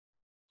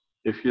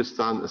 If you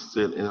stand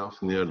still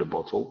enough near the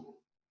bottle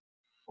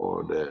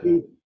or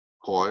the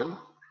coil,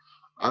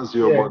 as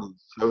your body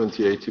is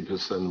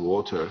 70–80%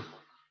 water,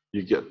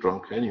 you get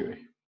drunk anyway.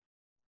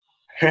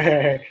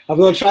 I've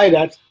not tried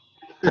that.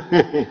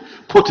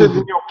 Put it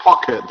in your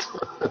pocket.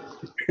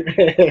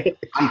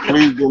 And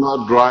please do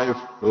not drive.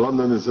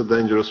 London is a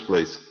dangerous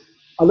place.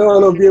 I don't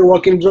want to be a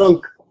walking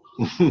drunk.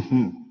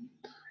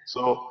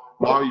 So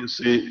now you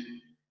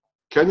see,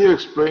 can you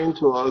explain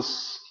to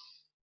us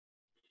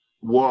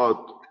what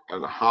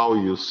and how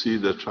you see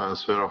the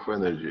transfer of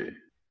energy?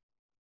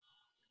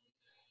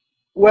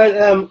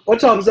 Well,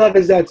 what I observe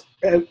is that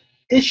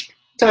each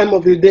time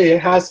of the day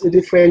has a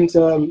different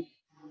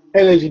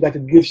energy that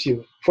it gives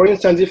you. For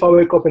instance, if I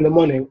wake up in the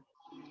morning,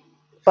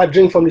 if I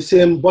drink from the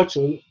same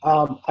bottle,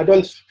 I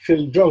don't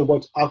feel drunk,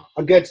 but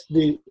I get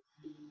the...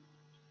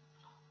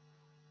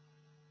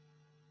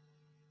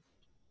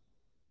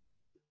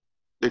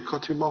 They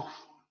cut him off.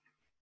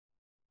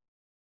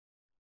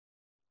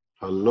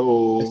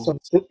 Hello?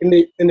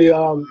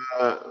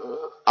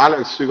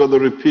 Alex, you got to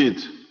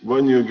repeat.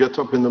 When you get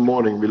up in the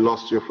morning, we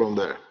lost you from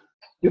there.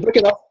 You're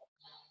breaking up.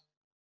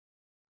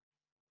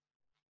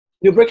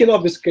 You're breaking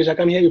up, Mr. Keshe. I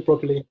can't hear you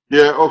properly.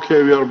 Yeah,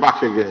 okay, we are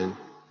back again.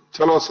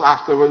 Tell us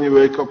after when you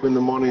wake up in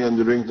the morning and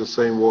you drink the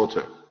same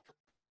water.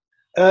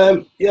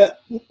 Yeah,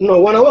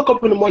 no, when I wake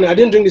up in the morning, I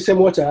didn't drink the same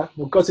water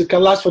because it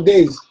can last for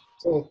days.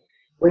 So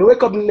when you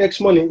wake up the next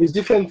morning, it's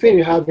different thing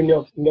you have in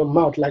your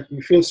mouth. Like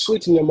you feel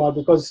sweet in your mouth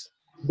because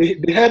the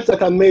herbs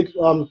that are made,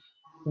 the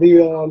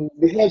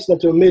herbs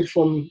that are made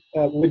from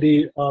with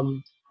the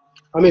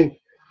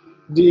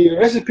the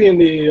recipe in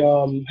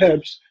the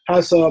herbs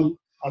has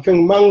I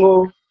think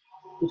mango.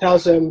 It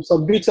has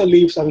some bitter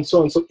leaves and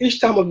so on. So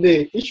each time of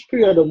day, each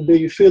period of the day,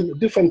 you feel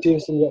different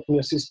things in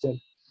your system.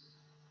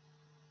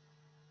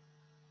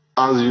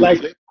 As you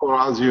think or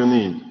as you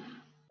need.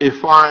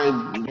 If I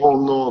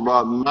don't know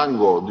about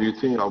mango, do you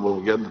think I will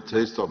get the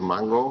taste of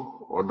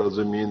mango, or does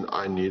it mean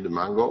I need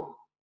mango?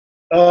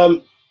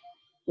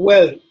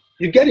 Well,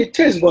 you get a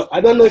taste, but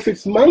I don't know if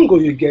it's mango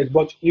you get,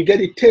 but you get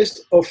a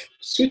taste of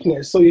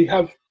sweetness. So you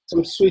have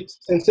some sweet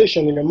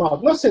sensation in your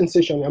mouth. Not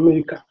sensation, I mean,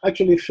 you can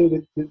actually feel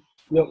it.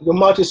 Your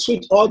mouth is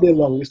sweet all day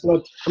long. It's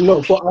not,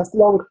 for as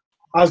long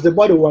as the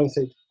body wants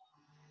it.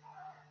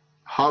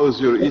 How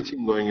is your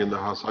eating going in the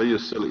house? Are you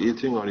still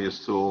eating, or are you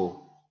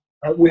still...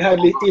 We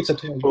hardly eat at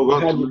home.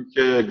 Forgot to make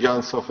a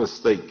gans of a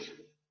steak.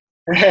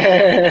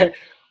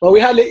 Well, we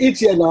hardly eat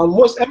here now.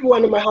 Most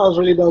everyone in my house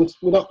really don't.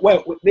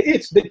 Well, they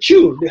eat, they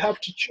chew, they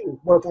have to chew.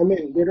 But I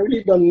mean, they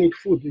really don't need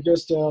food. You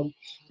just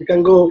you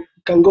can go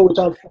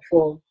without food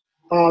for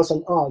hours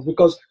and hours.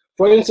 Because,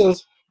 for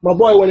instance, my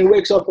boy, when he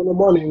wakes up in the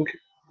morning,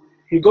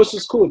 he goes to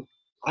school.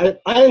 I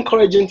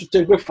encourage him to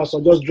take breakfast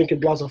or just drink a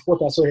glass of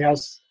water. So he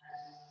has...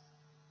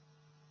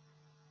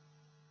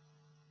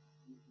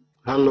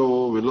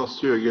 Hello, we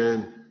lost you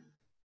again.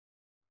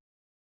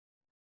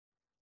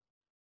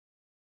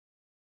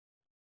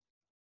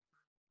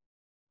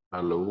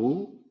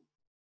 Hello?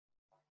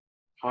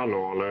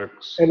 Hello,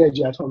 Alex.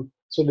 Energy at home.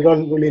 So they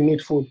don't really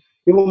need food.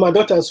 Even my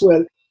daughter as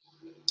well.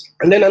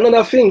 And then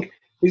another thing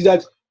is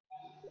that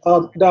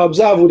that I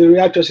observe with the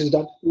reactors is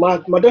that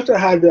my daughter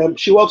had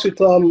she works with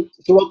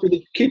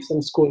the kids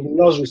in school, in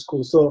nursery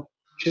school, so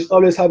she's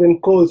always having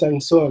colds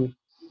and so on.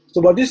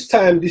 So but this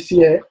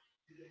year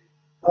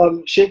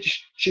she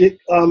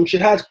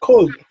had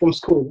cold from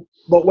school,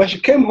 but when she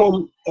came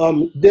home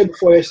day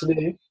before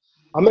yesterday,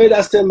 I made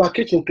her stay in my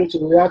kitchen close to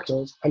the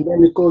reactors, and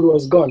then the cold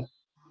was gone.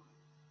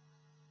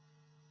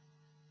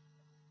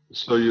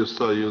 So you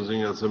start using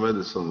it as a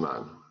medicine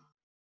man.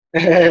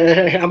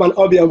 I'm an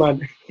obia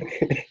man.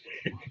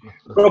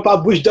 Proper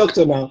bush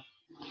doctor now.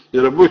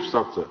 You're a bush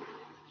doctor.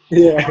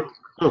 Yeah.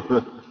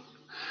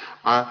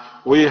 I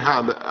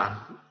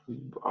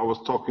was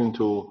talking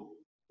to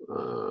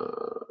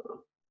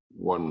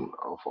one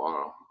of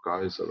our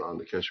guys around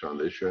the Keshe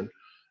Foundation,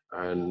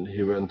 and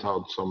he went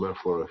out somewhere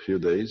for a few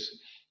days,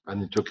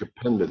 and he took a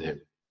pen with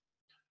him.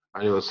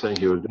 And he was saying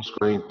he was just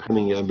going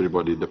penning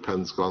everybody. The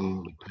pen's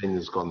gone, the pain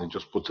is gone. He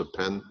just puts a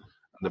pen,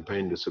 and the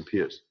pain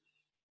disappears.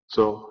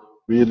 So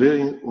we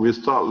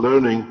start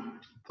learning.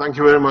 Thank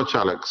you very much,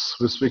 Alex.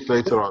 We'll speak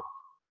later on.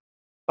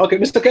 Okay,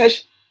 Mr.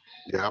 Keshe.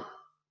 Yeah,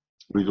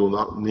 we do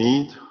not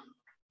need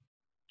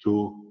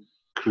to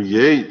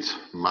create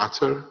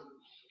matter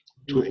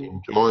to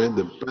enjoy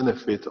the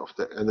benefit of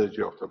the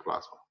energy of the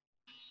plasma.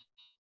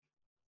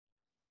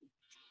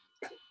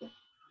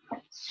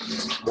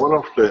 One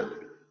of the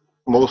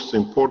most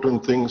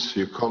important things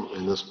you come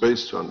in the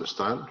space to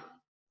understand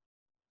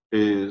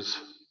is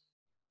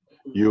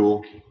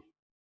you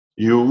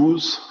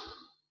use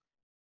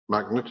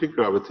magnetic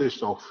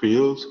gravitational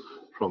fields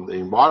from the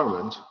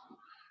environment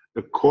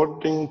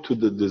according to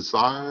the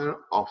desire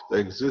of the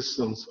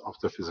existence of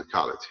the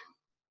physicality.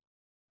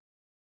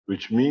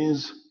 Which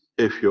means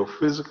if your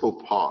physical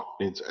part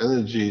needs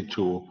energy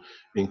to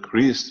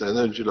increase the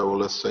energy level,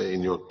 let's say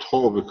in your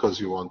toe because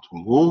you want to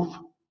move,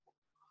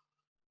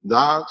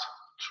 that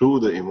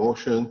through the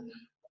emotion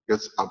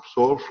gets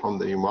absorbed from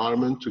the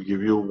environment to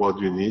give you what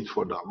you need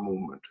for that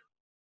movement.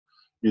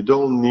 You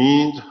don't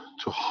need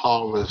to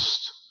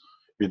harvest,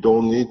 you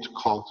don't need to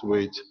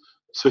cultivate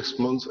 6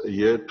 months, a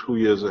year, 2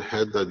 years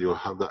ahead that you'll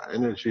have that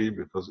energy,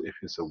 because if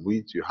it's a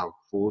wheat, you have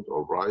food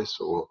or rice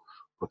or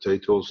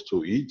potatoes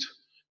to eat,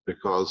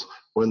 because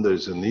when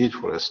there's a need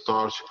for a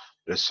starch,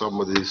 there's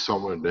somebody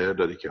somewhere there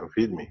that he can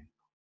feed me.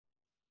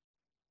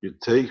 You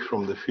take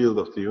from the field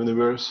of the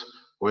universe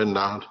when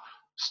that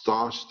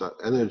starch, that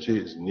energy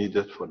is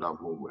needed for that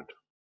movement.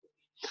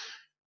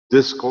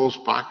 This goes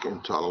back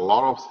into a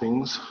lot of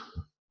things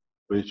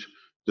which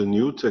the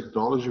new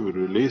technology will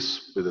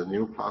release with the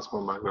new plasma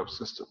maglev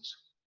systems.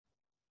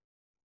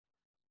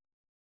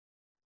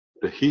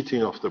 The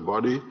heating of the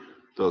body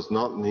does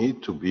not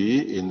need to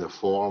be in the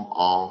form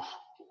of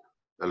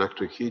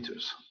electric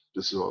heaters.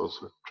 This is what I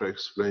was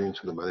explaining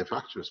to the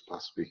manufacturers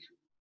last week.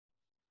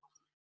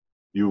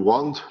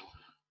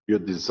 Your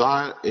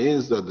desire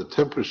is that the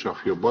temperature of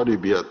your body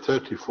be at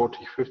 30, 40,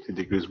 50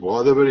 degrees,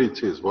 whatever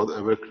it is,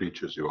 whatever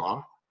creatures you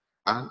are,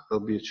 and it'll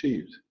be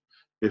achieved.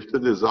 If the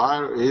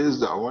desire is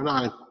that when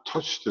I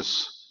touch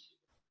this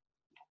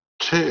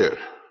chair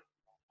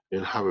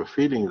and have a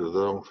feeling that I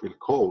don't feel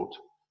cold,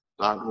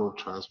 that will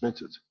transmit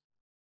it.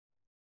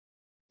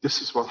 This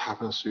is what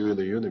happens to you in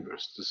the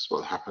universe. This is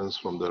what happens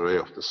from the ray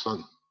of the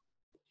sun.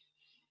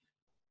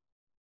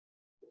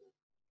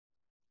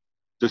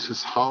 This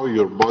is how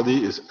your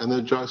body is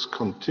energized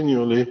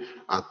continually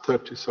at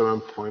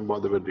 37 point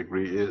whatever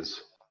degree is.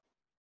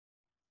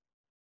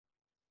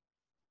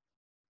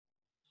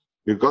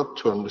 You got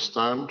to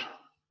understand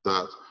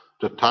that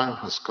the time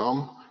has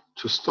come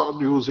to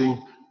start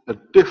using a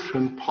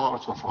different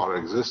part of our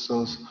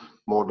existence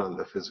more than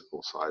the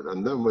physical side.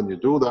 And then when you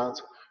do that,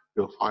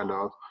 you'll find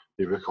out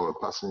you become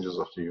a passengers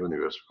of the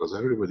universe, because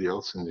everybody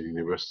else in the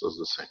universe does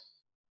the same.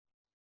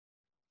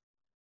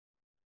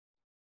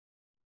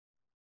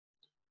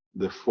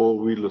 The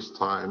four-wheelers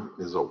time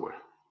is over.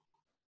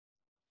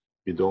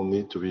 You don't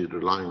need to be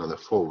relying on the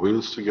four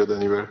wheels to get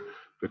anywhere,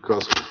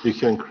 because you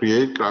can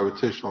create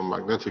gravitational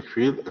magnetic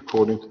field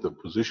according to the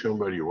position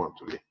where you want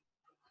to be.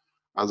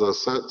 As I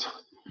said,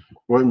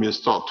 when we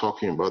start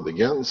talking about the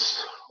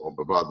GANs or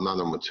about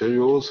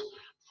nanomaterials,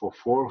 for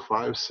 4,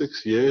 5,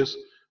 6 years,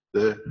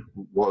 there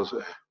was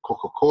a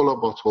Coca-Cola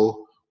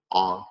bottle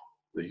on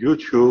the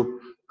YouTube,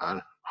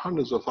 and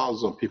hundreds of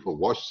thousands of people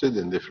watched it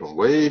in different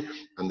way,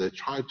 and they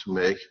tried to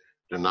make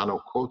the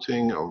nano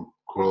coating of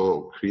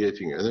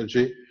creating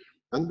energy,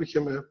 and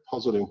became a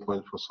puzzling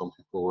point for some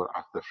people who were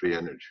after free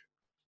energy.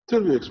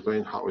 Till we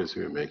explained how easy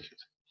we make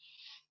it.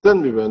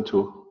 Then we went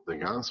to the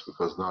GANs,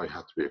 because now it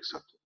had to be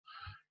accepted.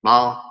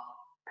 Now,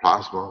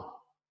 plasma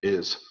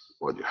is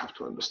what you have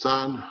to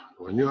understand.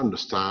 When you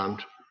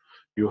understand,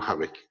 you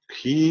have a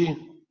key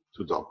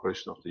to the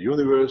operation of the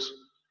universe: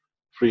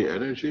 free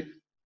energy,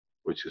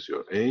 which is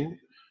your aim,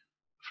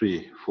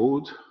 free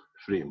food,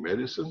 free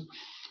medicine,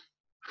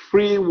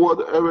 free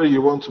whatever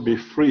you want to be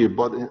free.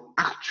 But in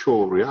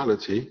actual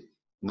reality,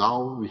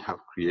 now we have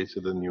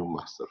created a new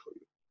master for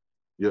you.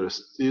 You're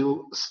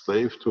still a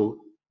slave to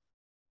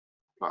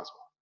plasma.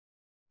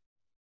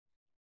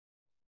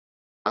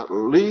 At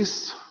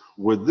least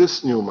with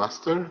this new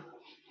master,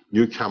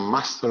 you can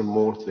master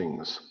more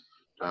things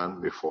than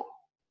before.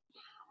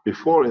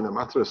 Before, in a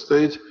matter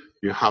state,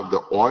 you have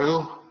the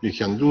oil, you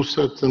can do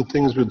certain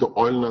things with the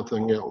oil,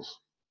 nothing else.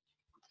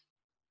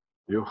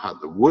 You had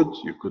the wood,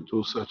 you could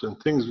do certain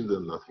things with it,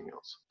 nothing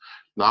else.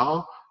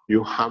 Now,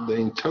 you have the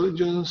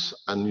intelligence,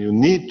 and you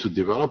need to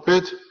develop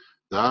it,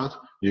 that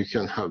you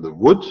can have the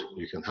wood,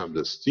 you can have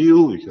the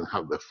steel, you can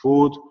have the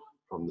food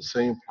from the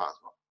same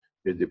plasma.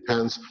 It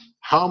depends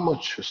how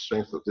much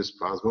strength of this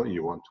plasma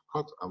you want to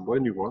cut, and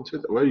when you want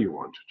it, where you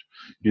want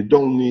it. You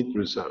don't need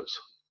reserves.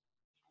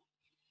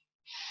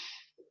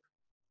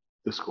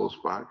 This goes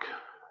back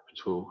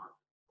to,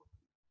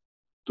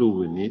 do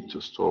we need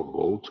to store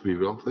gold to be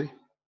wealthy?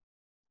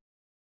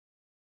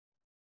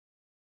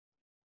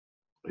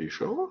 Are you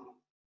sure?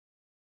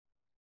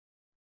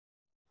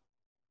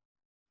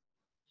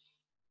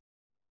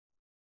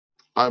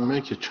 I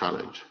make a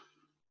challenge.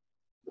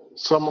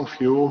 Some of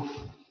you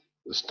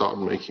start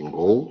making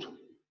gold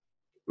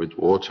with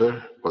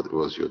water, but it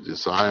was your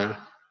desire.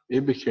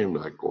 It became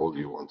like gold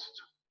you wanted.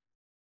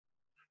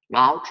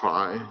 Now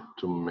try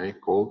to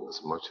make gold as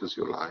much as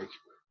you like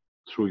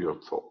through your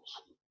thoughts.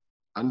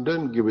 and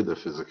then give it a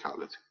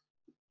physicality.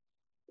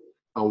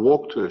 And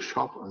walk to a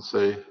shop and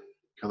say,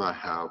 can I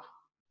have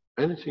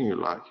anything you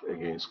like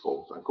against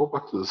gold? And go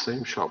back to the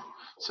same shop.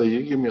 Say,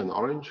 you give me an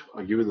orange,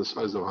 I'll give you the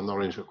size of an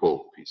orange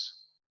gold piece.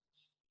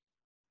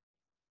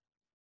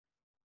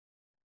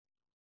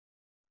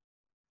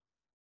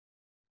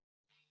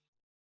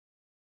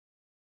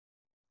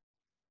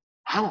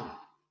 How?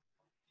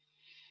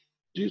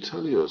 Do you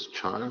tell your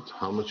child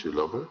how much you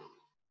love her?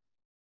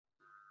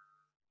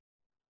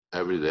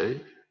 Every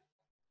day?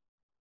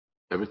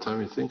 Every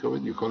time you think of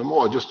it, you call him, oh,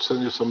 I just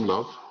send you some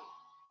love.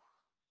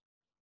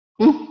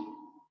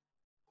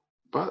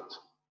 But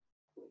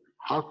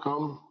how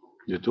come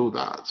you do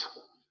that,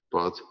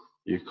 but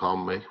you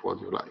can't make what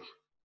you like?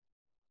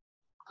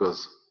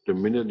 Because the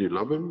minute you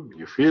love him,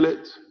 you feel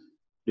it,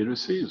 he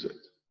receives it.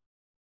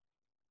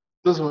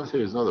 Doesn't matter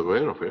if he's not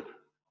aware of it.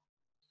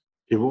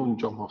 He won't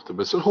jump off the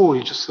bed. So, oh,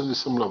 he just sent you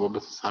some love,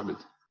 but it's habit.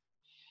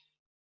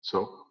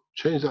 So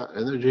change that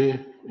energy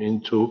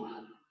into,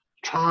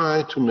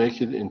 try to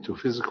make it into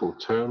physical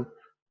term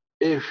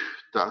if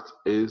that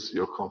is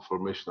your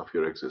confirmation of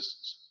your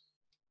existence.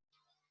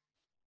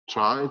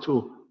 Try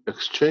to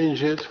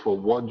exchange it for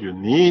what you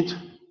need,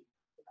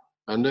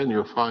 and then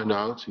you'll find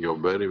out you're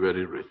very,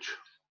 very rich.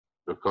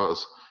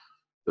 Because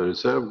the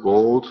reserve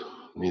gold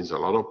needs a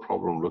lot of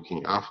problem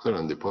looking after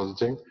and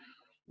depositing.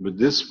 But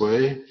this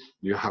way,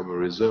 you have a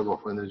reserve of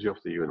energy of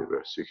the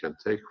universe. You can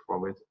take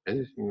from it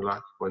anything you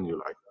like, when you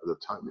like, at the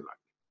time you like.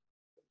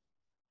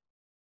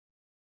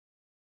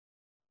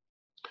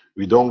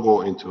 We don't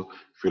go into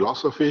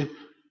philosophy.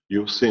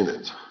 You've seen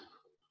it.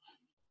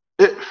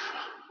 If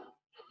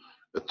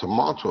a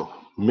tomato,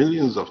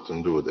 millions of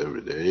them do it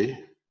every day,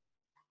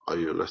 are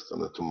you less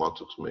than a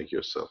tomato to make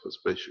yourself a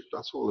spaceship?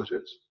 That's all it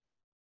is.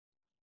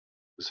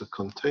 It's a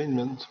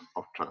containment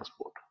of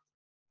transport.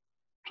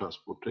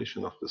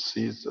 Transportation of the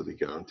seeds that it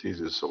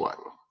guarantees is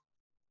survival.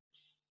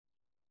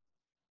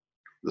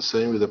 The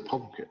same with a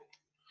pumpkin.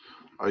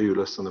 Are you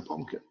less than a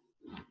pumpkin?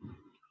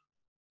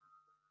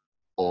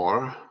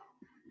 Or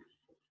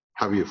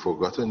have you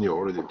forgotten you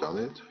already done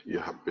it? You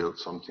have built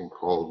something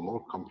called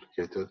more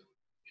complicated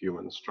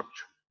human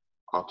structure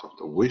out of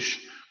the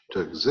wish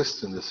to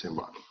exist in this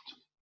environment.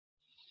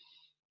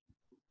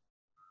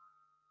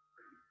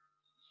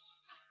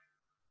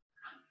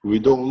 We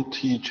don't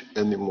teach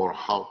anymore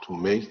how to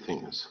make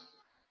things.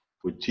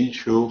 We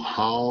teach you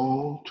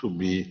how to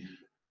be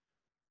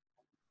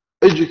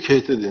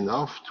educated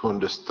enough to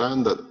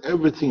understand that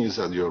everything is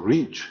at your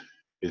reach.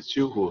 It's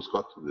you who's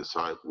got to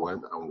decide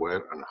when and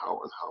where and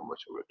how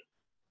much of it.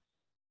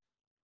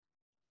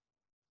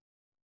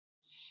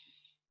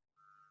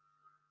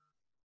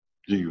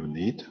 Do you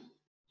need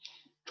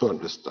to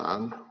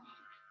understand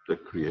the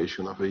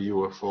creation of a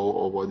UFO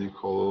or what you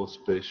call a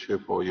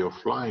spaceship or your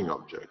flying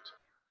object?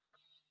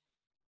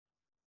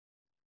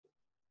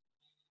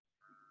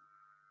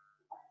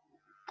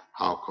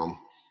 How come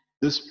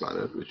this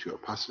planet, which you're a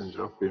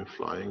passenger of, been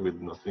flying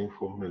with nothing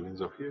for millions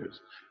of years?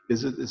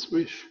 Is it its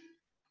wish?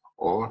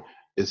 Or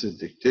is it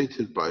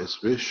dictated by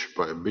its wish,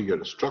 by a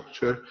bigger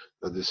structure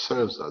that it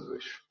serves that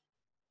wish?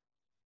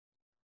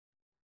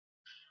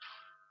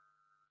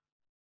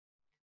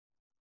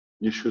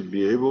 You should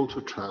be able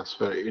to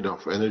transfer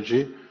enough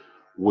energy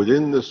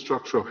within the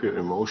structure of your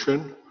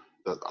emotion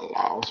that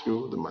allows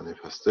you the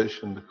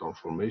manifestation, the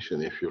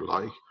confirmation, if you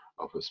like,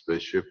 of a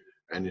spaceship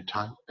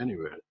anytime,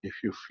 anywhere. If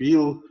you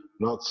feel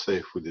not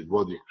safe with it,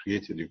 what you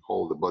created, you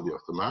call the body of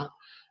the man,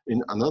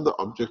 in another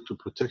object to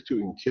protect you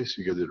in case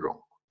you get it wrong.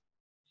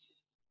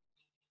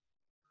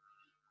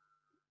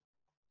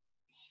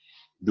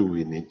 Do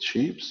we need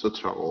ships to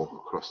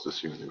travel across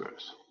this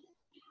universe?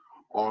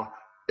 Or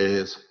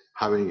is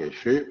having a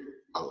ship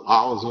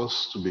allows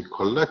us to be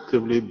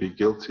collectively be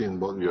guilty in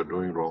what we are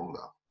doing wrong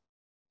now?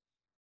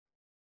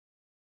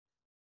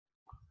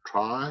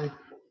 Try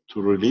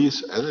to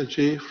release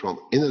energy from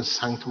inner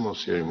sanctum of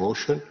your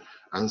emotion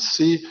and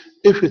see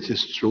if it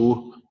is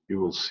true. You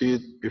will see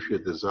it if your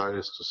desire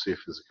is to see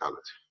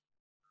physicality.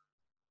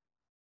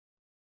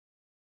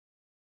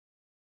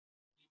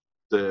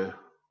 The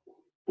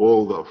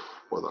world of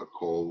what I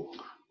call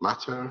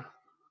matter,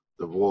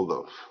 the world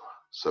of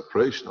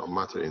separation of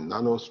matter in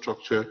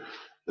nanostructure,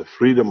 the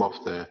freedom of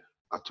the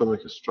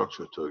atomic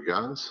structure to a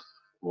gas,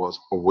 was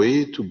a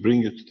way to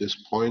bring you to this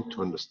point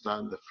to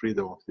understand the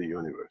freedom of the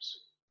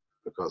universe.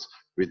 Because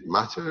with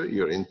matter,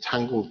 you're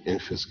entangled in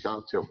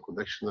physicality of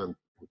connection and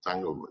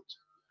entanglement.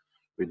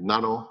 With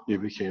nano, you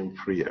became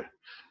freer.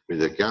 With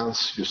the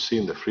GANs, you see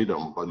in the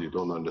freedom, but you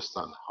don't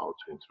understand how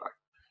to interact.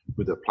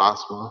 With the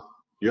plasma,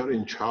 you're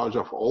in charge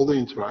of all the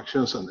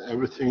interactions and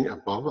everything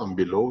above and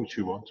below which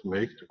you want to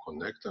make to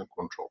connect and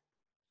control.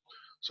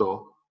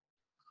 So,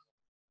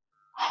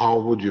 how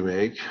would you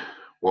make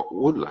what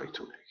would like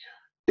to make?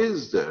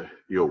 Is there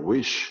your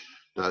wish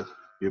that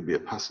you be a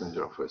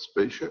passenger of a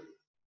spaceship,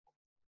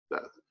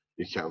 that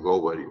you can go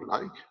where you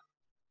like,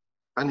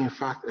 and in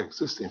fact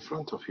exist in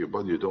front of you,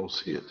 but you don't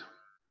see it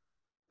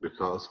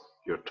because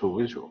you're too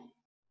visual?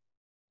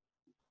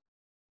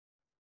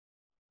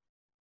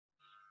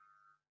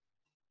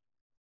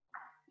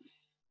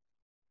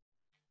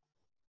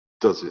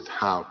 does it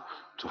have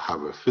to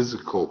have a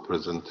physical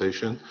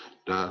presentation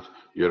that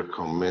you're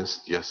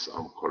convinced, yes,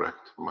 I'm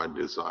correct, my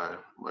desire,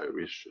 my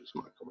wish is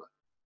my command.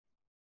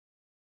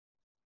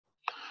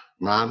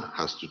 Man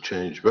has to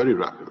change very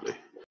rapidly.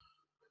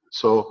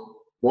 So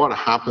what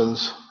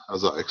happens,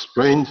 as I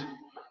explained,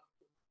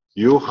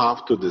 you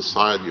have to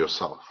decide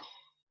yourself.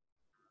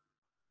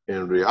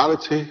 In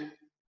reality,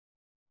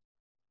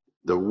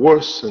 the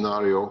worst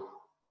scenario,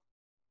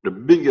 the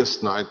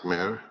biggest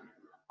nightmare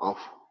of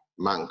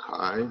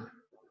mankind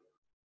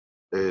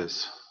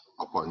is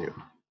upon you.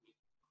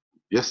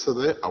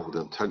 Yesterday, I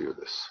wouldn't tell you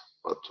this,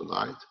 but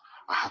tonight,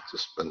 I had to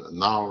spend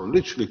an hour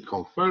literally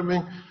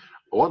confirming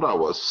what I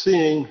was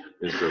seeing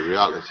is the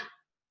reality.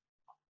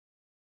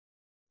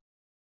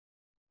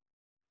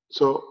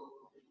 So,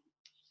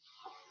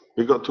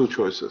 you got two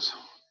choices.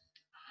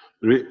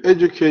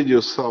 Re-educate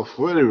yourself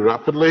very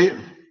rapidly,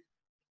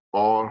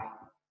 or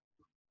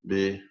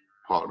be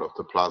part of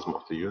the plasma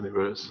of the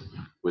universe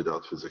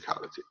without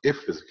physicality,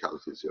 if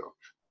physicality is your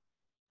option.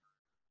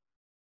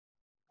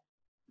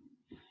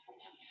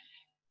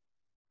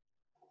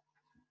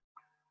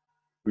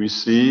 We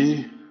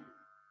see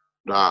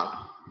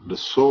that the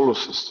solar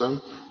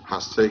system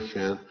has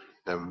taken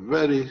a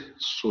very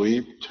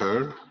sweep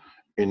turn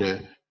in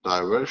a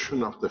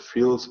diversion of the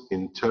fields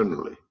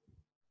internally,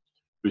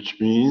 which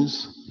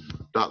means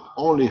that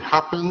only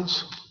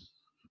happens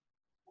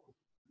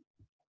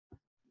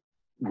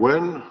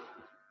when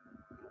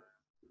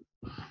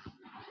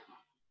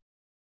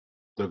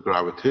the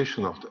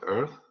gravitation of the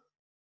Earth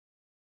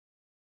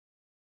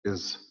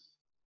is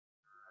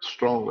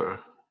stronger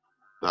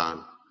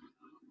than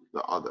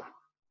the other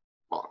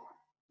part,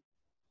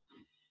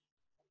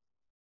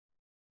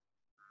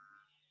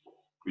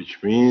 which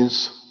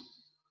means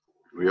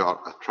we are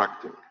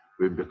attracting.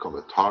 We become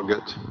a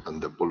target and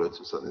the bullet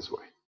is on its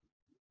way.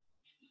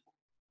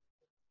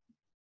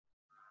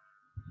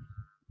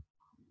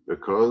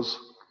 Because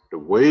the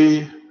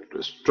way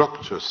the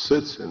structure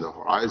sits in the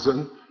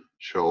horizon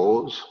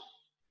shows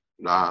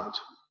that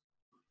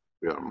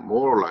we are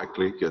more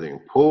likely getting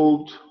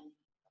pulled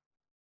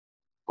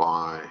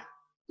by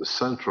the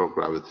central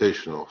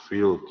gravitational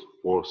field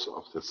force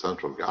of the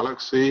central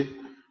galaxy,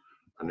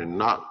 and in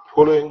not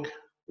pulling,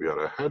 we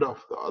are ahead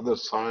of the other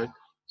side,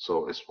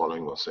 so it's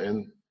pulling us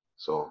in,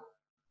 so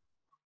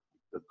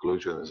the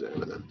collision is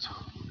imminent.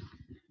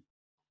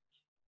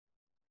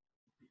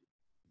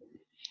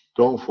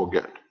 Don't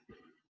forget,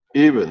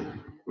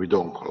 even we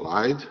don't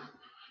collide,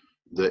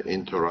 the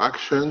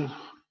interaction,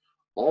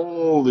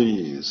 all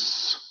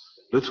these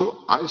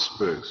little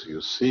icebergs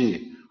you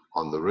see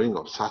on the ring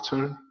of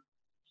Saturn,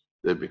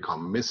 they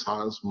become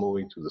missiles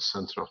moving to the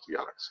center of the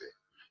galaxy,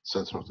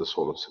 center of the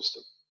solar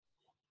system.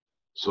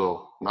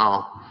 So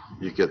now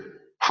you get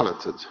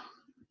pelleted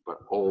by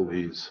all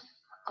these,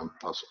 and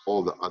plus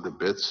all the other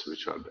bits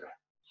which are there.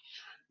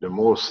 The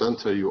more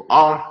center you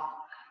are,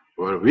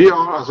 where we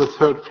are as a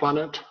third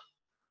planet,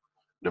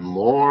 the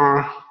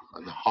more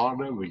and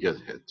harder we get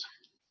hit.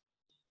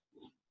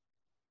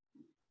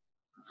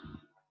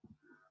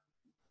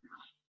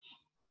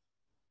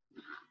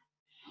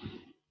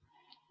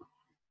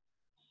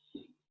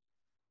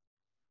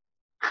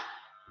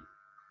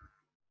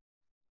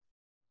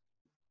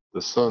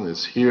 The sun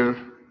is here,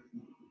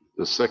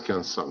 the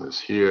second sun is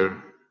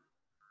here,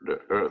 the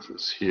earth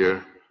is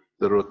here,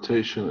 the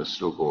rotation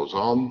still goes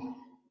on.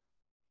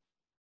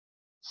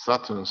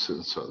 Saturn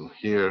sits on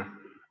here,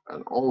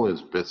 and all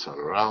its bits are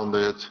around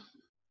it,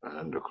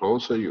 and the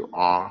closer you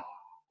are,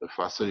 the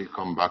faster you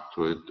come back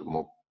to it, the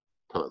more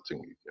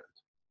pelleting you get.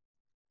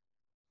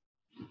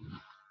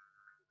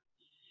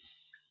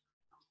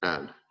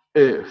 And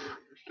if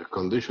the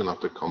condition of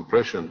the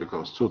compression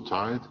becomes too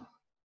tight,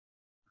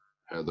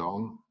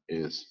 head-on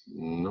is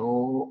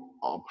no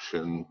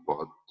option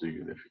but the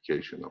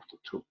unification of the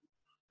two.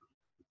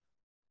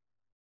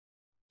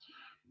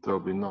 There will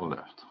be none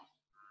left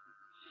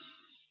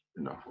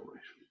in our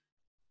formation.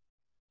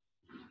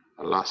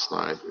 And last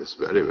night is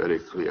very, very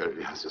clear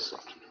it has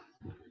started.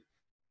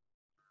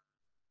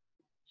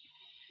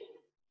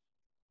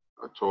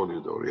 I told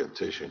you the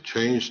orientation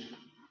changed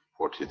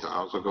 48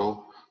 hours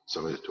ago,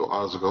 72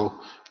 hours ago,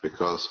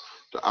 because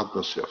the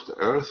atmosphere of the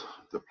Earth,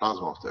 the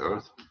plasma of the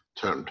Earth,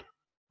 turned.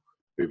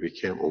 We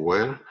became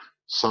aware,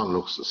 sun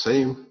looks the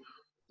same,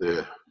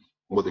 the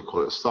what they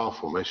call a star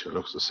formation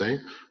looks the same,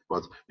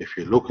 but if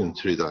you look in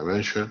 3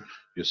 dimensions,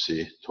 you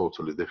see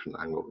totally different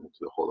angle into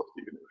the whole of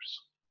the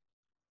universe.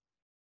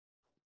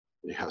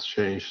 It has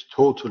changed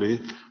totally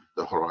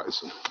the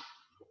horizon.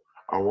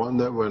 I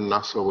wonder when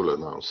NASA will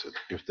announce it,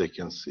 if they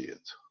can see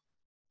it.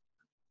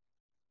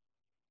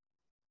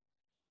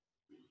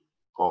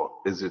 Or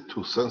is it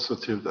too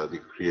sensitive that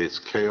it creates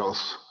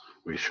chaos?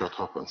 We shut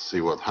up and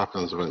see what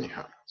happens when it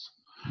happens.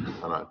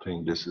 And I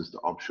think this is the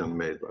option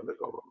made by the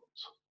government.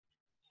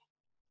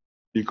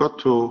 You got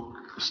to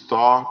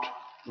start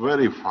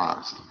very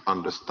fast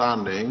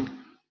understanding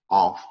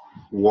of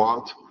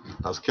what,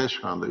 as Keshe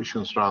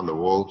Foundations around the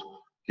world,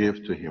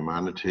 give to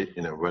humanity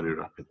in a very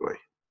rapid way.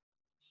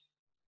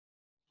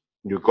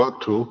 You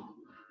got to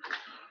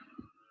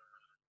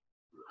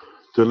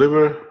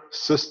deliver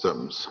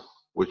systems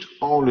which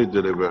only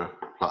deliver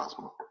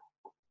plasma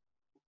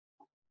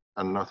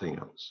and nothing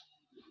else.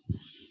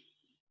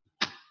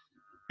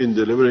 In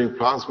delivering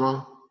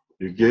plasma,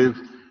 you give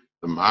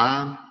the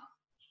man,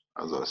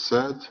 as I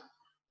said,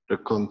 the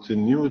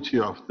continuity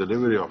of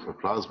delivery of a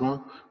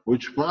plasma,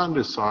 which man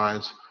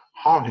decides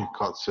how he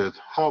cuts it,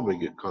 how big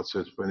he cuts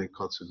it, when he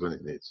cuts it, when he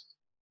needs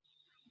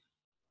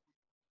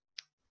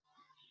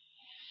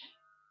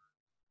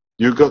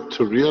it. You got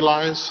to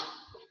realize,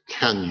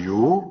 can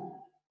you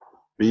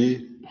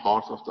be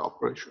part of the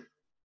operation?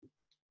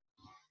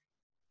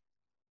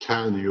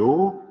 Can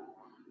you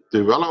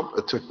develop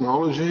a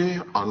technology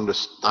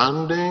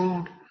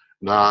understanding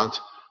that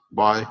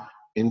by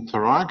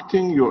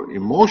interacting your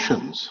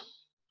emotions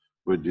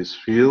with this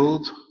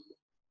field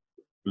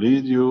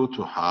lead you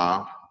to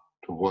have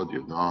to what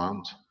you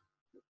want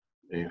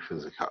in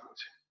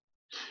physicality?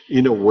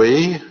 In a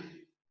way,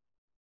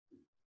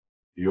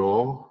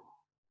 your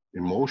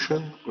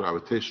emotion,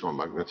 gravitational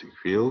magnetic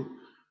field,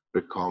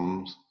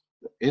 becomes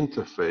the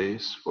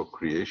interface for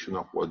creation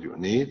of what you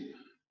need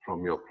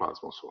from your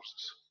plasma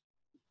sources,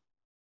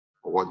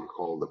 or what you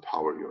call the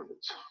power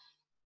units.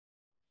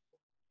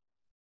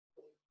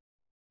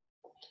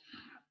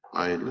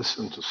 I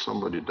listened to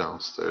somebody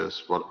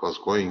downstairs, what was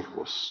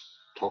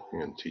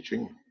talking and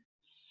teaching.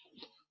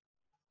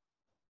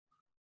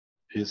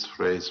 His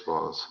phrase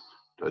was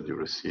that you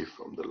receive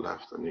from the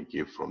left and you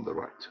give from the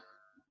right.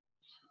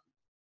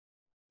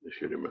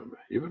 If you remember.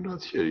 You were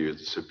not here, you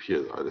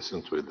disappeared. I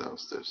listened to it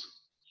downstairs.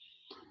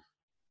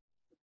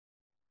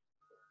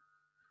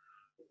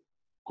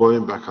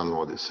 Going back on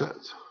what he said,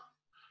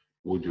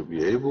 would you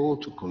be able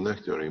to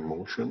connect your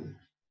emotion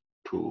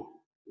to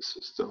the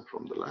system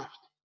from the left,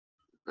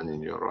 and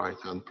in your right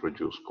hand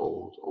produce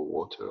gold or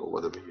water or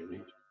whatever you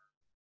need?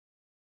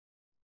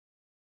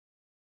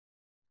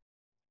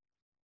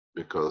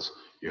 Because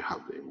you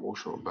have the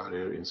emotional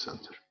barrier in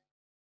center.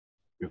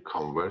 You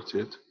convert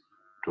it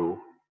to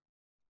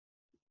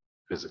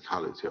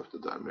physicality of the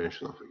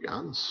dimension of a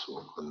GaN,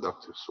 or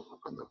conductive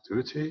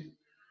superconductivity.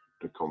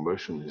 The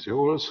conversion is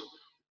yours.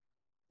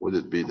 Would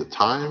it be the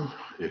time?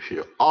 If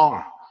you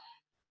are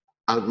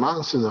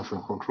advanced enough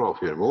in control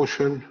of your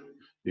emotion,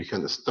 you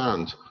can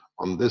stand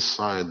on this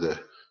side, the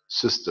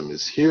system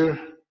is here.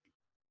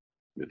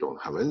 You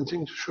don't have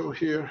anything to show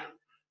here,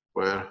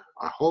 where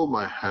I hold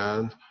my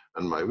hand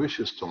and my wish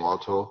is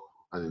tomato,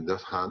 and in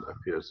that hand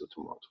appears the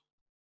tomato.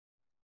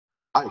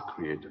 I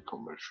create the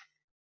conversion.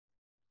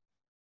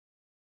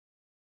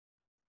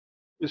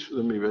 This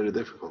shouldn't be very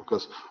difficult,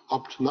 because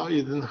up to now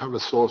you didn't have a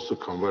source to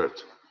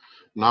convert.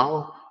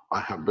 Now I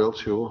have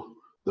built you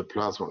the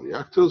plasma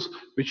reactors,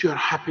 which you are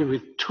happy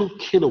with 2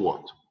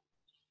 kilowatt.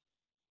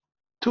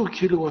 2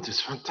 kilowatt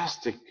is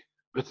fantastic,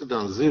 better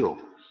than 0.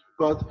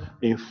 But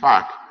in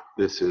fact,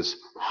 this is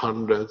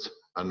hundreds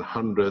and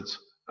hundreds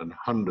and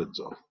hundreds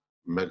of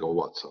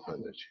megawatts of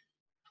energy.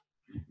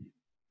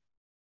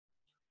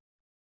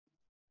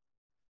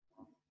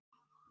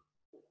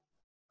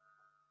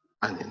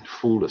 And in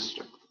full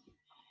strength.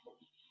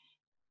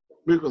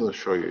 We're going to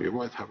show you. You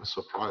might have a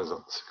surprise on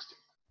the 16th.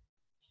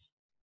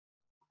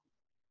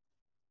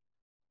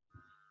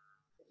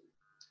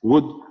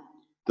 Would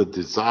the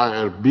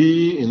desire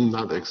be in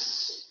that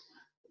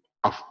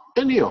of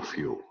any of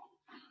you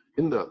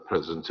in that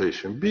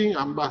presentation, being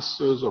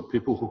ambassadors or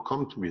people who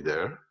come to be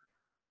there,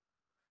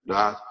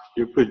 that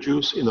you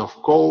produce enough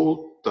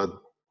gold that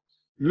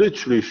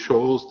literally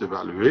shows the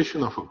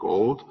valuation of a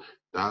gold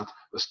that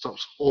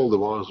stops all the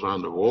wars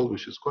around the world,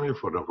 which is going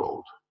for the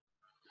gold?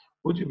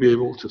 Would you be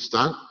able to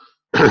stand,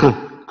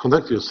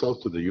 connect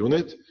yourself to the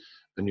unit,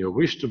 and your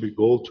wish to be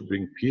gold to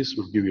bring peace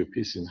will give you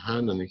peace in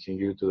hand, and you can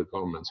give it to the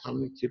governments? How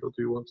many kilo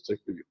do you want to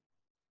take with you?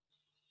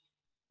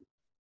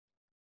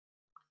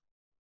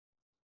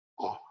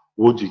 Or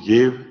would you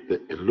give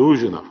the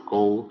illusion of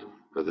gold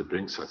that it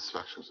brings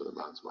satisfaction to the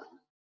man's mind?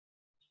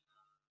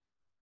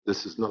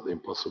 This is not the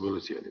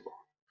impossibility anymore,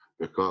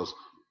 because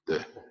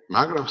the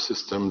Magrav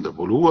system, the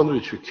blue one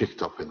which we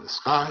kicked up in the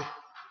sky,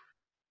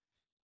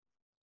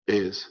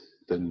 is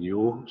the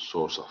new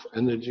source of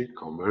energy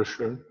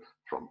conversion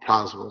from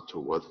plasma to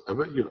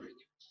whatever you like.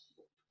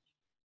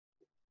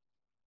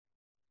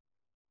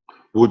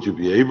 Would you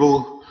be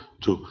able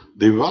to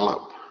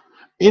develop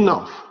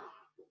enough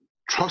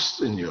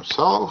trust in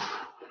yourself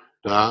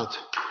that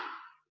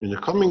in the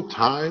coming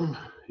time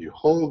you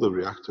hold the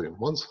reactor in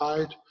one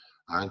side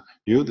and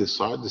you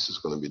decide this is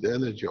going to be the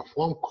energy of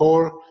one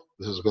core,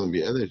 this is going to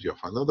be energy of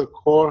another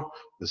core,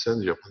 this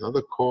energy of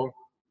another core,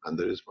 and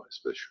there is my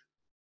special.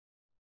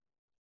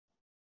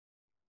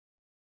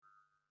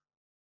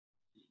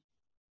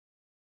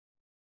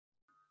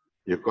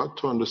 You've got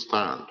to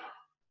understand,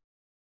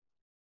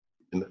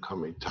 in the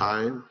coming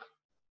time,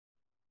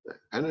 the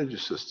energy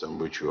system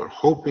which you are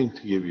hoping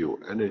to give you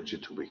energy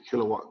to be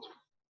kilowatt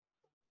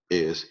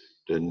is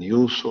the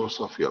new source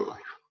of your life.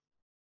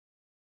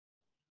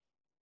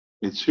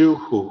 It's you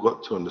who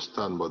got to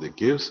understand what it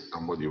gives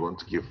and what you want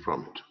to give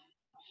from it.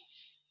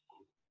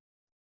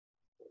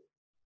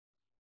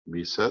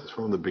 We said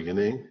from the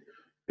beginning,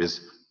 is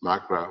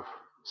Magrav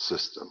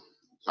system.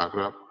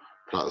 Agra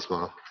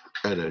plasma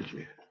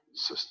energy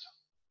system.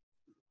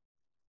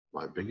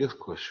 My biggest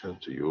question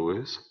to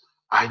you is,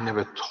 I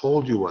never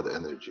told you what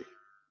energy.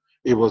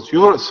 It was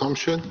your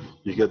assumption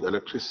you get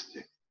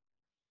electricity.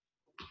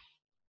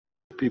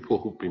 People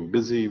who've been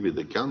busy with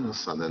the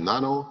GaNs and the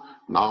nano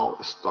now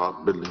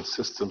start building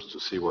systems to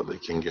see what they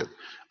can get.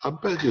 I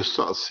bet you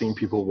start seeing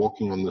people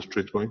walking on the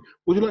street going,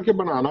 would you like a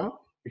banana?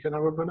 You can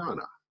have a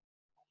banana.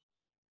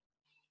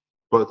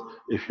 But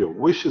if your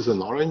wish is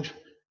an orange,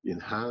 in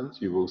hand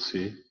you will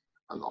see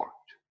an orange.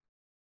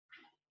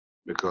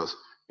 Because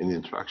in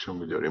interaction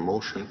with your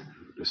emotion,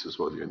 this is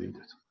what you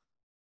needed.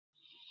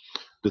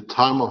 The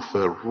time of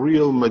a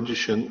real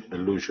magician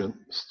illusion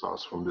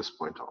starts from this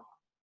point on.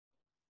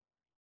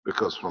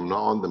 Because from now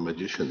on, the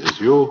magician is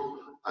you,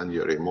 and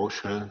your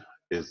emotion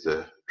is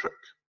the trick.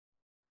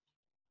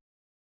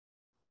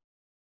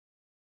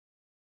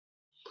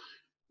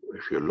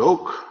 If you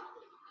look,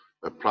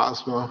 a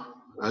plasma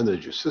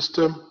energy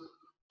system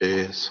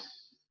is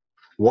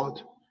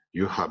what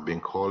you have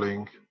been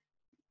calling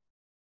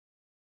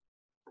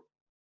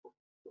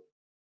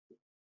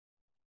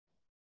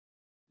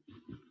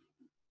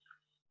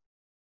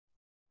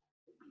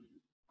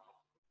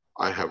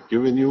I have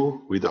given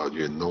you, without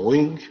you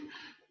knowing,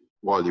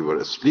 while you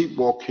were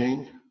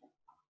sleepwalking,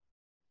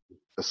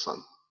 a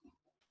sun.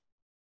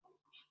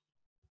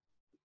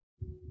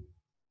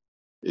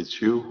 It's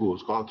you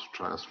who's got to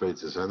translate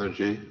this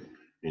energy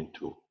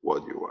into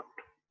what you want.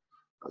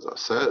 As I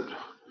said,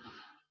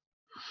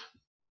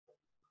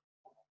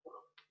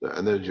 the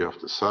energy of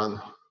the sun,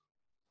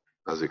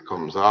 as it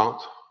comes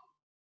out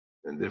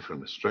in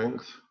different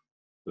strength,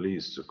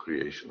 leads to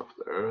creation of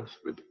the earth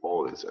with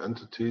all its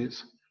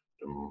entities,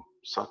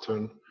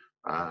 Saturn,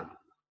 and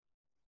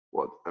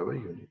whatever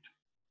you need.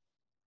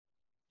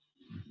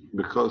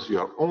 Because you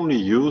are only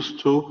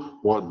used to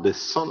what the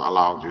sun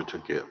allowed you to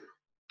give,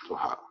 to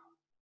have.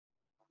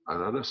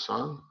 Another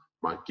sun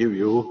might give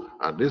you,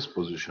 at this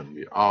position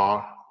we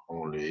are,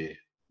 only,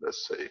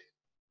 let's say,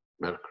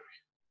 Mercury.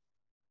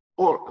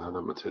 Or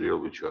another material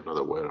which you are not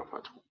aware of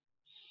at all.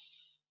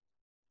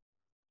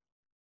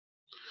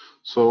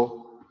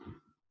 So,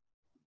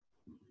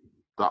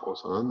 that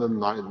was another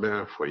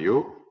nightmare for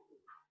you.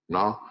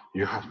 Now,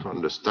 you have to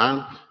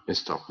understand,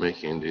 instead of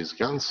making this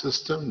GaN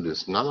system,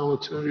 these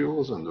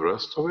nanomaterials and the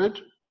rest of it,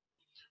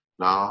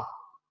 now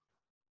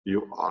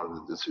you are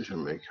the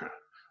decision maker.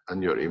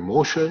 And your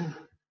emotion,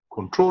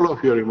 control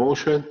of your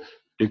emotion,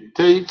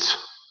 dictates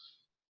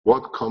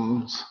what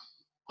comes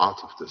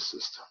out of this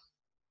system.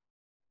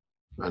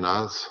 And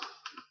as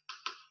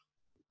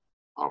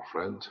our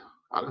friend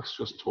Alex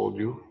just told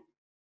you,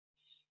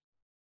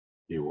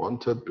 he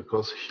wanted,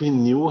 because he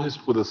knew he's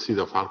put a seed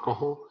of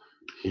alcohol,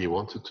 he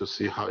wanted to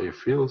see how he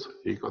feels.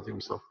 He got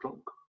himself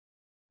drunk.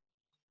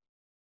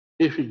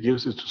 If he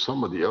gives it to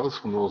somebody else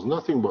who knows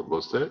nothing but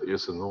what's there,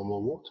 it's a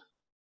normal water.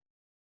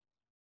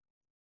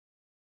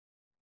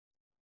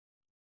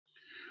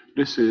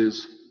 This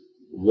is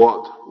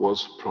what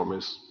was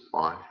promised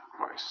by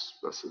Christ,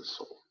 blessed his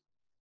soul.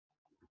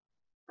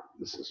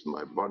 This is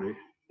my body,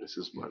 this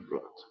is my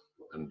blood,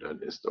 and then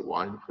it's the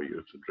wine for you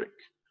to drink.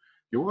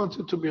 You want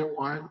it to be a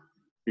wine,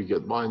 you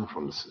get wine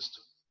from the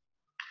system.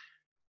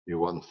 You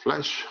want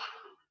flesh,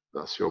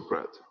 that's your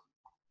bread.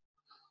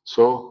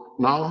 So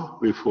now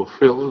we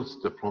fulfilled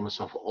the promise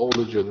of all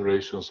the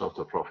generations of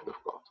the Prophet of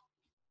God.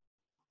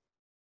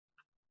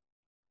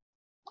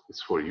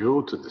 It's for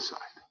you to decide.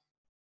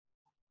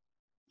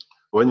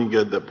 When you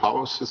get the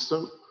power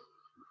system,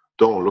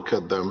 don't look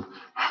at them,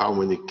 how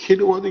many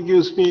kilowatt it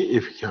gives me,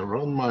 if you can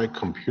run my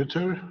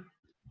computer,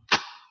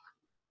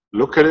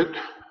 look at it,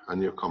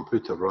 and your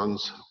computer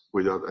runs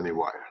without any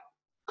wire.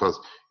 Because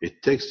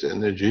it takes the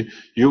energy,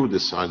 you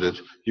decided,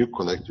 you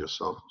connect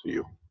yourself to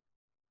you.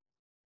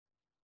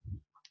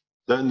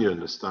 Then you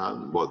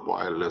understand what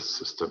wireless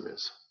system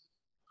is.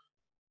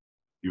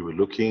 You were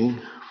looking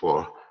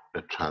for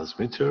a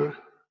transmitter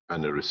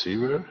and a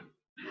receiver.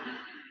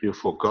 You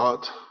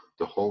forgot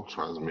the whole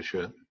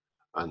transmission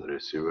and the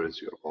receiver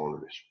is your own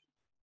vision.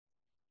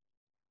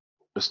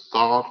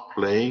 Start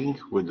playing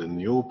with the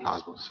new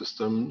plasma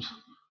systems,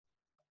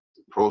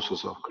 the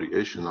process of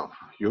creation of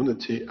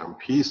unity and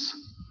peace,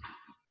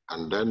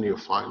 and then you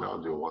find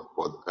out you want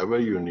whatever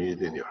you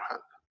need in your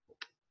hand.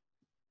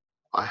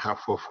 I have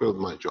fulfilled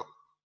my job.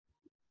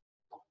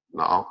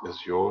 Now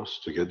it's yours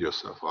to get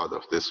yourself out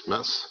of this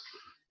mess,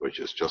 which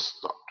is just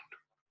started.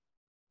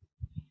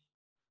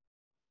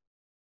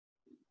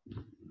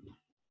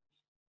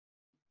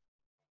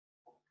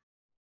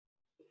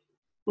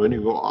 When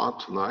you go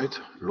out tonight,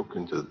 look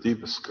into the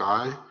deep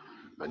sky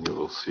and you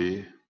will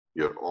see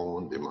your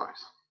own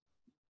demise.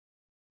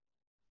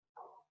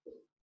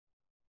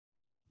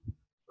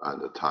 And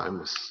the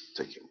time is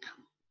ticking.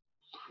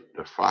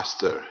 The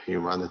faster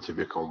humanity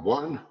becomes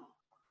one,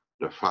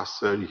 the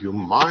faster you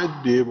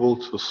might be able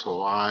to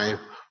survive,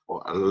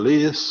 or at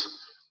least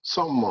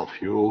some of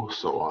you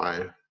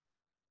survive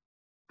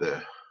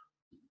the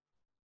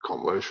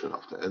conversion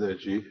of the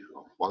energy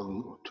of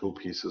one or two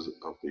pieces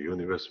of the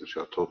universe which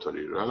are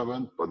totally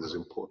irrelevant, but is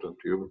important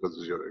to you because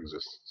it's your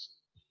existence.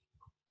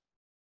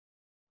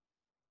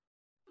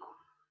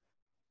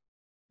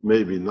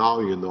 Maybe now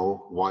you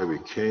know why we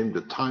came,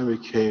 the time we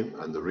came,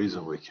 and the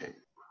reason we came.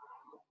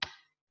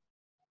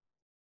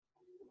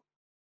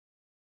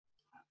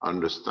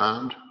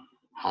 Understand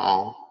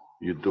how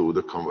you do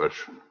the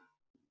conversion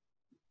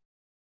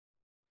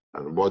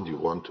and what you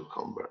want to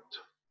convert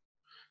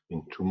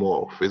into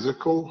more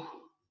physical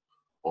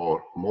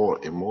or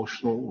more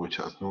emotional, which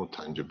has no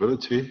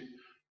tangibility,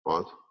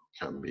 but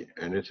can be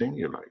anything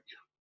you like.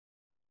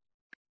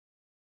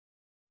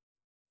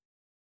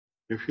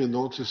 If you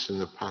notice in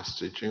the past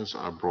teachings,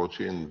 I brought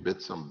you in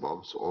bits and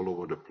bobs all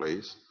over the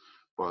place,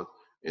 but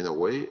in a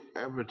way,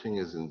 everything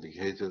is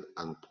indicated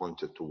and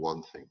pointed to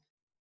one thing,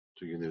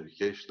 to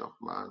unification of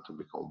man to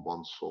become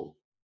one soul.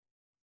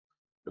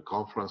 The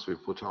conference we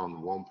put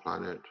on one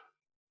planet,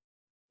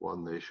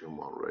 one nation,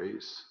 one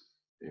race,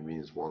 it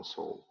means one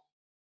soul.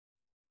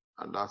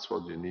 And that's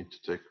what you need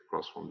to take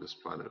across from this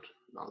planet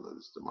now that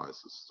its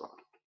demise has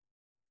started.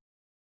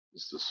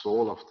 It's the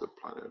soul of the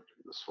planet,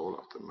 the soul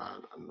of the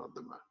man, and not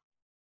the man.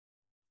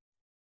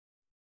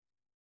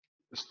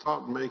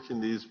 Start making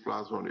these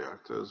plasma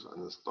reactors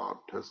and start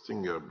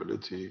testing your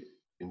ability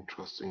in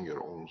trusting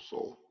your own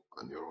soul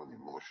and your own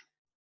emotion.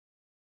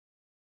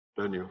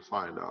 Then you'll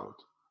find out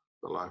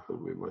the life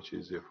will be much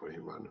easier for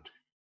humanity.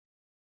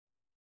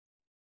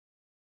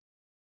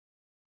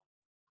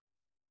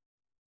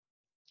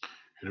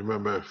 You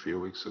remember a few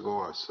weeks ago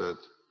I said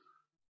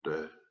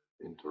the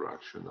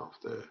interaction of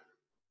the,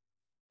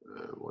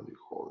 what do you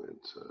call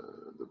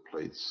it, the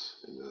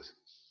plates in the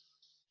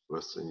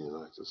Western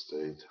United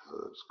States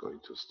is going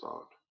to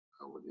start.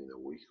 And within a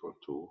week or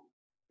two,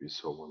 we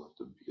saw one of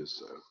the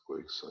biggest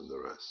earthquakes and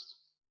the rest.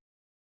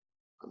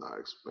 And I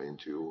explained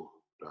to you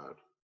that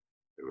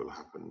it will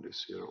happen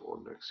this year or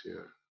next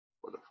year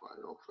for the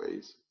final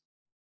phase.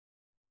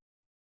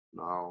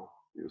 Now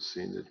you've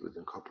seen it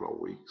within a couple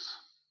of weeks.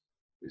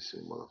 We've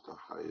seen one of the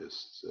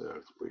highest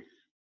earthquakes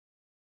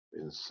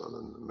in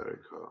Southern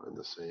America in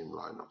the same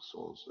line of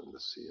zones in the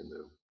sea and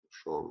the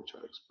shore, which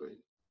I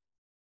explained.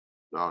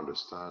 Now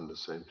understand the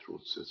same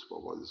truth sits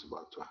for what is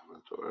about to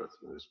happen to Earth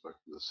in respect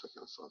to the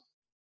second sun.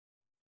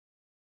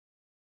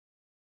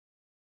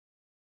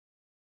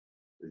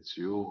 It's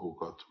you who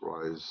got to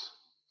rise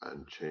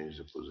and change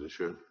the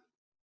position,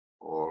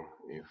 or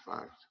in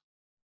fact,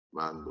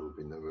 man will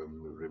be never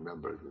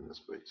remembered in the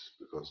space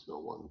because no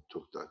one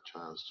took that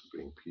chance to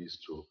bring peace,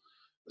 to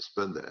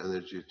spend the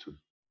energy to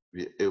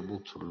be able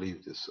to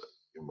leave this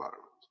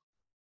environment.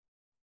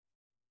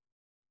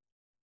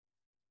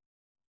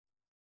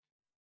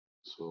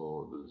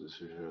 So the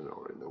decision,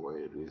 or in a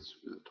way, it is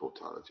with the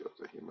totality of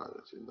the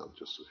humanity, not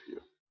just of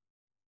you.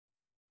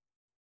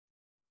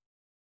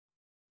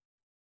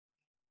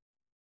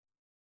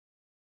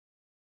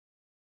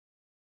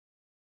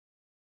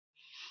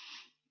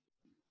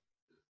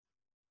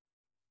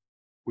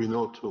 We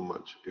know too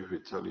much. If we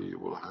tell you, you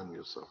will hang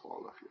yourself,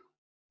 all of you.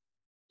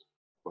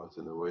 But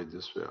in a way,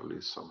 this way, at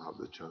least some have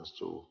the chance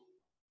to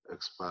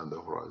expand the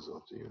horizon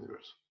of the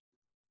universe.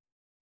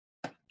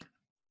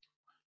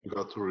 You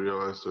got to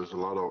realize there's a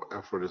lot of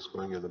effort is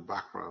going in the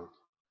background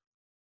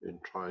in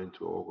trying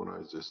to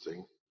organize this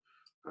thing.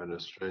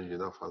 And strange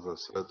enough, as I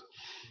said,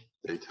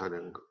 the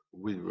Italian,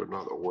 we were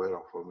not aware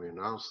of when we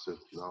announced it.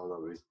 Now that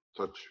we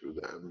touch with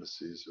the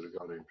embassies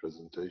regarding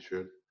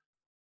presentation,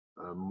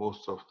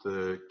 most of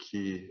the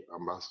key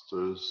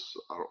ambassadors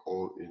are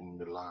all in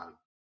Milan,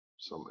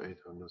 some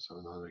 800,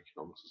 700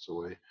 kilometers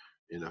away,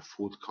 in a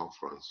food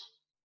conference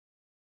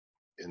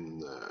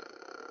in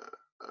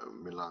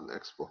Milan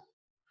Expo.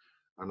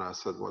 And I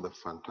said, what a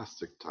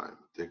fantastic time.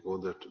 They go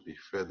there to be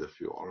fed a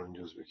few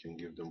oranges. We can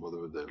give them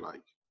whatever they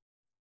like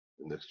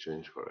in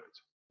exchange for it.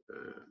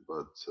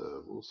 But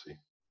we'll see.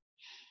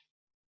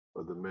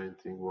 But the main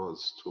thing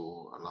was to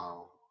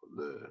allow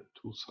the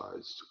two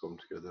sides to come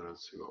together and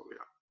see what we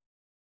are.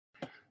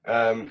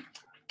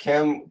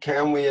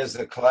 Can we as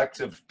a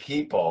collective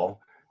people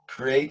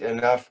create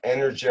enough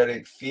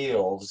energetic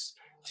fields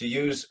to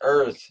use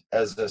Earth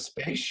as a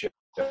spaceship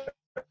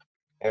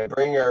and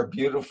bring our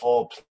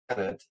beautiful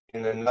planet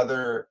in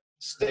another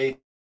state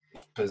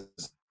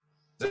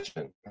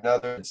position? In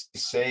other words,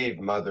 save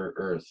Mother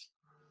Earth.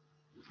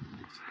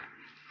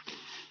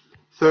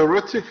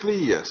 Theoretically,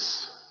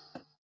 yes.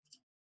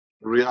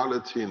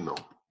 Reality, no.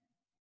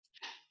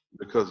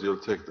 Because you'll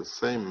take the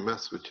same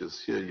mess which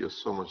is here, you're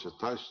so much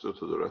attached to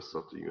the rest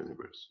of the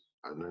universe.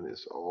 And then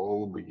it's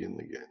all begin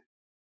again.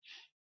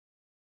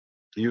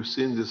 You've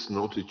seen these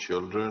naughty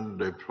children,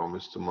 they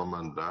promise to mom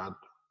and dad,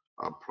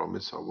 I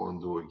promise I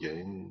won't do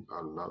again,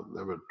 I'll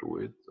never do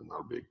it, and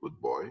I'll be a good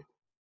boy.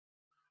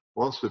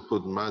 Once we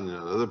put man in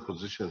another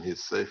position,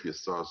 he's safe, he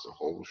starts the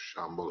whole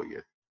shamble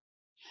again.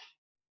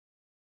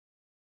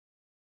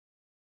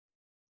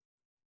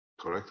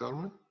 Correct,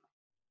 Armin?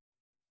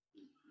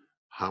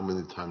 How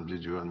many times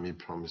did you and me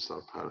promise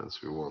our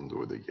parents we won't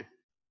do it again?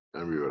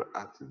 And we were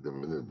at it the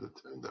minute they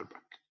turned their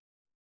back.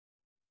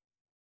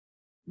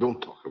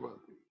 Don't talk about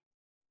it.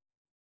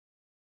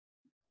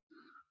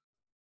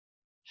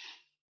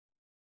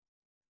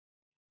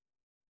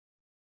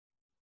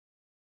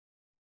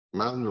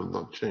 Man will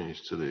not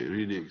change till he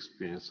really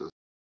experiences.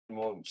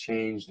 Won't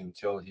change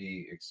until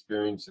he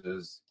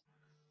experiences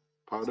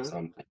Pardon?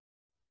 something.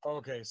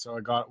 Okay, so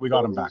we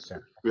got him back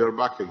there. We are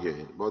back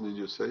again. What did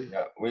you say?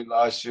 Yeah, we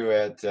lost you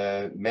at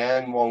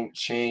man won't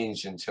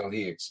change until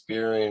he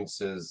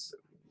experiences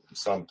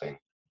something.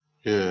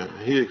 Yeah,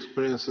 he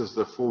experiences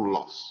the full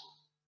loss.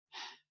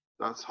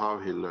 That's how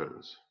he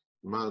learns.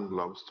 Man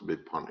loves to be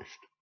punished.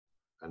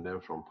 And then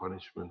from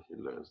punishment he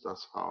learns.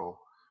 That's how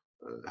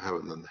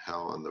heaven and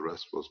hell and the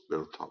rest was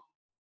built up,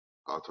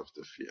 out of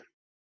the fear.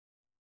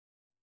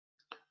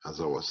 As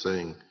I was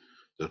saying,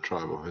 the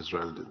tribe of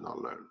Israel did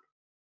not learn.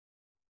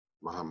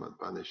 Muhammad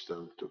banished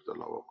them, took the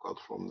love of God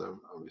from them,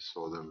 and we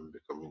saw them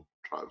becoming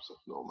tribes of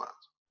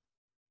nomads.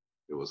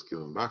 It was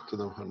given back to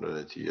them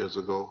 180 years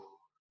ago.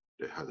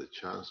 They had a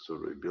chance to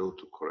rebuild,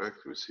 to correct.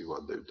 We see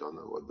what they've done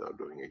and what they're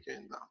doing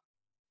again now.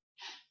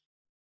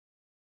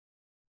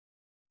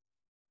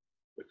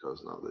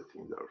 Because now they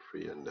think they're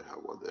free and they have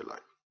what they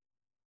like.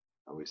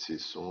 And we see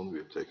soon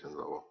we've taken the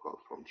love of God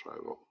from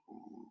tribe of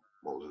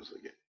Moses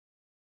again.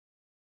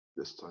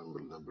 This time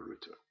will never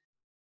return.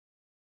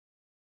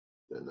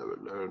 They never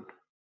learned,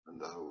 and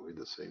that will be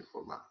the same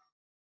for man.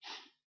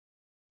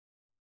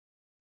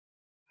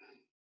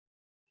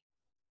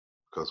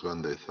 Because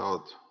when they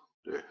thought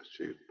they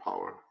achieved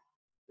power,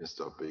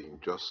 instead of being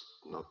just,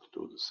 not to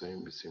do the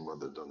same, we see what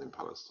they've done in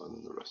Palestine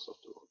and the rest of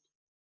the world.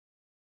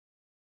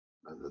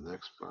 And the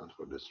next plan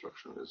for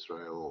destruction of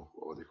Israel,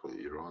 or what they call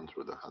Iran,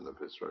 through the hand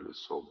of Israel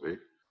is so big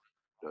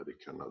that it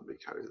cannot be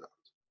carried out.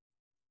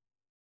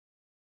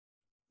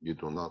 You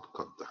do not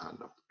cut the hand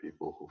of the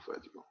people who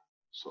fed you,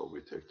 so we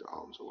take the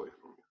arms away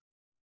from you.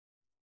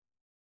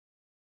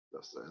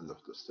 That's the end of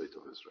the state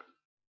of Israel.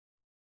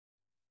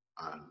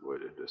 And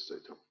where is the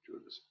state of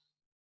Judaism?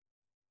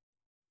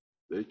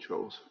 They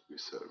chose, we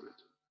serve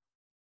it.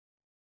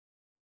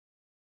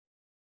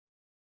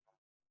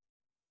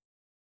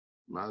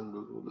 Man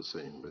will do the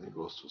same. When he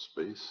goes to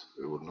space,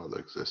 it will not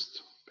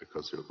exist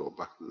because he'll go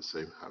back to the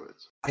same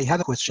habits. I have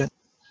a question.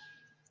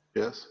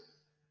 Yes?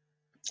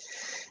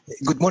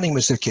 Good morning,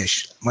 Mr.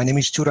 Keshe. My name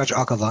is Turaj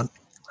Akavan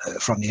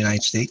from the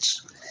United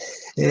States.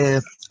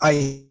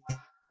 I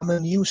am a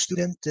new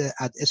student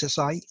at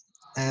SSI,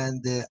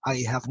 and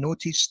I have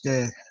noticed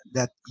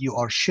that you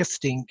are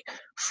shifting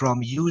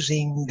from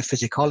using the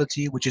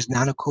physicality, which is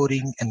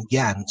nano-coding and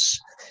GANs,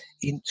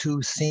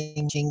 into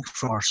thinking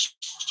from our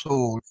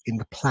soul in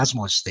the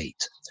plasma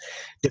state.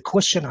 The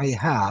question I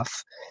have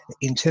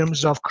in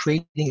terms of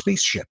creating a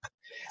spaceship,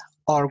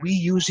 are we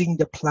using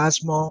the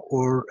plasma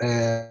or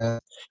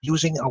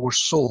using our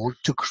soul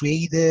to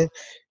create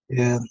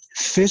a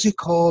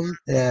physical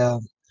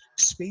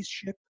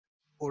spaceship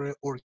or an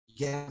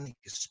organic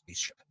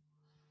spaceship?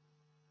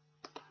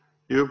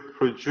 You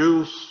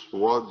produce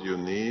what you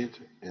need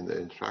in the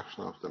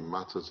interaction of the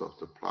matters of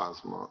the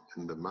plasma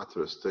in the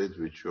matter state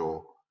which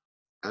your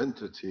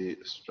entity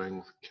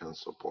strength can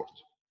support.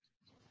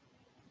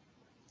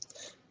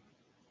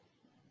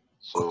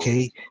 So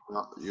okay.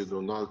 You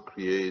do not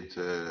create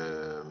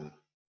a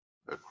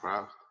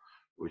craft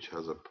which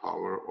has a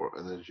power or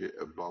energy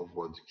above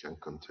what can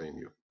contain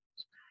you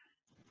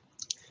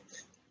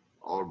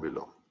or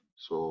below.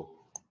 So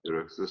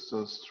your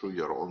existence through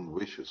your own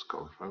wishes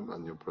come from,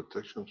 and your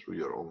protection through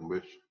your own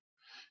wish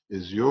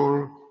is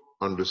your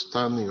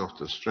understanding of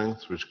the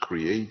strength which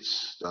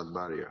creates that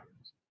barrier.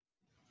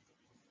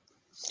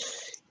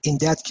 In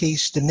that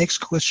case, the next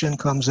question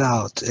comes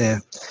out.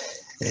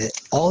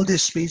 All the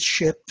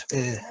spaceship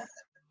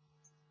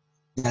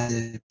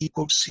that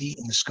people see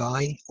in the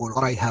sky, or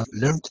what I have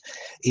learned,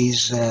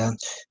 is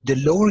the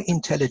lower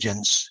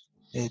intelligence,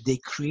 they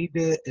create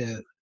a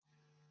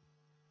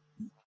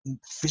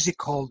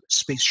physical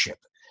spaceship.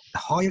 The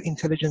higher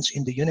intelligence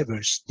in the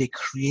universe, they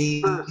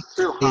create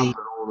still have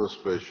their own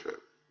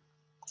spaceship.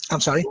 I'm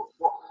sorry?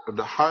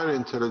 The higher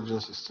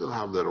intelligences still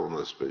have their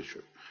own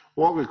spaceship.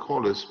 What we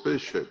call a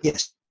spaceship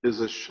is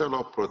a shell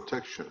of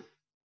protection.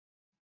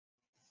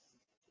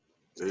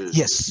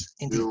 Yes,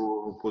 indeed.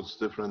 Who puts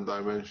different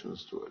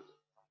dimensions to it.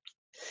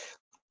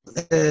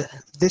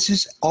 This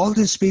is all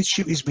the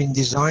spaceship is been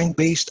designed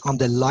based on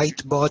the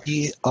light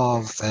body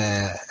of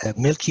a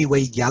Milky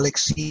Way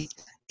galaxy.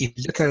 If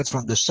you look at it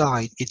from the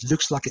side, it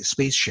looks like a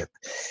spaceship.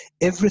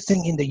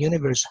 Everything in the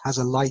universe has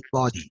a light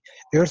body.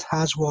 Earth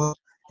has one,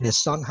 the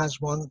sun has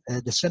one,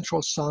 the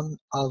central sun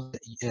of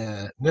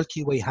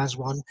Milky Way has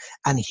one,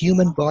 and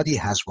human body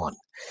has one.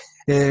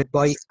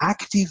 By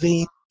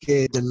activating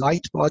the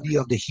light body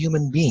of the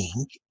human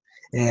being,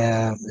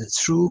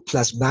 through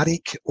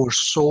plasmatic or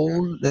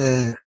soul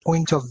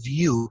point of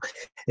view,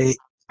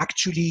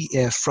 actually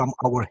from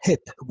our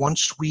hip,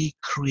 once we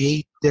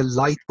create the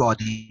light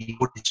body,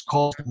 what is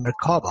called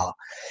Merkaba,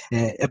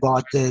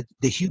 about the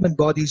human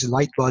body's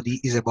light body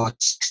is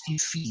about 60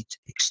 feet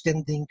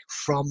extending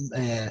from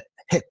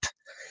hip,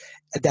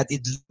 that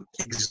it looks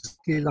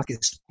exactly like a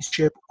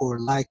spaceship or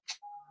like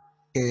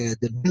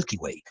the Milky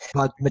Way.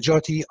 But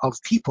majority of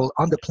people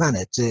on the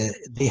planet,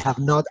 they have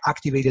not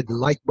activated the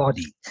light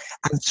body.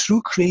 And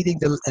through creating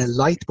the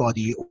light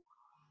body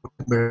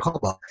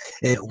Merkaba,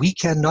 we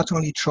can not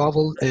only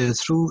travel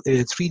through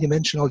a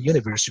three-dimensional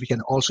universe, we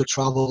can also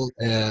travel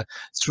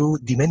through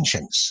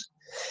dimensions.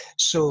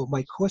 So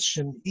my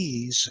question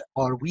is,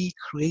 are we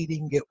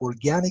creating an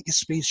organic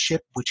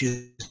spaceship which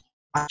is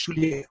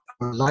actually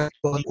our light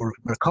body or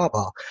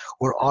Merkaba,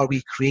 or are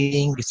we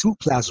creating through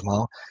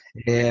plasma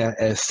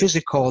a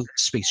physical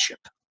spaceship?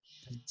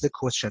 That's the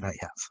question I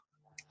have.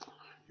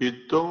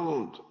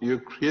 You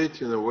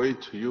create in a way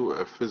to you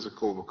a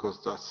physical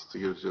because that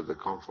gives you the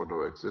comfort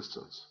of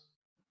existence.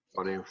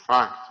 But in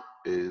fact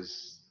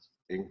is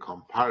in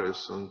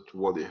comparison to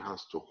what it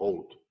has to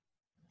hold.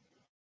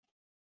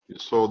 You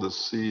saw the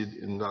seed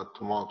in that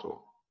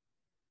tomato.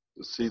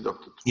 The seed of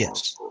the tomato,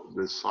 Yes.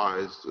 the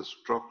size, the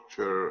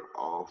structure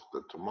of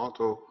the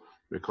tomato,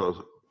 because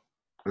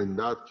in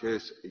that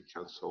case it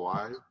can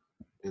survive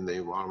in the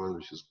environment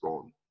which is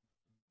grown.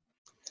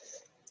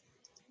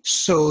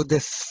 So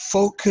the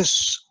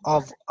focus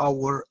of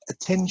our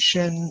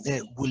attention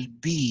will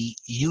be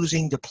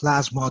using the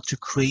plasma to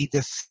create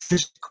a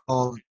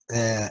physical,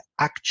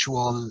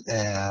 actual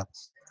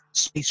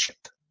spaceship.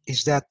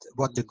 Is that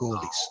what the goal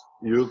is?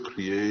 You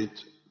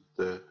create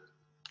the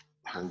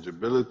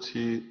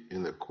tangibility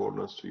in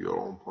accordance to your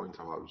own point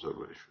of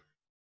observation.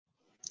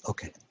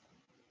 Okay.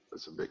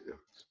 That's a big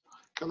difference.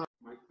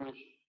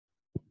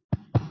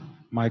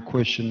 My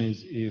question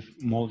is, if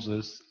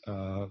Moses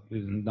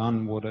has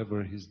done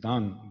whatever he's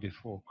done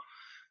before,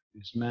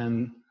 is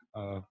man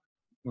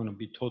going to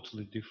be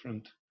totally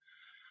different?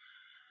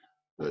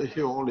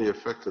 He only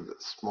affected a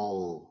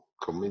small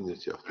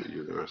community of the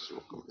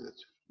universal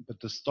community. But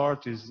the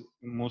start is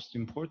most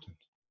important.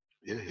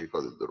 Yeah, he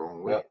got it the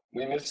wrong way. Well,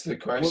 we missed the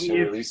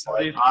question. At least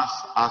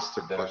Ask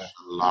the question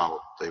loud.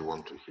 They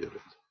want to hear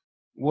it.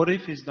 What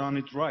if he's done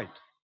it right?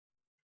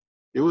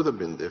 It would have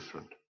been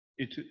different.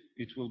 It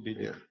will be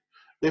different.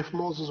 Yeah. If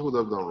Moses would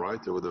have done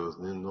right, there would have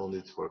been no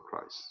need for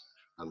Christ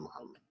and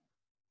Muhammad.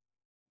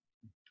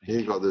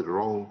 He got it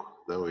wrong,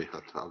 then we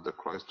had to have the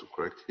Christ to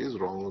correct his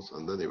wrongs,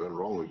 and then he went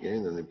wrong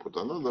again, and he put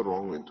another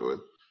wrong into it,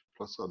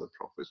 plus other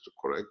prophets to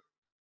correct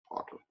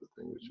part of the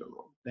thing which are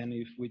wrong. Then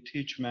if we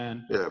teach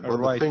man, yeah, but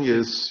the thing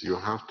is, you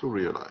have to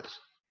realize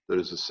there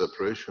is a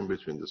separation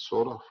between the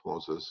soul of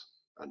Moses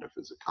and the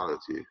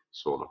physicality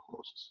soul of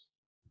Moses.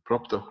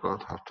 Prophet of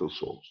God have two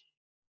souls.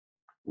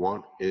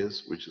 One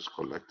is which is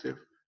collective,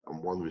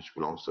 and one which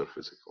belongs to the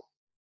physical.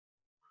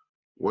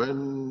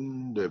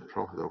 When the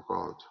Prophet of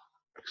God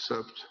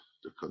accepts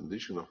the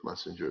condition of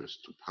messengers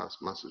to pass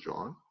message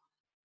on,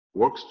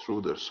 works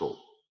through their soul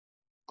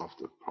of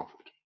the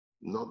Prophet,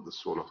 not the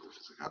soul of the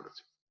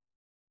physicality.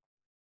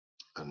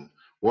 And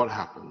what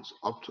happens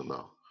up to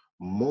now,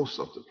 most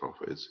of the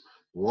prophets,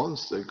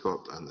 once they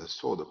got and they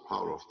saw the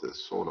power of the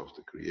soul of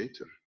the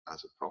Creator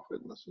as a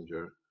prophet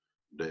messenger,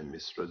 they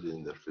misread it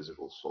in their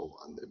physical soul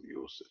and they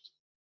abused it.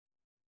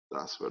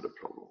 That's where the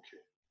problem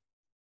came.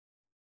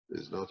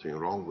 There's nothing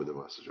wrong with the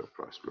message of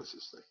Christ, bless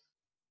his name,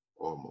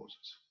 or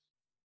Moses.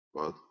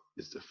 But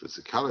it's the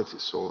physicality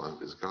soul and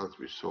physicality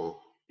which saw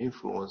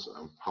influence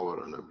and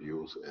power and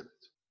abuse in it.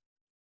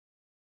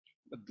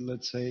 But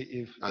let's say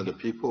if... And the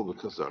people,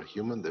 because they are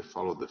human, they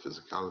follow the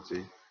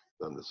physicality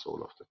than the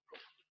soul of the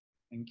prophet.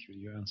 Thank you,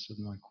 you answered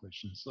my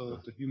question. So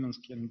the humans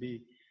can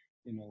be,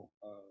 in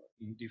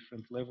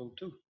different level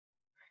too.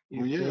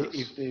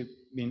 If they've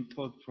been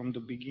taught from the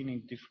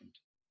beginning different.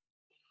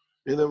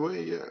 In a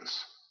way,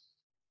 yes.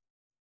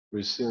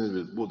 We've seen it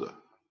with Buddha.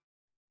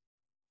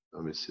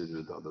 And we see it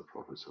with other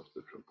prophets of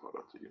different part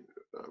of the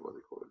universe, what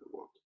they call it, the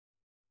world.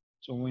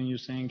 So when you're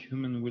saying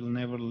human will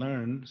never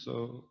learn,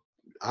 so...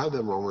 At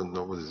the moment,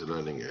 nobody's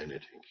learning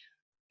anything.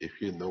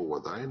 If you know,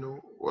 what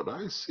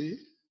I see,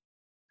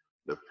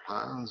 the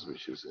plans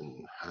which is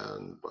in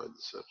hand by the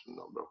certain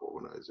number of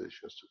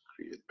organizations to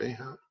create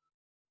mayhem,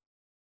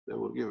 they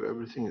will give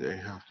everything they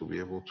have to be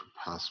able to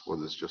pass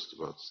what is just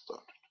about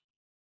started.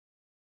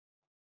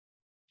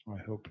 I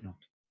hope not.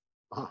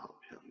 We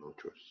have no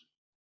choice.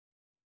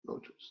 No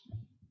choice.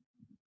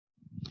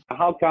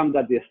 How come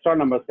that the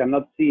astronomers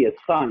cannot see a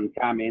sun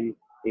coming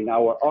in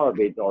our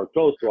orbit or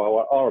close to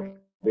our orbit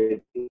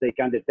if they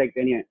can detect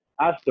any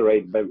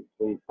asteroid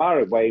from far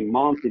away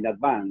months in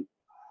advance?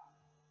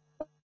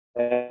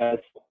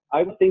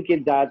 I was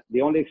thinking that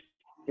the only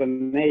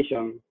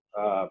explanation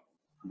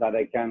that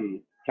I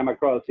can come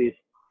across is,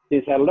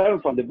 since I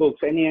learned from the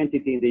books, any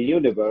entity in the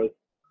universe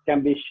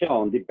can be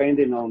shown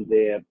depending on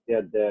the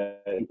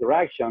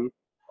interaction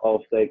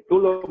of the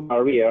Coulomb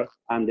barrier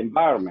and the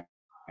environment.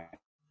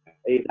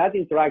 If that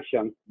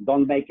interaction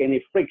don't make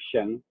any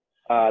friction,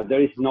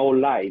 there is no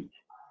light.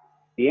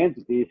 The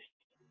entity is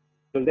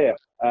still there.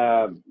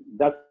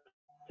 That's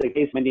the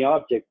case many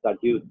objects that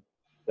you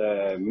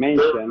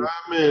mentioned.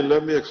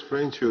 Let me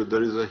explain to you.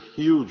 There is a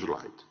huge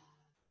light.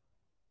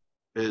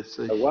 It's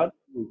a what?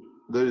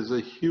 There is a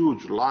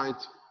huge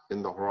light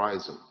in the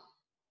horizon.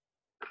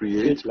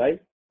 Huge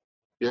light?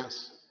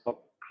 Yes.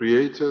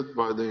 Created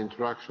by the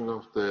interaction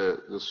of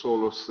the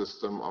solar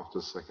system of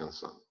the second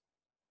sun.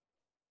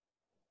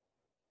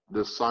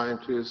 The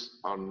scientists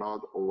are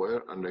not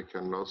aware and they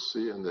cannot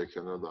see and they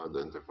cannot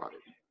identify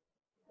it.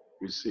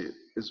 We see it.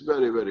 It's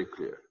very, very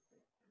clear.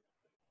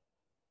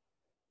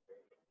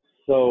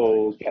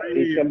 So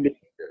it can be.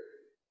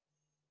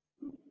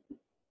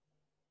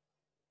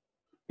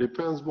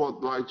 Depends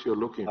what light you're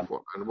looking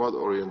for and what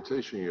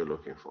orientation you're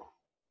looking for.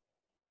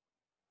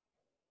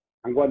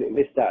 And what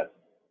is that?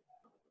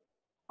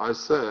 I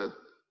said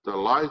the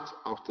light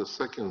of the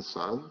second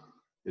sun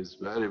is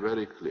very,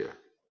 very clear.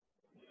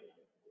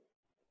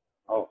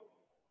 Oh.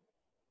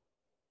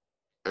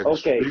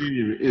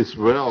 Extreme is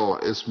well,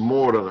 it's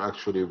more than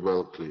actually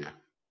well clear.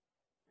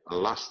 And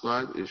last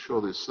night it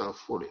showed itself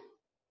fully.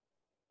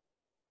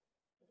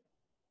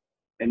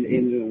 And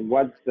in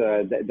what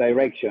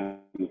direction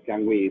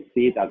can we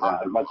see it at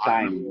what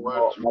time?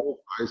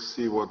 I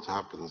see what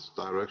happens.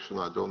 Direction,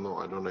 I don't know.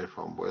 I don't know if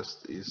I'm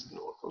west, east,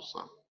 north, or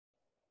south.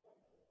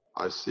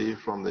 I see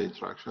from the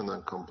interaction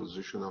and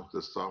composition of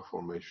the star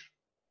formation.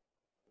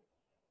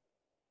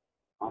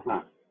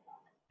 Uh-huh.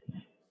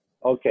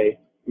 Okay.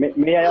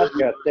 May I ask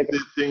a second?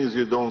 Things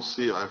you don't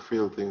see, I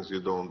feel things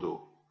you don't do.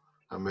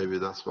 And maybe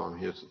that's what I'm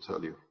here to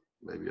tell you.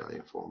 Maybe I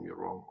inform you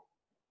wrong.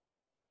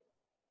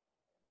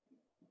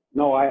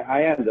 No,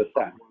 I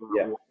understand.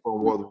 Yeah.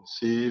 From what we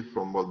see,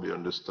 from what we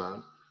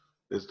understand,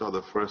 it's not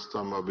the first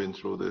time I've been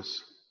through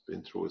this.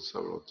 Been through it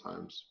several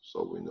times,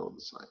 so we know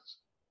the science.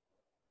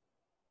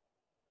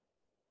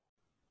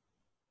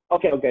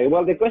 Okay.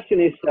 Well, the question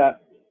is,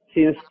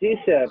 since this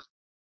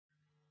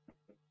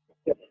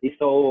is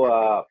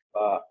so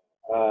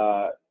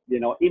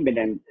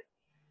imminent,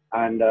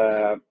 and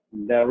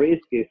the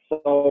risk is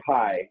so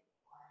high,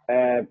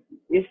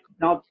 is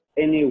not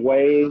any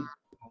way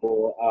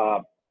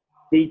to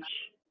teach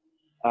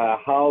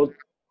how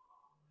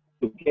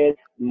to get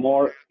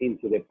more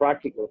into the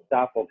practical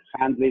stuff of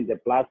handling the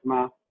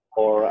plasma,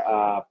 or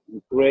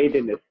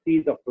creating a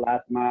seed of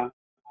plasma,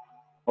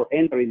 or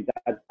entering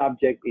that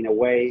subject in a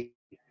way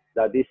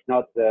that is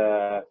not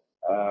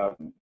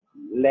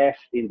left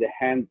in the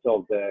hands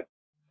of the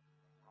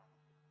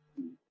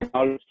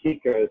knowledge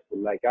seekers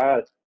like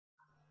us,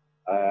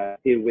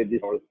 here with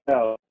this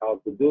ourselves, how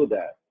to do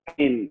that. I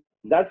mean,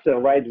 that's the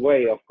right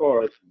way, of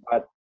course,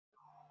 but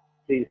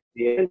since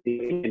the end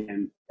is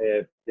imminent,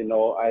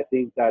 I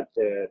think that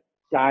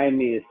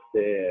time is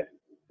a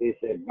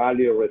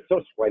valuable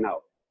resource right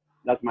now.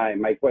 That's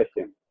my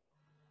question.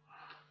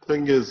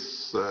 Thing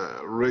is,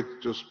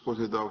 Rick just put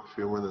it up a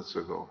few minutes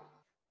ago.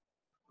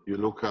 You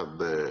look at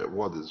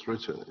what is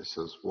written. It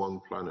says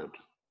one planet,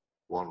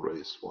 one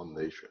race, one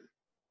nation.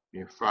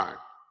 In fact,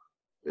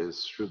 it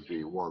should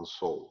be one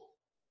soul.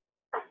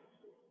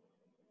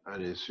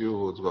 And it's you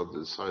who's got to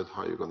decide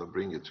how you're going to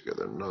bring it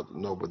together.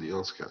 Nobody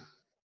else can.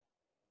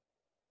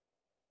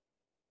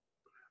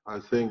 I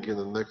think in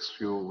the next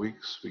few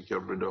weeks, we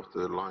get rid of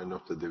the line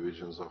of the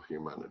divisions of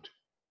humanity.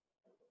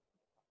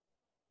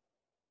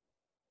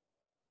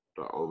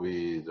 That will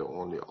be the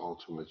only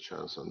ultimate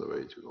chance and the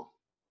way to go.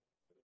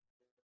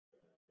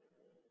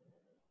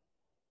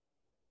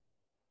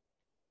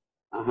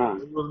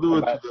 They will do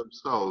it to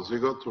themselves. You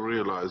got to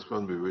realize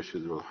when we wish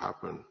it will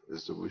happen,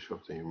 is the wish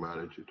of the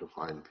humanity to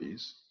find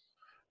peace.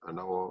 And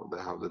now they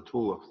have the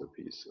tool of the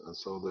peace, and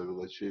so they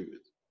will achieve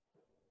it.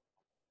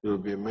 You'll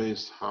be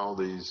amazed how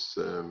these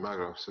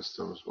maggraph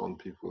systems, when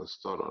people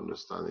start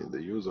understanding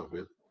the use of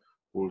it,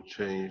 will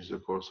change the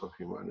course of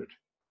humanity.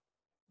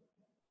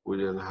 We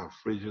didn't have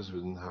fridges, we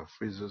didn't have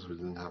freezers, we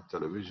didn't have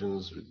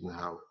televisions, we didn't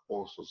have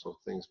all sorts of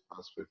things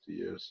past 50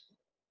 years.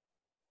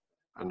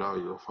 And now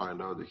you'll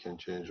find out you can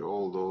change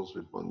all those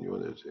with one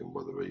unit in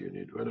whatever you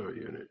need, whenever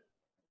you need.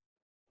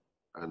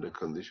 And the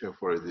condition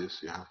for it is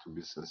you have to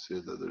be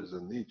sincere that there is a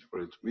need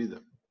for it to be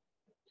there.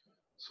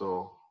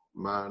 So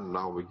man,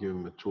 now we give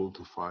him a tool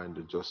to find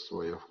a just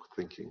way of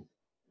thinking,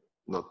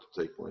 not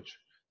to take much.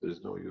 There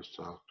is no use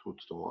to have 2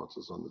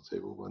 tomatoes on the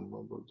table when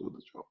one will do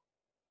the job.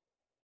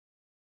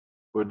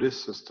 With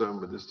this system,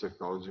 with this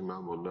technology,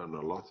 man will learn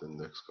a lot in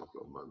the next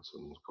couple of months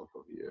and a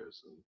couple of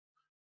years. And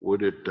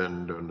with it,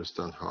 then to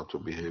understand how to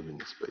behave in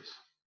space.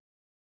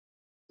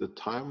 The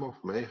time of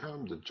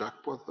mayhem, the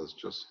jackpot has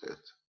just hit.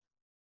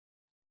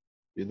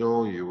 You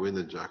know, you win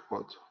a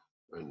jackpot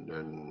and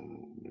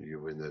then you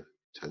win a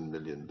 $10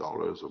 million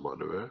or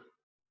whatever.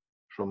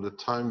 From the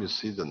time you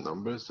see the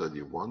numbers that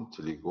you want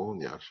till you go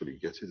and you actually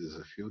get it is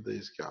a few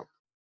days gap.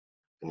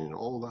 And in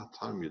all that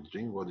time, you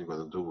dream what you're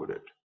going to do with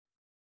it.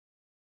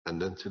 And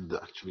then till they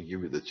actually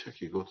give you the check,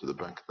 you go to the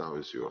bank, now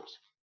it's yours.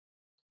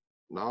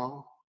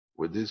 Now,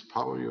 with these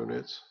power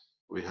units,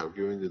 we have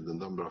given you the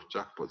number of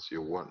jackpots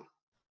you won.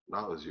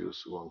 Now it's yours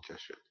to go and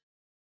cash it.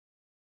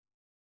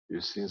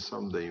 You've seen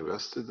some they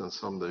invested and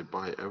some they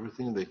buy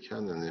everything they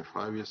can, and in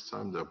 5 years'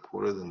 time they're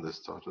poorer than they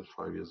started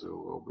 5 years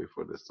ago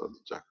before they started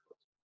the jackpot.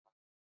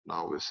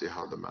 Now we see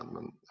how the man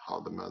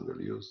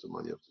will use the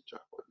money of the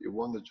jackpot. You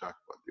won the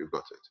jackpot, you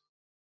got it.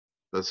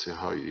 Let's see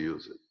how you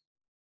use it.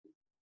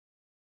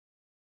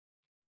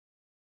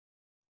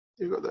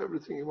 You got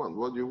everything you want.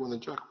 What do you win a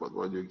jackpot?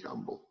 Why do you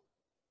gamble?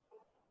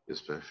 You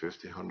spend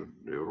 50, 100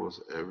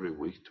 euros every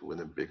week to win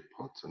a big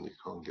pot and you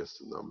can't guess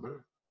the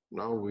number.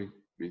 Now we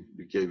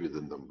gave you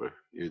the number.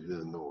 You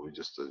didn't know. We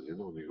just,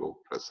 you go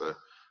press a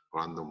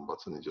random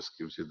button, it just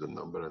gives you the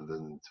number and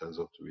then it turns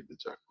out to be the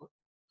jackpot.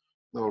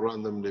 No,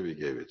 randomly we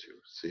gave it to you.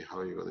 See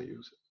how you're going to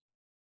use it.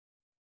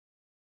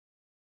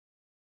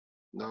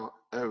 Now,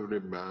 every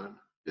man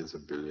is a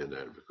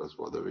billionaire because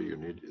whatever you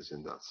need is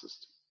in that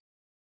system.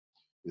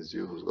 It's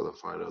you who's going to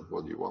find out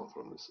what you want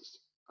from the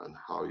system and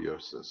how you're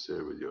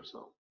sincere with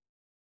yourself.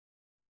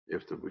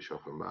 If the wish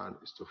of a man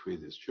is to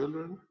feed his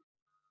children,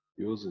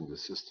 using the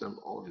system,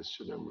 all his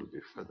children will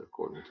be fed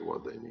according to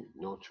what they need.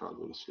 No child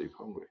will sleep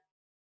hungry.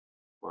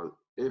 But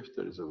if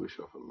there is a wish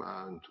of a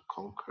man to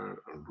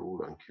conquer and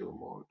rule and kill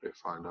more, they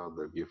find out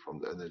they give from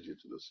the energy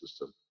to the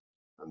system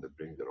and they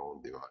bring their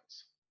own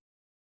demise.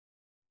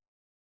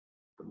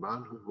 The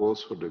man who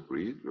goes for the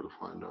greed will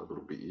find out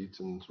will be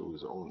eaten through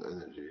his own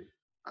energy,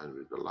 and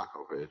with the lack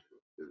of it,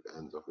 the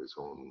end of his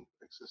own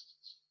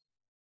existence.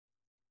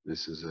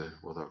 This is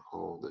what I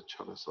call the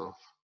chalice of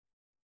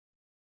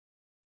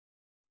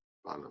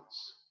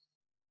balance.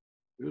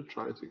 You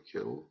try to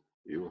kill,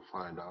 you will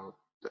find out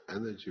the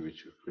energy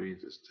which your greed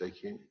is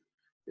taking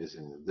is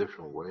in a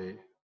different way,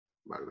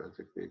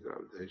 magnetically,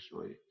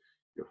 gravitationally.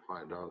 You'll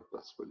find out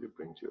that's what you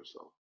bring to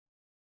yourself.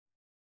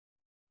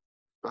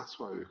 That's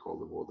why we call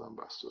the world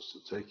ambassadors.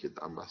 To take it,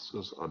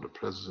 ambassadors are the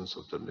presidents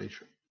of the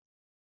nation.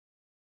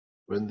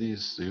 When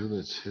these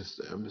units hit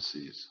the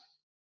embassies,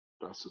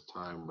 that's the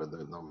time when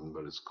the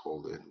number is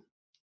called in.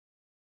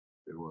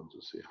 We want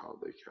to see how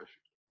they cash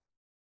it.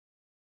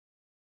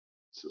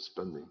 It's a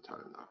spending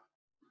time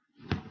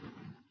now.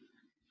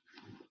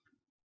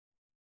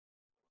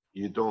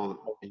 You don't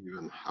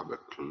even have a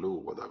clue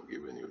what I've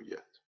given you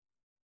yet.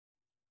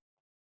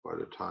 By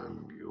the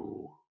time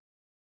you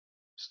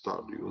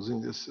start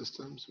using these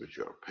systems, which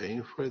you are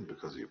paying for it,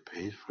 because you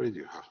paid for it,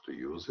 you have to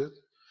use it,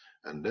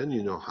 and then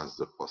you know has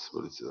the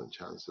possibilities and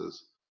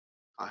chances.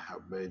 I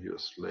have made you a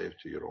slave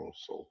to your own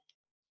soul.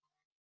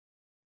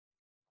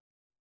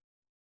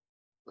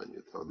 When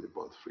you tell you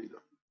about freedom.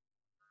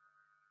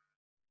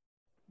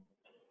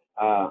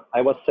 I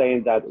was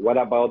saying that what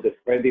about the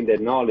spreading the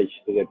knowledge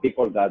to the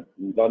people that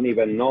don't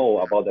even know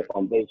about the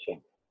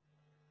foundation?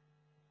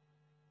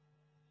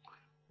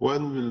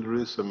 When we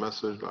release a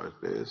message like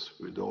this,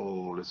 we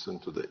don't listen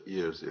to the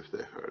ears if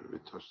they heard. We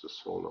touch the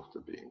soul of the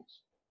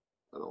beings.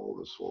 And all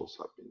the souls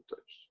have been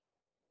touched.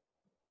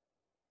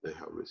 They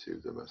have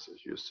received the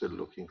message. You're still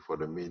looking for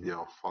the media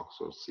of Fox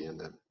or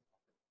CNN.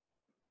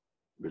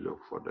 We look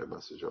for the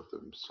message of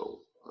the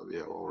soul. And we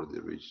have already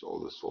reached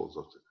all the souls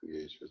of the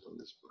creators on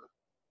this planet.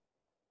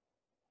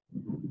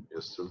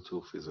 You're still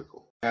too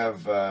physical. I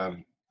have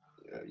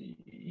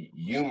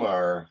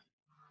Umar,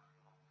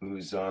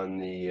 who's on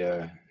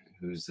the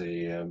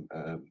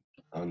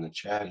on the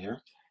chat here,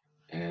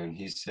 and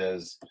he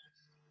says,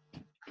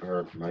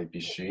 or it might be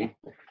she,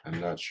 I'm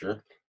not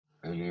sure.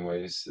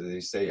 Anyways, they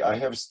say, I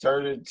have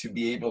started to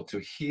be able to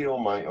heal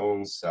my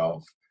own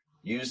self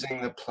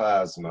using the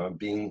plasma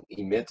being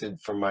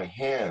emitted from my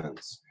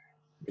hands,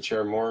 which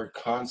are more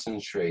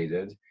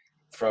concentrated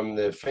from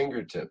the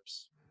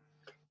fingertips.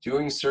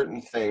 Doing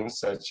certain things,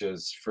 such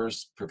as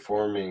first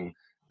performing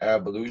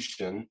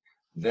ablution,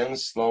 then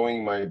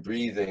slowing my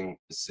breathing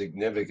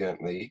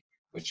significantly,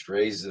 which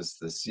raises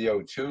the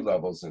CO2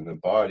 levels in the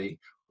body,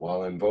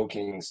 while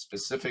invoking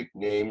specific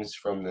names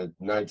from the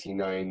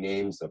 99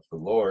 names of the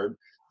Lord,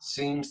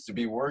 seems to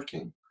be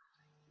working.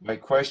 My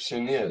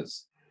question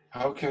is,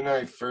 how can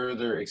I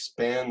further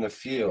expand the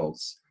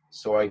fields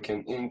so I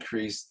can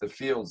increase the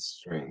field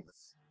strength?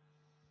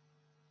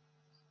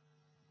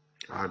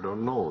 I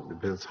don't know.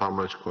 Depends how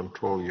much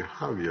control you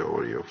have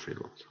over your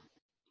field,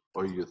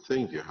 or you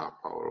think you have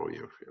power over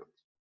your field.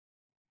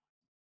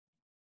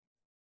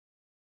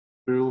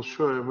 We will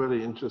show a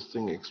very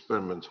interesting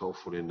experiment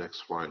hopefully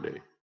next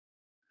Friday.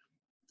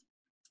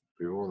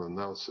 We won't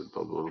announce it,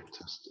 but we'll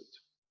test it.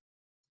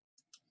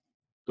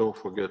 Don't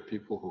forget,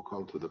 people who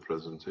come to the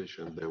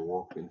presentation, they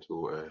walk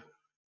into a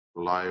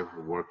live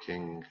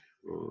working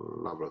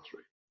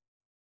laboratory.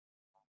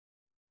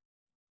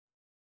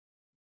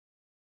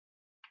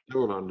 They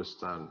will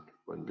understand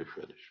when we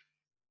finish.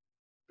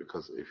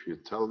 Because if you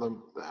tell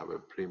them, they have a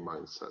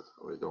pre-mindset,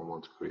 and we don't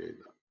want to create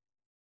that.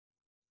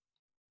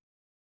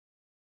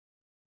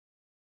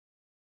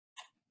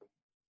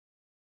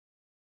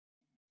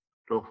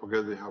 Don't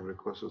forget, we have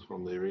requests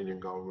from the Iranian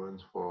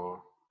government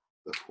for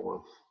the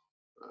 4th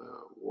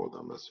World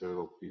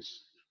Ambassadorial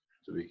Peace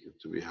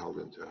to be held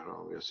in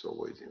Tehran. We are still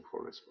waiting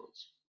for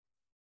response.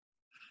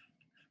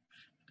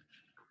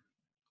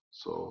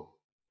 So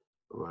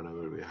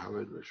whenever we have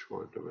it, we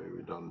show it the way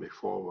we done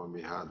before. When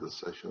we had the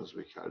sessions,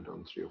 we carried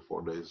on 3 or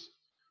 4 days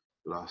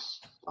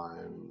last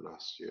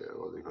year,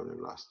 what they call it,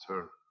 last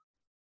term.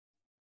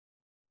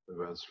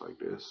 Events like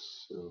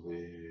this will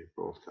be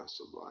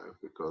broadcasted live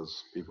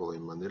because people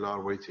in Manila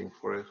are waiting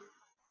for it,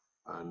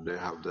 and they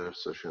have their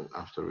session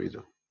after we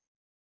do.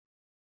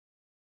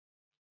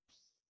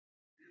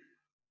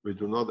 We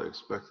do not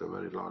expect a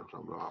very large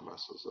number of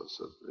ambassadors, as I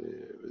said,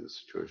 with the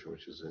situation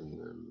which is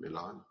in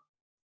Milan.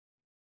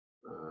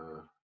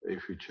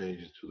 If we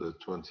change it to the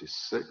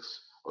 26th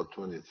or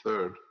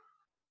 23rd,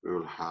 we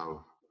will have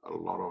a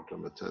lot of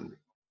them attending.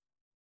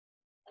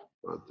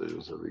 But there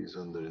is a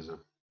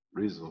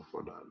reason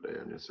for that day,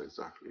 and it's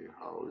exactly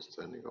how it's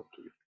turning up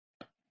to be.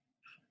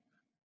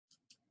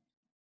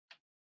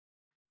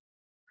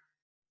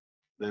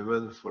 They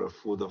went for a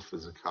food of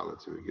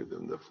physicality. We give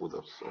them the food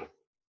of soul.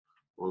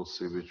 We'll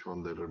see which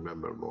one they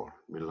remember more,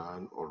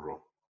 Milan or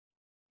Rome.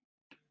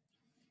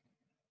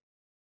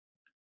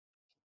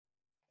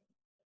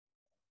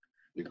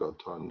 You got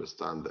to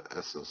understand the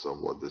essence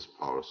of what this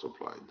power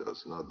supply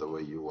does, not the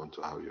way you want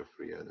to have your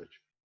free energy.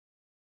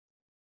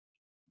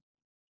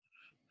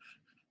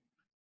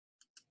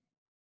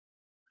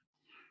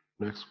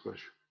 Next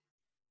question.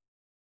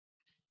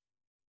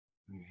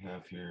 We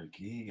have here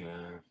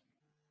Gia.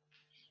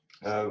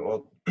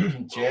 Well,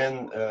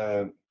 Jan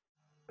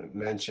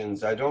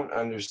mentions, I don't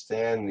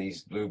understand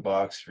these blue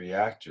box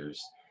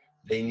reactors.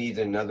 They need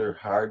another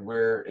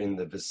hardware in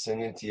the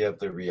vicinity of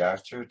the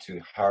reactor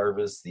to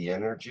harvest the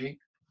energy,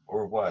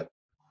 or what?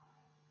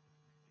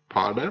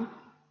 Pardon?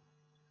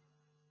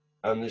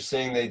 They're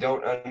saying they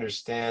don't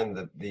understand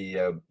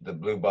the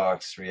blue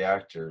box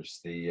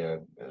reactors,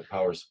 the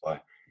power supply.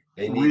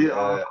 They need. We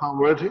are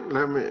converting.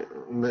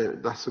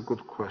 That's a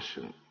good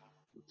question.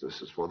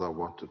 This is what I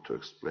wanted to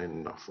explain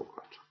and I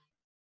forgot.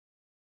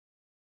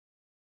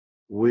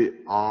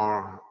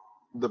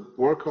 The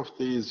work of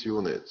these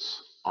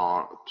units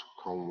are to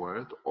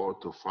convert or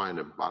to find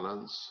a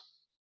balance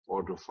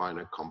or to find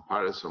a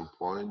comparison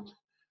point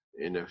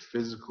in a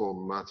physical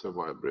matter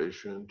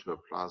vibration to a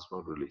plasma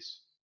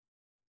release.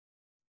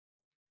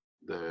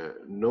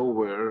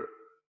 Nowhere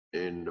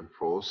in the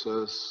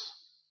process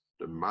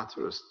the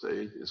matter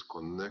state is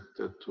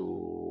connected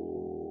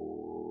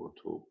to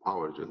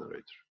power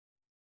generator,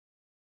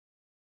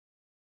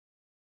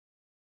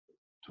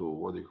 to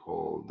what you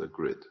call the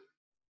grid.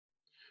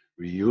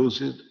 We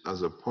use it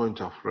as a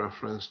point of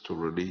reference to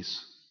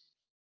release,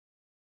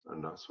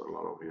 and that's what a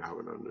lot of you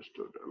haven't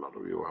understood. A lot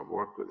of you have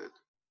worked with it.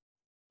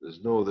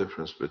 There's no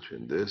difference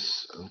between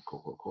this and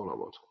Coca-Cola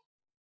bottle,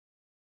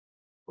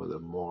 but a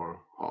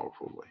more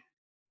powerful way.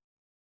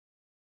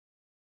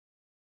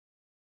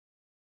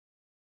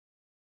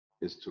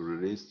 Is to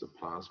release the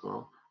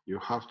plasma. You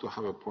have to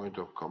have a point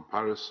of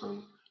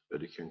comparison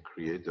that you can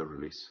create the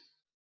release.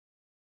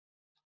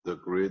 The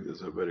grid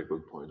is a very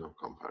good point of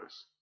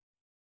comparison.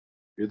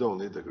 You don't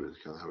need the grid.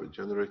 You can have a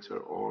generator,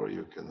 or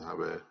you can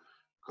have a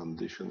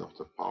condition of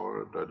the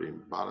power that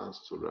in balance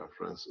to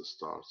reference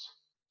starts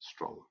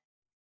strong.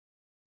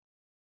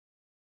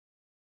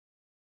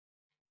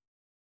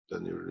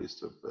 Then you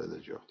release the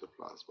energy of the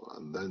plasma.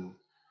 And then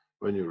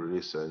when you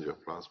release the energy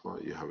of plasma,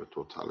 you have a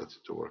totality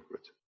to work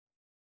with.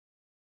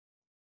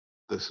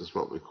 This is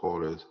what we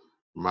call it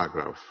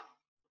MAGRAV,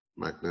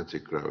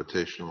 magnetic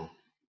gravitational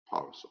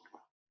power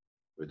supply.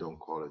 We don't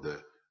call it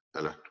the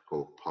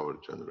electrical power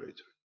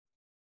generator.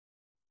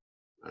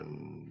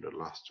 And the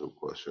last two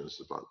questions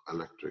about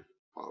electric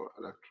power.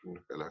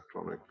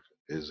 Electronic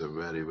is a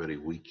very, very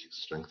weak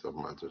strength of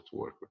matter to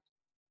work with.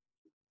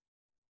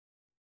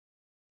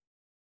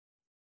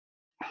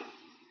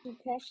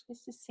 Keshe,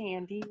 this is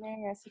Sandy.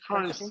 May I ask a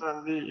question? Hi,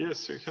 Sandy.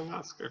 Yes, you can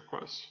ask a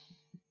question.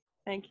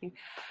 Thank you.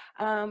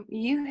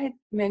 You had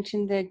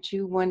mentioned that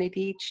you wanted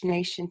each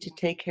nation to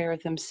take care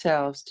of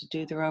themselves, to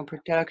do their own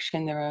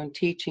production, their own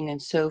teaching,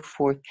 and so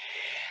forth.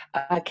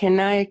 Can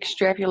I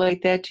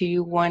extrapolate that to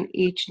you want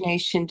each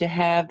nation to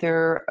have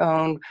their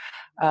own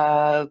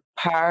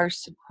power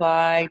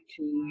supply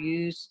to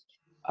use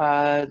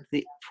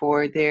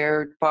for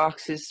their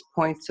boxes,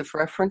 points of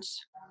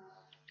reference?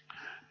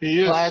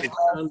 Yes,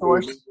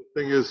 source?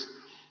 the thing is,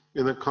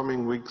 in the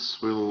coming weeks,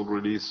 we will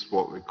release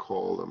what we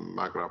call a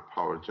MAGRAV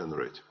power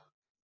generator,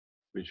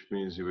 which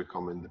means you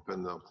become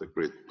independent of the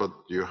grid. But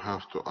you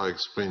have to, I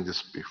explained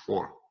this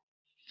before.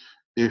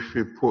 If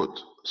we put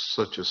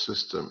such a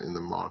system in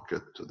the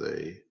market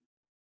today,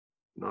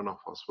 none of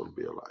us will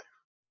be alive.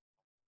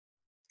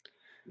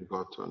 You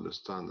got to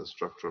understand the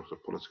structure of the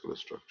political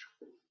structure.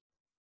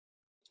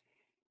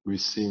 We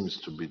seems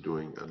to be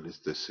doing, at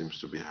least they seems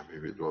to be happy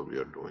with what we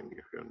are doing,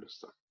 if you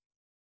understand.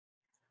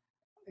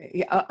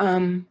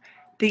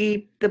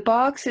 The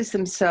boxes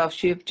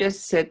themselves, you've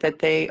just said that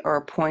they are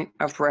a point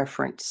of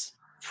reference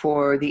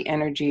for the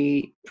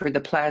energy, for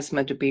the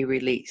plasma to be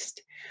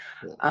released.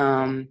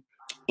 And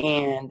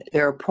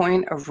they're a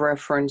point of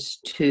reference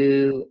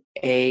to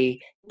a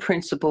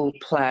principal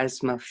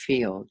plasma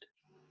field.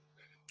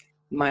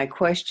 My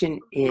question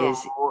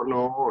is...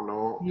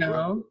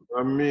 No.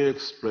 Let me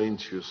explain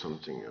to you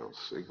something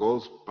else. It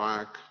goes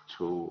back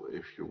to,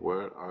 if you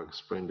were, I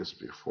explained this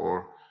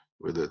before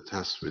with the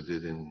test we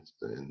did in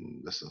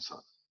lesson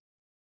 7.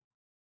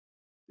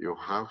 You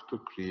have to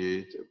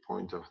create a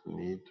point of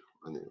need,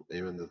 and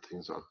even the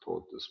things I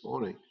taught this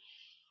morning,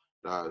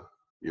 that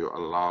you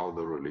allow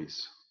the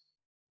release.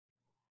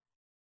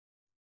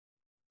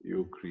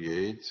 You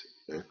create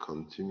a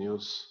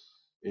continuous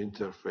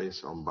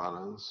interface on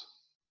balance,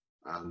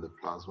 and the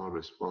plasma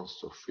response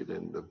to fill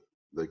in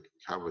the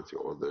cavity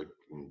or the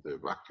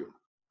vacuum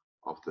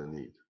of the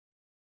need.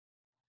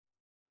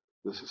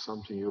 This is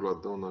something you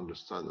don't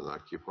understand, and I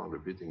keep on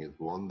repeating it.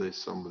 One day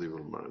somebody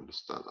will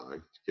understand. I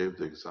gave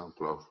the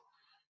example of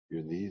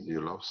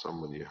you love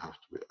someone, you have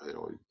to be,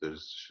 there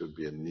should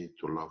be a need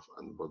to love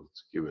and what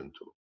it's given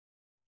to.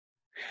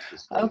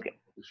 Okay.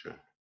 Sure.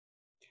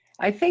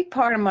 I think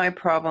part of my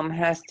problem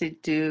has to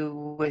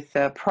do with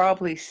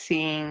probably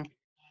seeing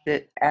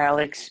the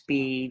Alex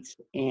speeds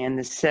and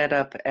the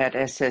setup at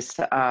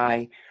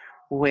SSI,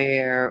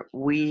 where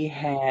we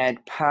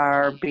had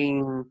power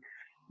being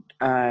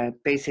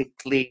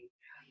basically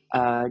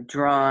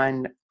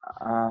drawn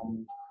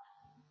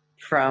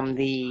from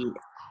the,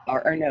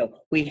 or no,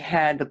 we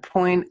had the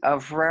point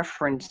of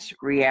reference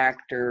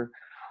reactor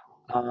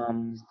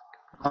on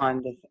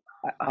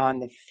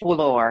the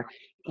floor,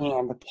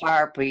 and the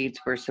power beads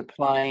were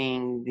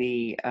supplying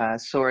the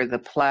sort of the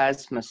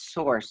plasma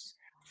source,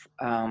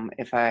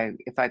 if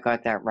I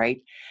got that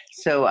right.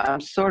 So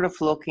I'm sort of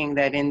looking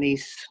that in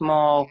these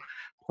small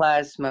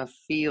plasma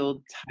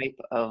field type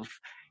of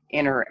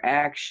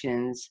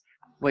interactions,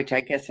 which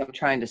I guess I'm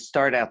trying to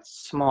start out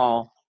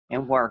small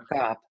and work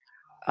up,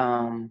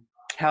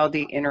 how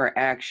the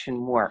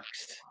interaction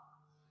works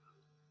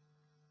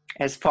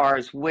as far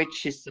as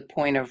which is the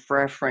point of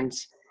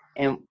reference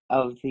and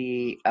of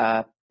the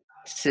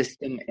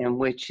system and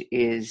which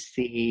is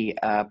the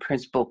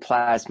principal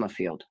plasma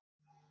field.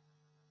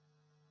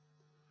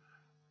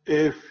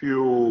 If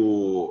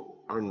you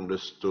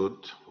understood,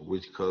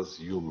 because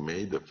you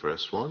made the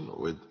first one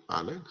with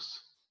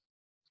Alex,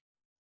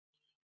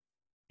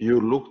 you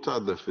looked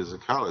at the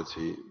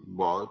physicality,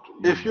 but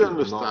if you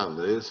understand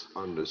this,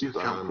 you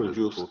can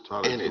produce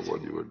anything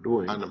what you were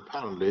doing. And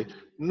apparently,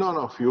 none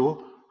of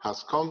you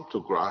has come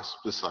to grasp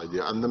this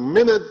idea. And the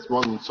minute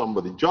when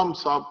somebody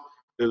jumps up,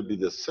 it'll be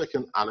the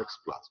second Alex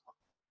plasma.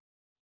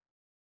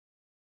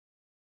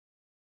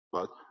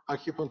 But I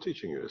keep on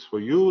teaching you this for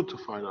you to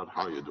find out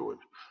how you do it,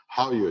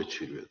 how you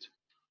achieve it.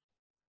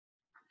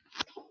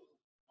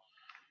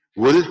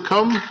 Will it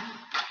come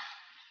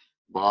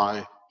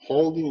by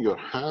holding your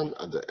hand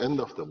at the end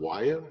of the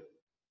wire?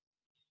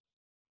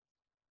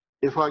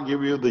 If I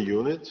give you the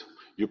unit,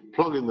 you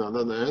plug in the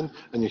other end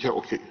and you say,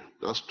 okay,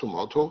 that's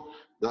tomato,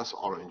 that's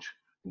orange,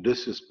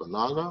 this is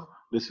banana,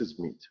 this is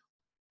meat.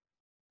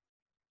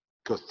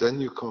 Because then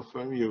you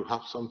confirm you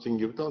have something,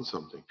 you've done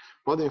something.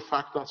 But in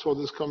fact, that's what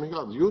is coming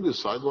out. You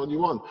decide what you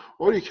want.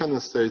 Or you can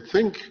instead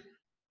think,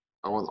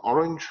 I want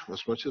orange,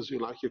 as much as you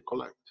like, you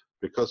collect.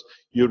 Because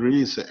you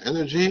release the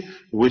energy,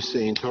 which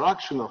the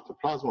interaction of the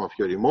plasma of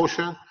your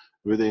emotion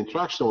with the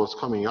interaction of what's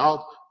coming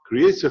out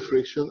creates a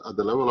friction at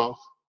the level of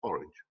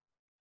orange.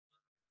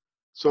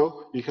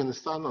 So you can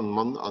stand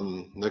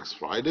on next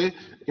Friday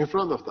in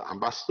front of the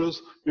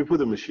ambassadors. We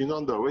put a machine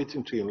on, they're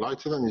waiting to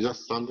enlighten, and you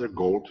just stand there,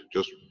 gold,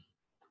 just,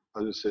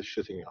 as you say,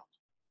 shitting out.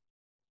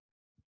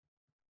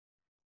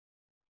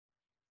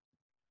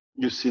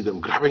 You see them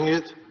grabbing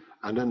it,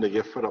 and then they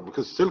get fed up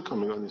because it's still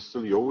coming on. It's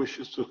still your wish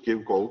is to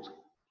give gold,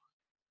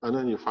 and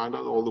then you find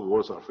out all the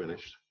wars are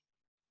finished.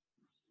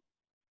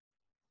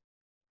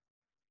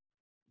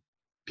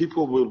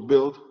 People will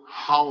build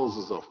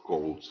houses of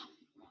gold.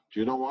 Do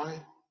you know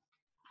why?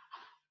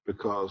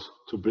 Because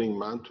to bring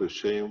man to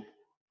shame,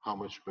 how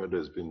much murder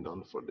has been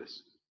done for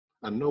this.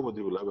 And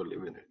nobody will ever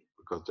live in it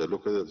because they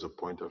look at it as a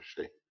point of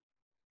shame.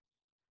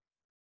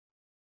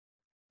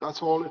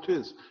 That's all it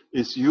is.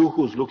 It's you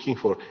who's looking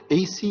for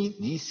AC,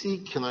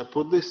 DC, can I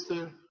put this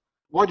there?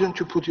 Why don't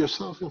you put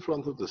yourself in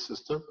front of the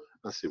system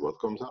and see what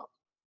comes out?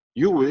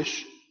 You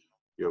wish,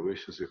 your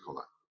wish is your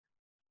command.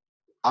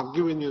 I've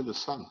given you the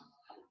sun.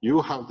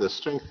 You have the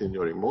strength in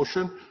your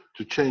emotion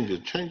to change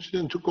it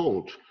into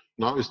gold.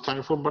 Now it's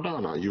time for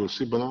banana. You will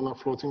see banana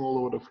floating all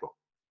over the floor.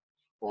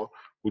 Or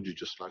would you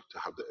just like to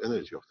have the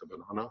energy of the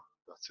banana?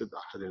 That's it,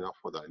 I had enough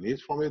what I need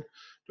from it,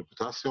 the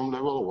potassium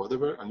level or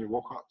whatever, and you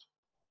walk out.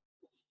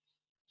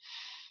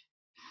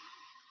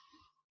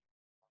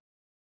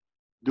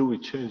 Do we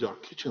change our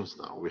kitchens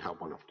now? We have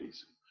one of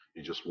these.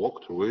 You just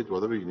walk through it,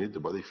 whatever you need, the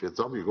body fills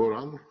up, you go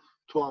around.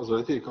 2 hours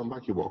later, you come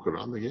back, you walk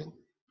around again.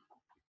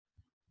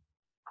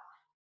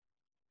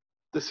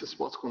 This is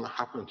what's going to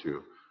happen to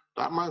you.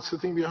 That man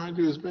sitting behind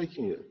you is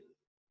making it.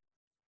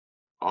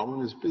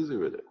 Armin is busy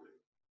with it.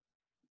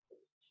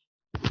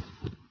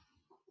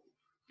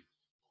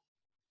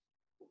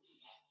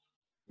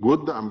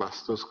 Would the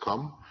ambassadors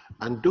come?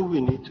 And do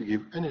we need to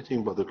give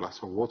anything but a glass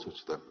of water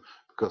to them?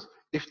 Because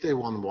if they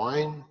want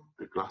wine,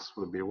 the glass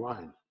will be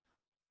wine.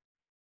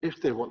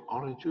 If they want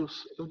orange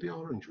juice, it'll be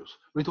orange juice.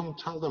 We don't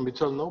tell them, we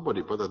tell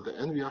nobody, but at the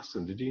end we ask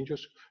them, did you enjoy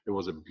it? It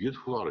was a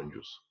beautiful orange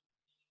juice.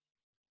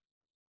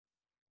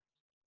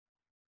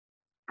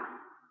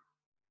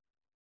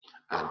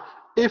 And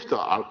if they're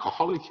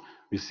alcoholic,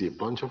 we see a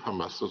bunch of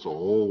ambassadors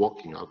all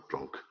walking out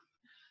drunk.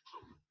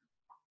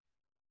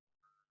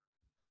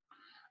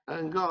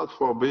 And God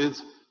forbid,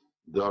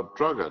 they are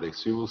drug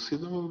addicts. You will see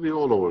them will be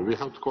all over. We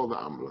have to call the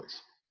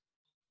ambulance.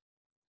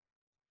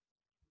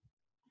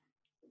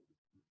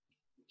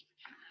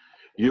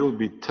 You'll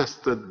be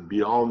tested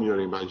beyond your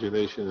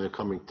imagination in the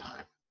coming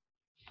time.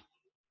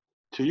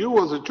 To you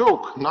was a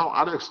joke. Now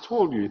Alex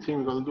told you, you think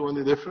we're going to do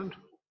any different?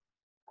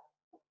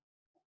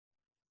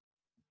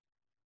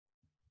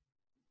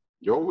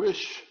 Your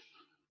wish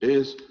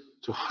is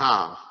to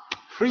have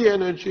free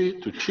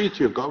energy, to cheat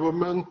your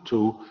government,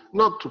 to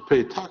not to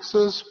pay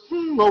taxes,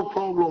 no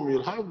problem.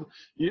 You'll have,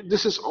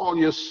 this is all,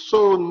 you're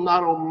so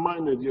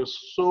narrow-minded, you're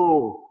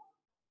so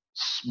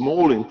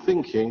small in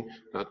thinking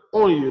that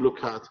only you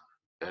look at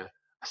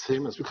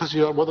same as, because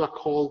you are what I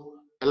call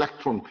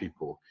electron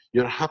people.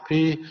 You're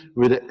happy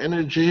with the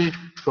energy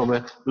from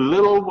a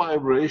little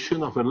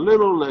vibration of a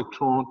little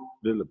electron,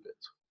 little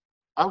bit.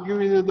 I'm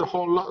giving you the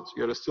whole lot.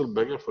 You're still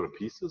begging for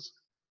pieces.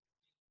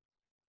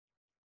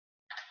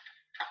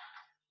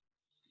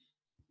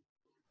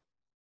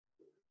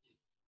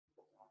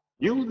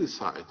 You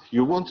decide.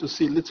 You want to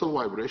see little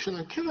vibration,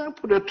 and can I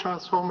put a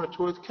transformer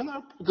to it? Can I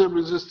put a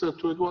resistor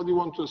to it? What do you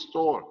want to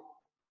store?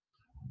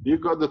 You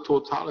got the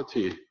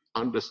totality.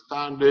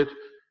 Understand it.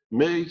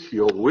 Make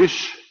your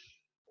wish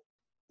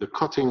the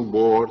cutting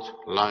board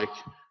like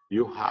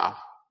you have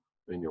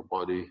in your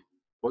body.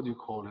 What do you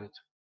call it?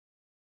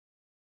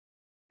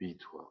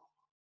 B12.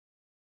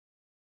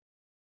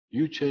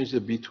 You change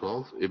the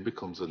B12, it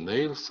becomes a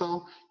nail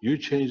cell. You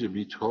change the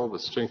B12, a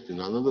strength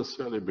in another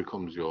cell, it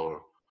becomes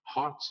your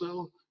heart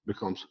cell.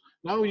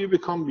 Now you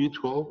become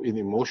B12 in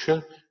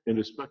emotion in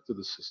respect to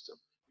the system.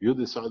 You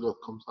decide what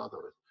comes out of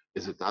it.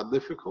 Is it that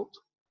difficult?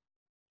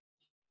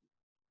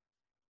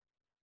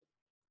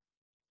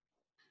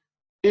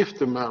 If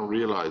the man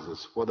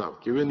realizes what I've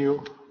given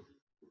you,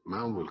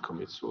 man will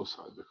commit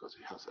suicide because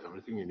he has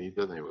everything he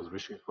needed and he was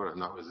wishing for it, and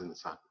now he's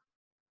inside.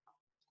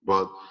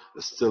 But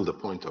still the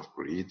point of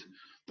greed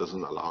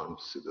doesn't allow him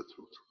to see the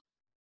truth.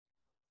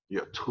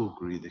 You're two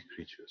greedy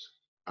creatures.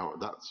 Oh,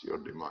 that's your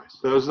demise.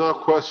 There's no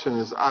question,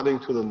 is adding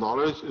to the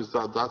knowledge, is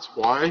that's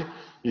why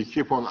you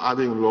keep on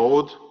adding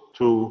load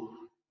to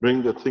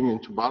bring the thing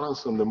into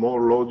balance, and the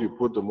more load you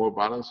put, the more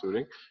balance you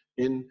bring.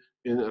 In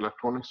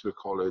electronics, we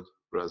call it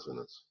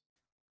resonance.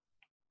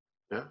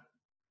 Yeah?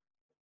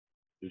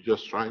 You're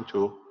just trying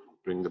to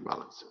bring the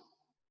balance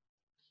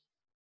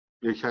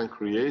in. You can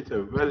create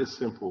a very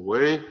simple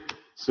way,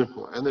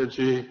 simple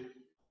energy,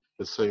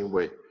 the same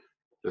way.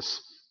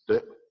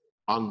 The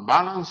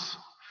unbalanced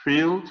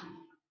field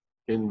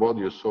in what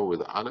you saw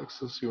with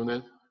Alex's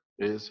unit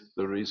is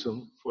the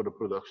reason for the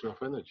production of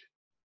energy.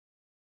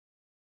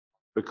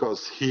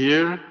 Because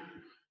here,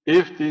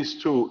 if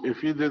these two,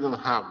 if you didn't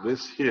have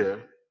this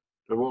here,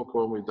 the work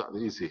won't be that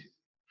easy.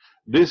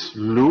 This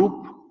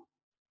loop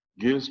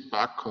gives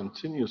back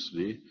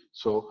continuously,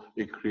 so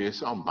it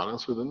creates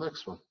unbalance with the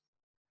next one.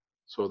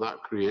 So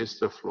that creates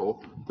the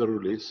flow, the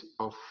release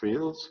of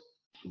fields.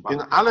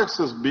 In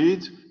Alex's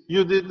bead,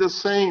 you did the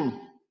same.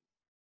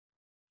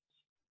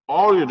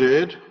 All you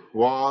did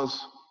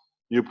was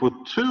you put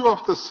two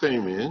of the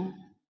same in,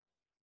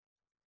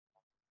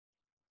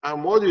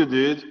 and what you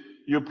did,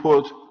 you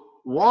put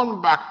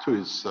one back to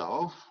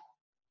itself,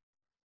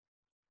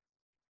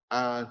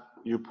 and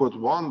you put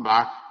one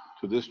back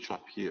to this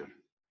chop here.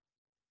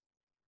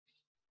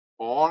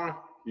 Or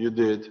you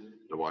did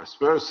the vice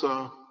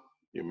versa,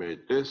 you made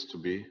this to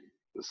be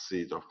the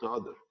seed of the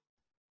other.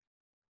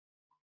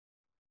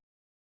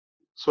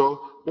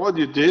 So what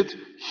you did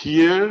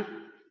here,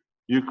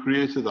 you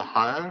created a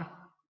higher,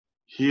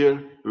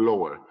 here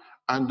lower.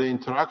 And the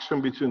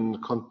interaction between the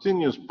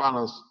continuous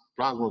balance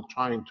plasma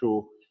trying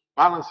to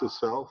balance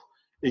itself,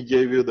 it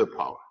gave you the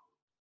power.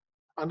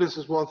 And this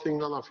is one thing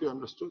none of you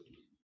understood.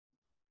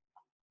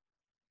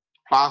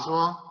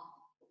 Plasma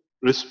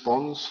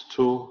responds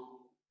to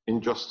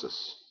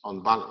injustice,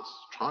 unbalance,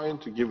 trying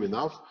to give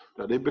enough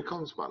that it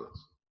becomes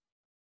balanced.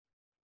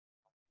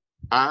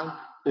 And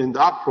in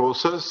that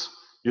process,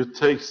 you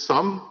take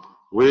some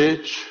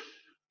which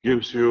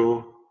gives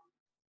you,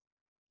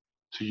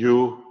 to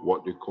you,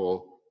 what you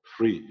call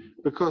free.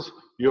 Because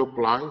you're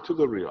blind to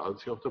the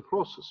reality of the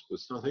process, but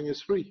nothing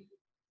is free.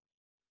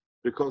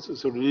 Because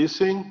it's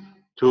releasing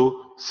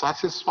to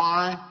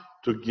satisfy,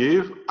 to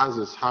give as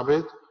its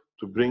habit,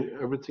 to bring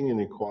everything in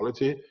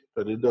equality,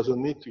 that it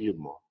doesn't need to give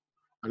more.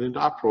 And in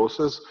that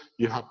process,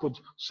 you have put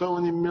so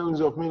many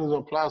millions of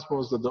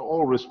plasmas that they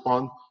all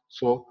respond,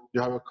 so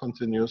you have a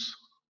continuous,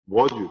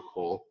 what you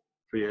call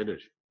free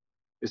energy.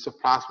 It's a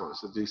plasma,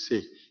 it's a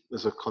DC.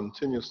 It's a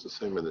continuous, the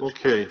same energy.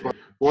 Okay,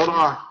 what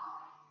I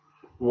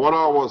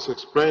was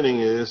explaining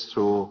is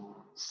to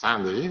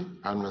Sandy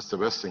and Mr.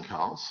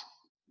 Westinghouse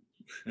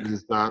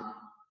is that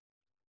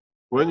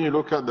when you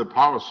look at the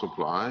power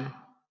supply,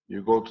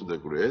 you go to the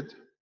grid,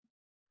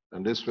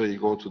 and this way you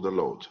go to the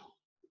load.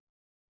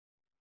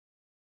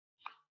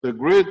 The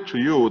grid to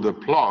you, the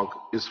plug,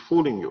 is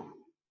fooling you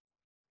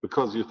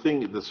because you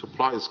think the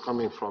supply is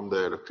coming from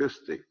the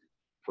electricity,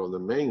 from the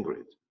main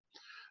grid.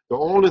 The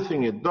only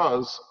thing it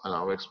does, and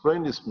I've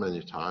explained this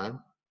many times,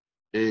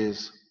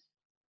 is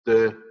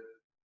the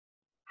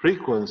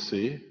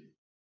frequency,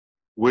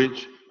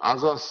 which,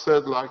 as I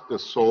said, like the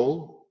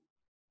soul,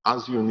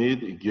 as you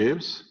need, it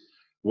gives.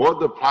 What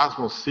the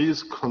plasma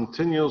sees,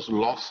 continuous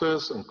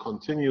losses and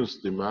continuous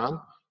demand.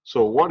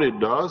 So what it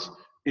does,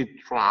 it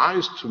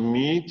tries to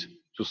meet,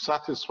 to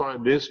satisfy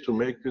this, to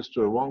make this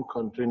to a one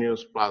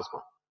continuous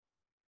plasma.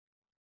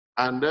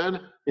 And then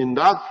in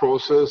that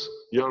process,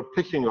 you're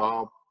picking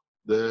up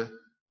the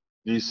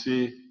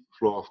DC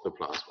flow of the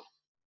plasma.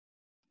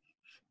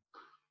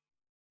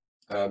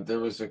 There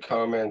was a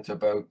comment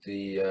about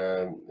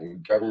the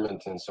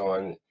government and so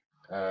on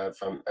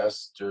from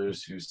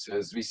Esther's, who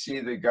says, we see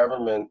the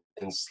government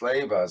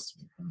enslave us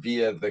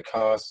via the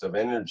cost of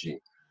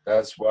energy.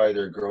 That's why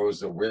there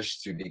grows a wish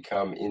to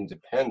become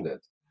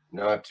independent,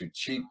 not to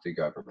cheat the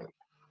government.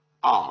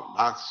 Oh,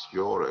 that's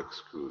your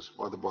excuse.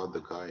 What about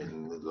the guy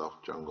in the middle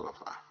of jungle of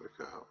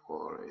Africa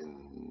or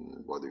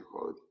in, what do you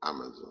call it,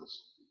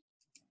 Amazons?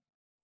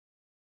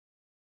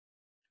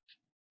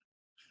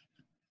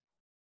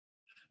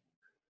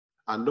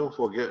 And don't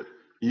forget,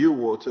 you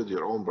voted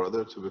your own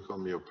brother to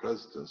become your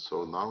president,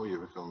 so now you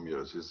become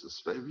his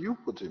slave. You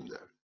put him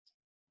there.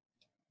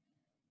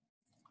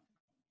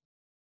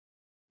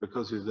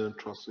 Because you didn't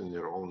trust in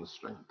your own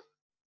strength.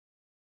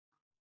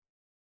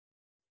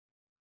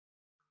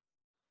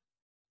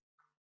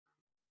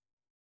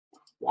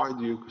 Why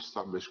do you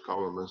establish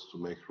governments to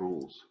make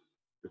rules?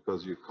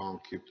 Because you can't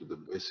keep to the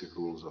basic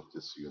rules of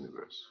this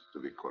universe to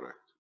be correct.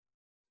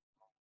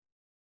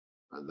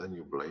 And then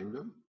you blame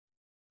them?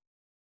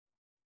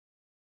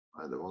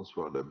 And the ones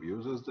who are the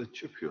abusers, they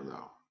chip you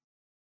now.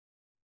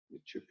 We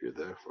chip you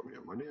there from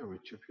your money, and we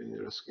chip you in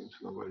your skin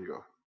to know where you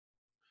are.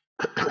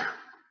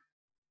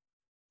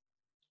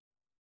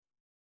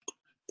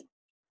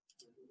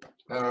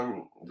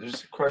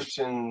 There's a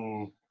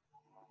question,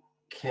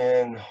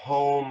 can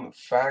home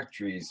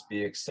factories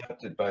be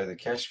accepted by the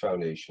Keshe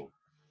Foundation?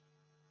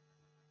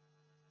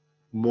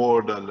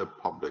 More than the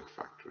public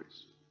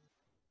factories.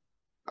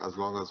 As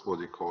long as what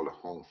you call a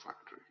home factory.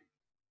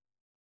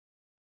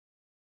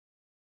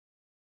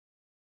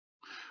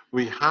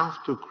 We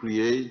have to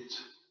create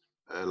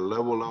a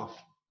level of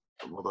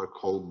what I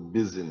call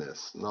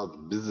busyness,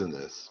 not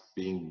business,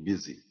 being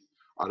busy.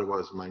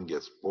 Otherwise, man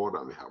gets bored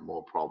and we have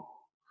more problems.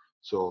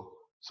 So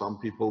some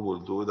people will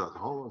do it at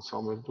home and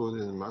some will do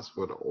it in mass,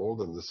 but the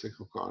old and the sick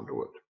who can't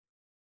do it.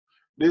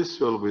 This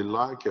will be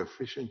like a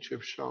fish and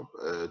chip shop,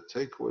 a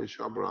takeaway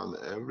shop around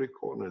every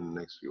corner in the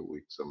next few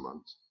weeks and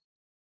months.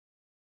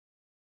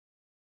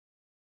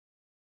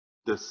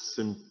 The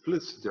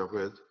simplicity of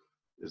it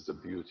is the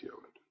beauty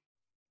of it.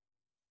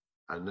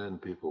 And then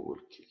people will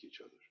kick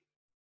each other.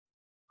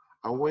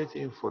 I'm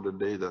waiting for the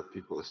day that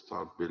people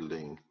start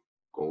building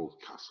gold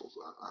castles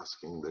and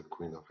asking the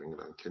Queen of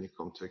England, can you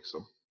come take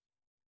some?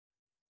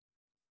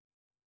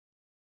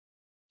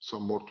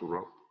 Some more to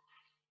rub.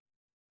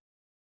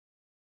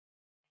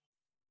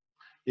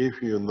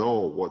 If you know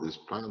what is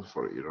planned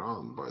for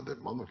Iran by the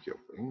monarchy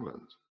of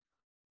England,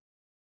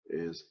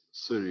 is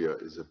Syria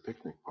is a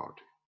picnic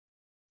party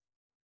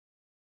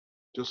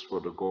just for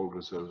the gold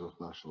reserves of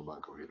National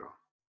Bank of Iran.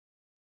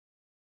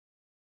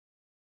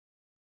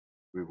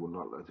 We will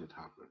not let it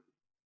happen.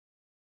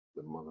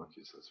 The monarchy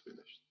has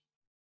finished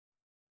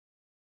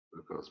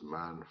because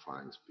man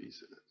finds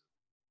peace in it.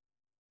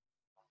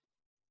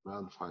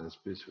 Man finds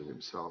peace with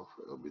himself,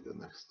 it'll be the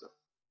next step.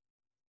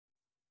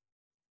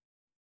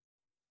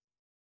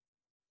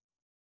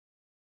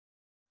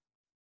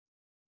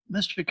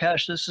 Mr.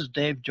 Keshe, this is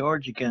Dave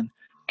George again.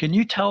 Can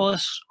you tell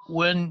us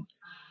when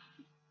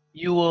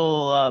you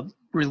will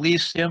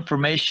release the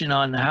information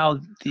on how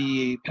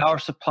the power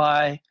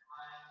supply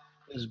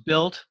is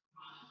built?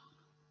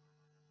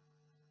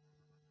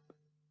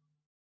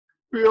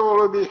 We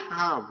already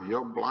have,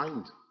 you're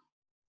blind.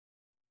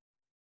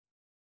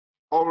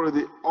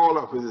 Already all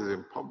of it is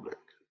in public.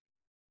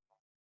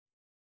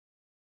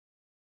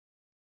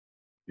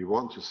 You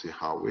want to see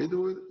how we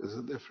do it, is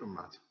a different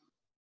matter.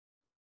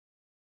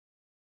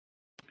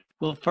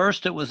 Well,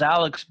 first it was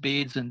Alex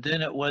beads, and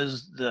then it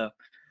was the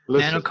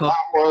Listen,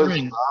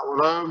 nano-coating.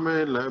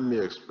 let me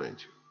explain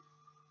to you.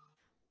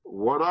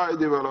 What I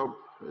develop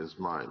is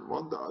mine.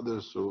 What the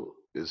others do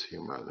is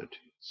humanity.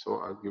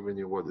 So I've given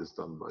you what is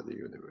done by the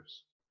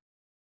universe.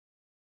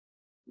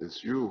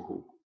 It's you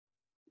who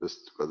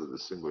got to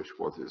distinguish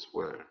what is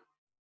where.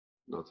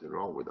 Nothing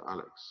wrong with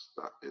Alex.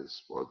 That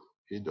is what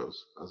he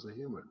does as a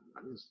human.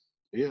 And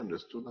he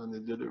understood and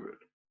he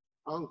delivered.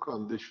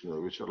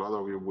 Unconditional, which a lot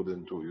of you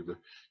wouldn't do.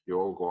 You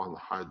all go and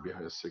hide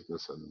behind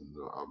sickness and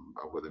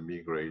I've got a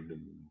migraine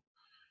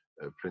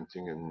and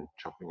printing and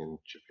chopping and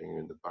chipping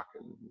in the back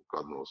and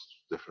God knows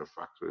different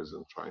factories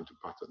and trying to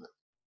pattern it.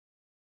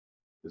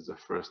 It's the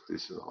first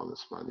decent,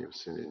 honest man you've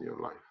seen in your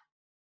life.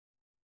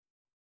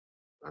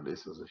 At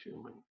least as a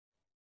human.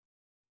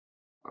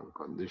 On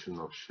condition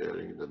of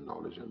sharing the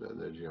knowledge and the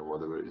energy and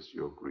whatever is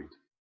your greed.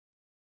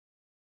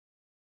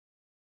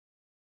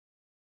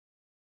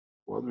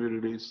 What we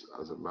release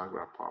as a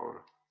Magra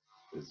power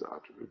is the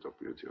attribute of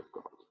beauty of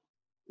God.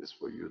 It's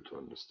for you to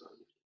understand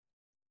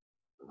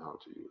it and how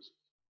to use it.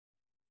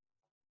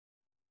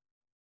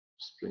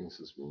 Springs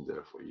has been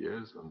there for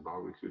years and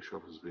barbecue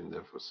shop has been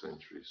there for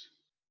centuries.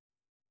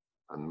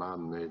 And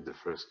man made the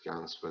first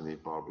cans when he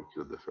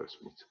barbecued the first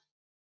meat.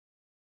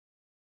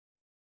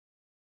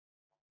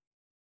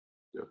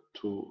 They're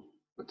too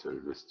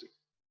materialistic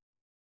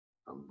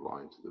and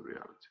blind to the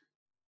reality.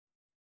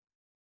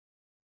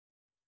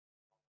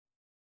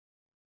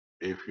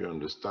 If you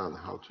understand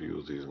how to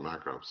use these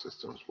macro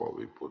systems, what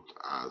we put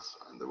as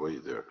and the way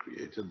they are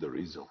created, the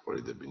reason for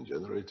it they've been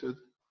generated,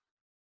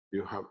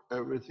 You have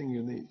everything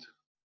you need.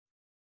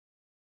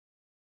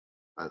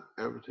 And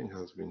everything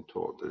has been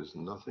taught. There's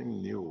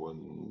nothing new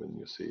when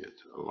you see it.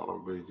 A lot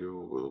of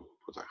you will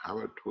put a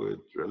hammer to it,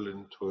 drill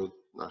into it.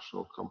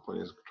 National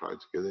companies try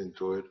to get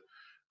into it.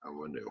 And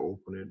when they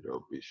open it,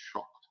 they'll be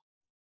shocked.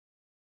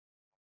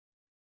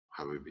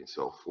 Have we been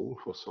so fooled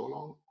for so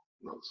long,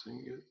 not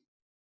seeing it?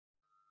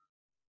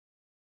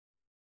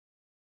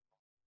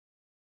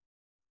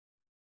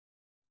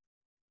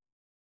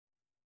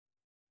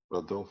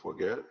 But don't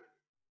forget,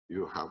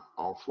 you have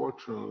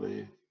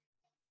unfortunately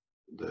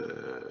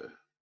the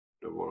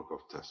work of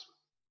Tesla,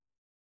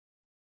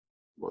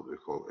 what we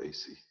call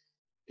AC.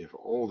 If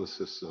all the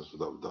systems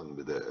would have done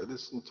with the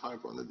Edison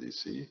type on the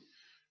DC,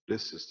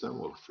 this system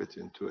will fit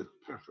into it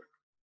perfect.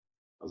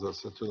 As I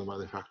said to the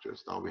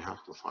manufacturers, now we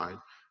have to find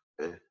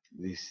a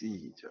DC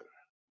heater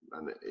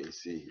and an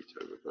AC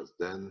heater, because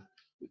then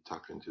you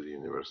tap into the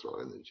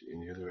universal energy. In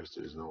the universe,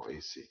 there is no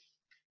AC.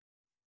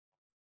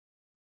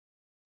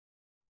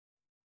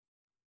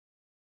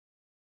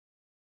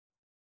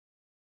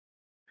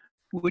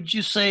 Would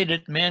you say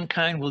that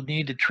mankind will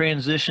need to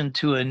transition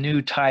to a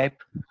new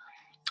type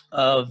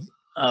of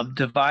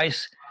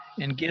device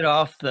and get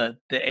off the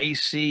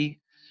AC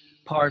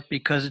part,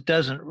 because it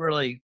doesn't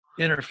really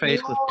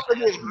interface with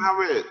already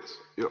have it.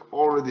 You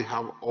already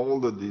have all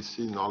the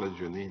DC knowledge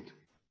you need.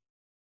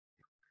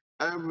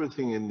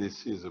 Everything in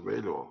DC is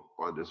available,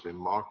 but it's been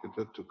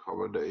marketed to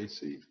cover the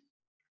AC.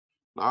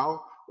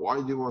 Now,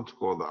 why do you want to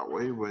go that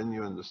way when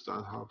you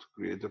understand how to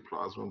create a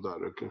plasma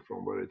directly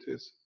from where it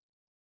is?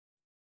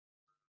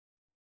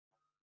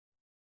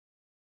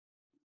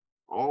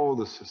 All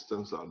the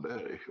systems are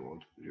there. If you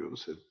want to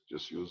use it,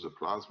 just use the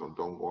plasma.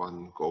 Don't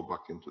go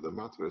back into the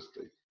matter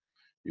state.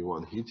 You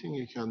want heating,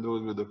 you can do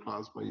it with the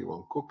plasma. You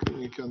want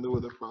cooking, you can do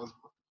it with the plasma.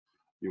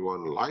 You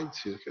want light,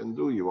 you can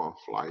do. You want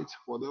flight,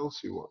 what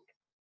else you want?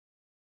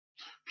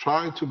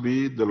 Try to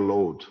be the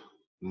load,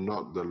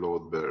 not the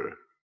load bearer.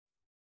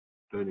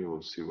 Then you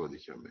will see what you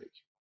can make.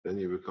 Then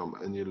you become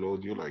any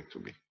load you like to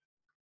be.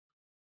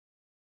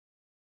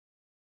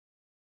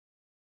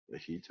 A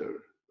heater,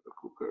 a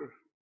cooker,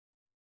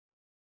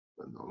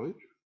 a knowledge.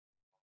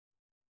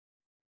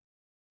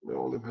 It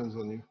all depends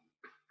on you.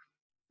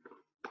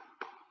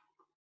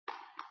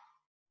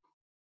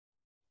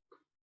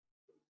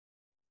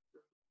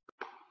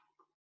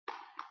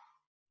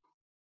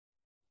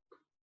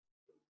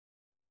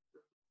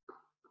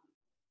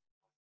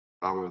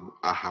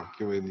 I have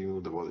given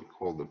you what we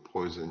call the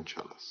poison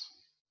chalice.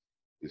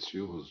 It's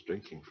you who's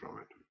drinking from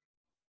it.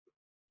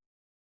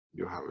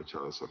 You have a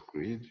chalice of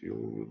greed, you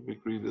will be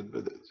greeted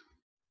with it.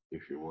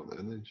 If you want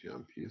energy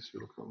and peace,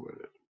 you'll come with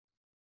it.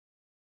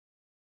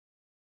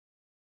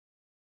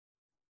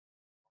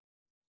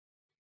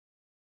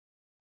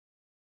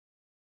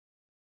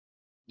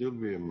 You'll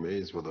be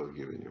amazed what I've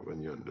given you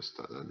when you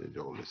understand and you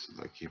don't listen.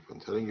 I keep on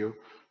telling you,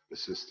 the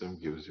system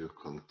gives you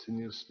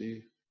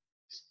continuously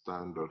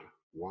standard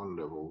one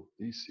level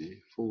DC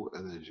full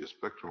energy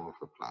spectrum of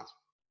a plasma.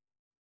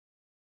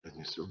 And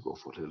you still go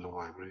for the low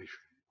vibration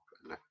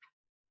of electron.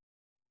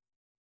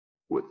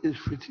 What is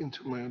fitting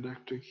to my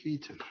electric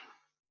heater?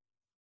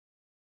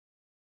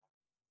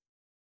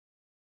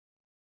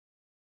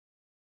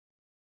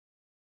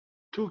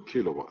 Two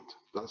kilowatt.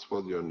 That's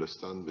what you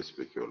understand. We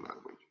speak your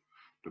language.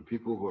 The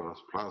people who are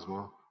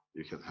plasma,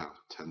 you can have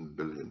 10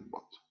 billion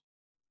watt,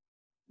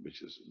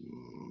 which is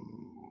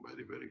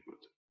very, very good.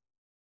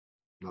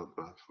 Not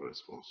bad for a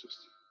small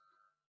system.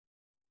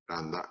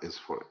 And that is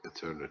for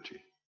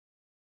eternity.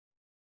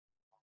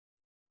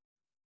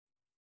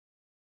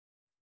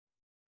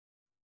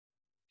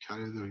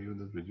 Carry the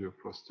unit with you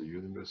across the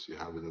universe. You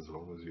have it as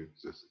long as you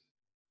exist.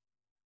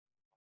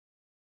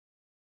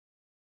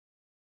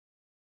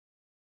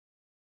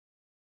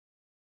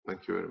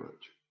 Thank you very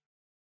much.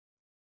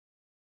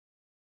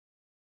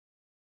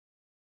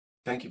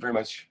 Thank you very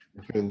much.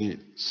 Thank you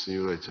indeed. See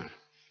you later.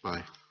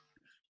 Bye.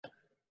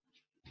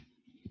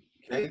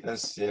 Okay,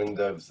 that's the end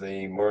of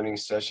the morning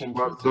session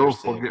for But don't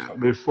Thursday. forget,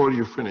 before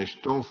you finish,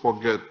 don't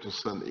forget to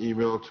send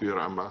email to your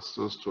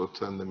ambassadors to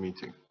attend the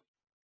meeting,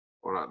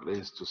 or at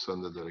least to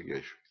send a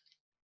delegation,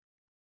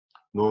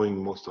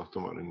 knowing most of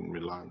them are in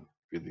Milan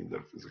feeding their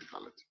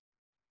physicality.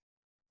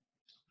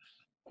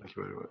 Thank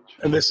you very much.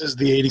 And this is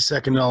the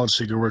 80-second knowledge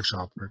seeker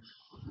workshop. Right?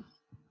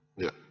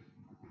 Yeah.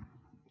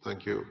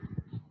 Thank you.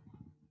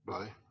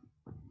 Bye.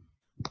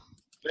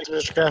 Thanks,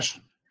 Mr. Keshe.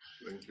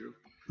 Thank you.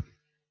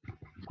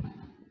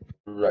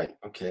 Right.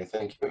 Okay.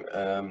 Thank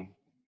you.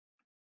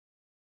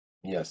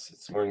 Yes,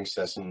 it's morning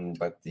session,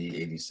 but the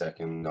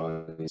 80-second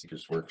knowledge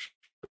seekers workshop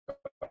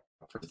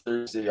for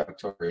Thursday,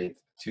 October 8th,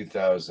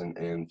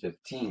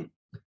 2015.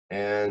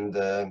 And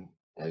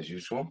as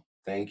usual,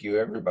 thank you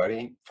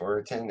everybody for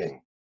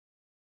attending.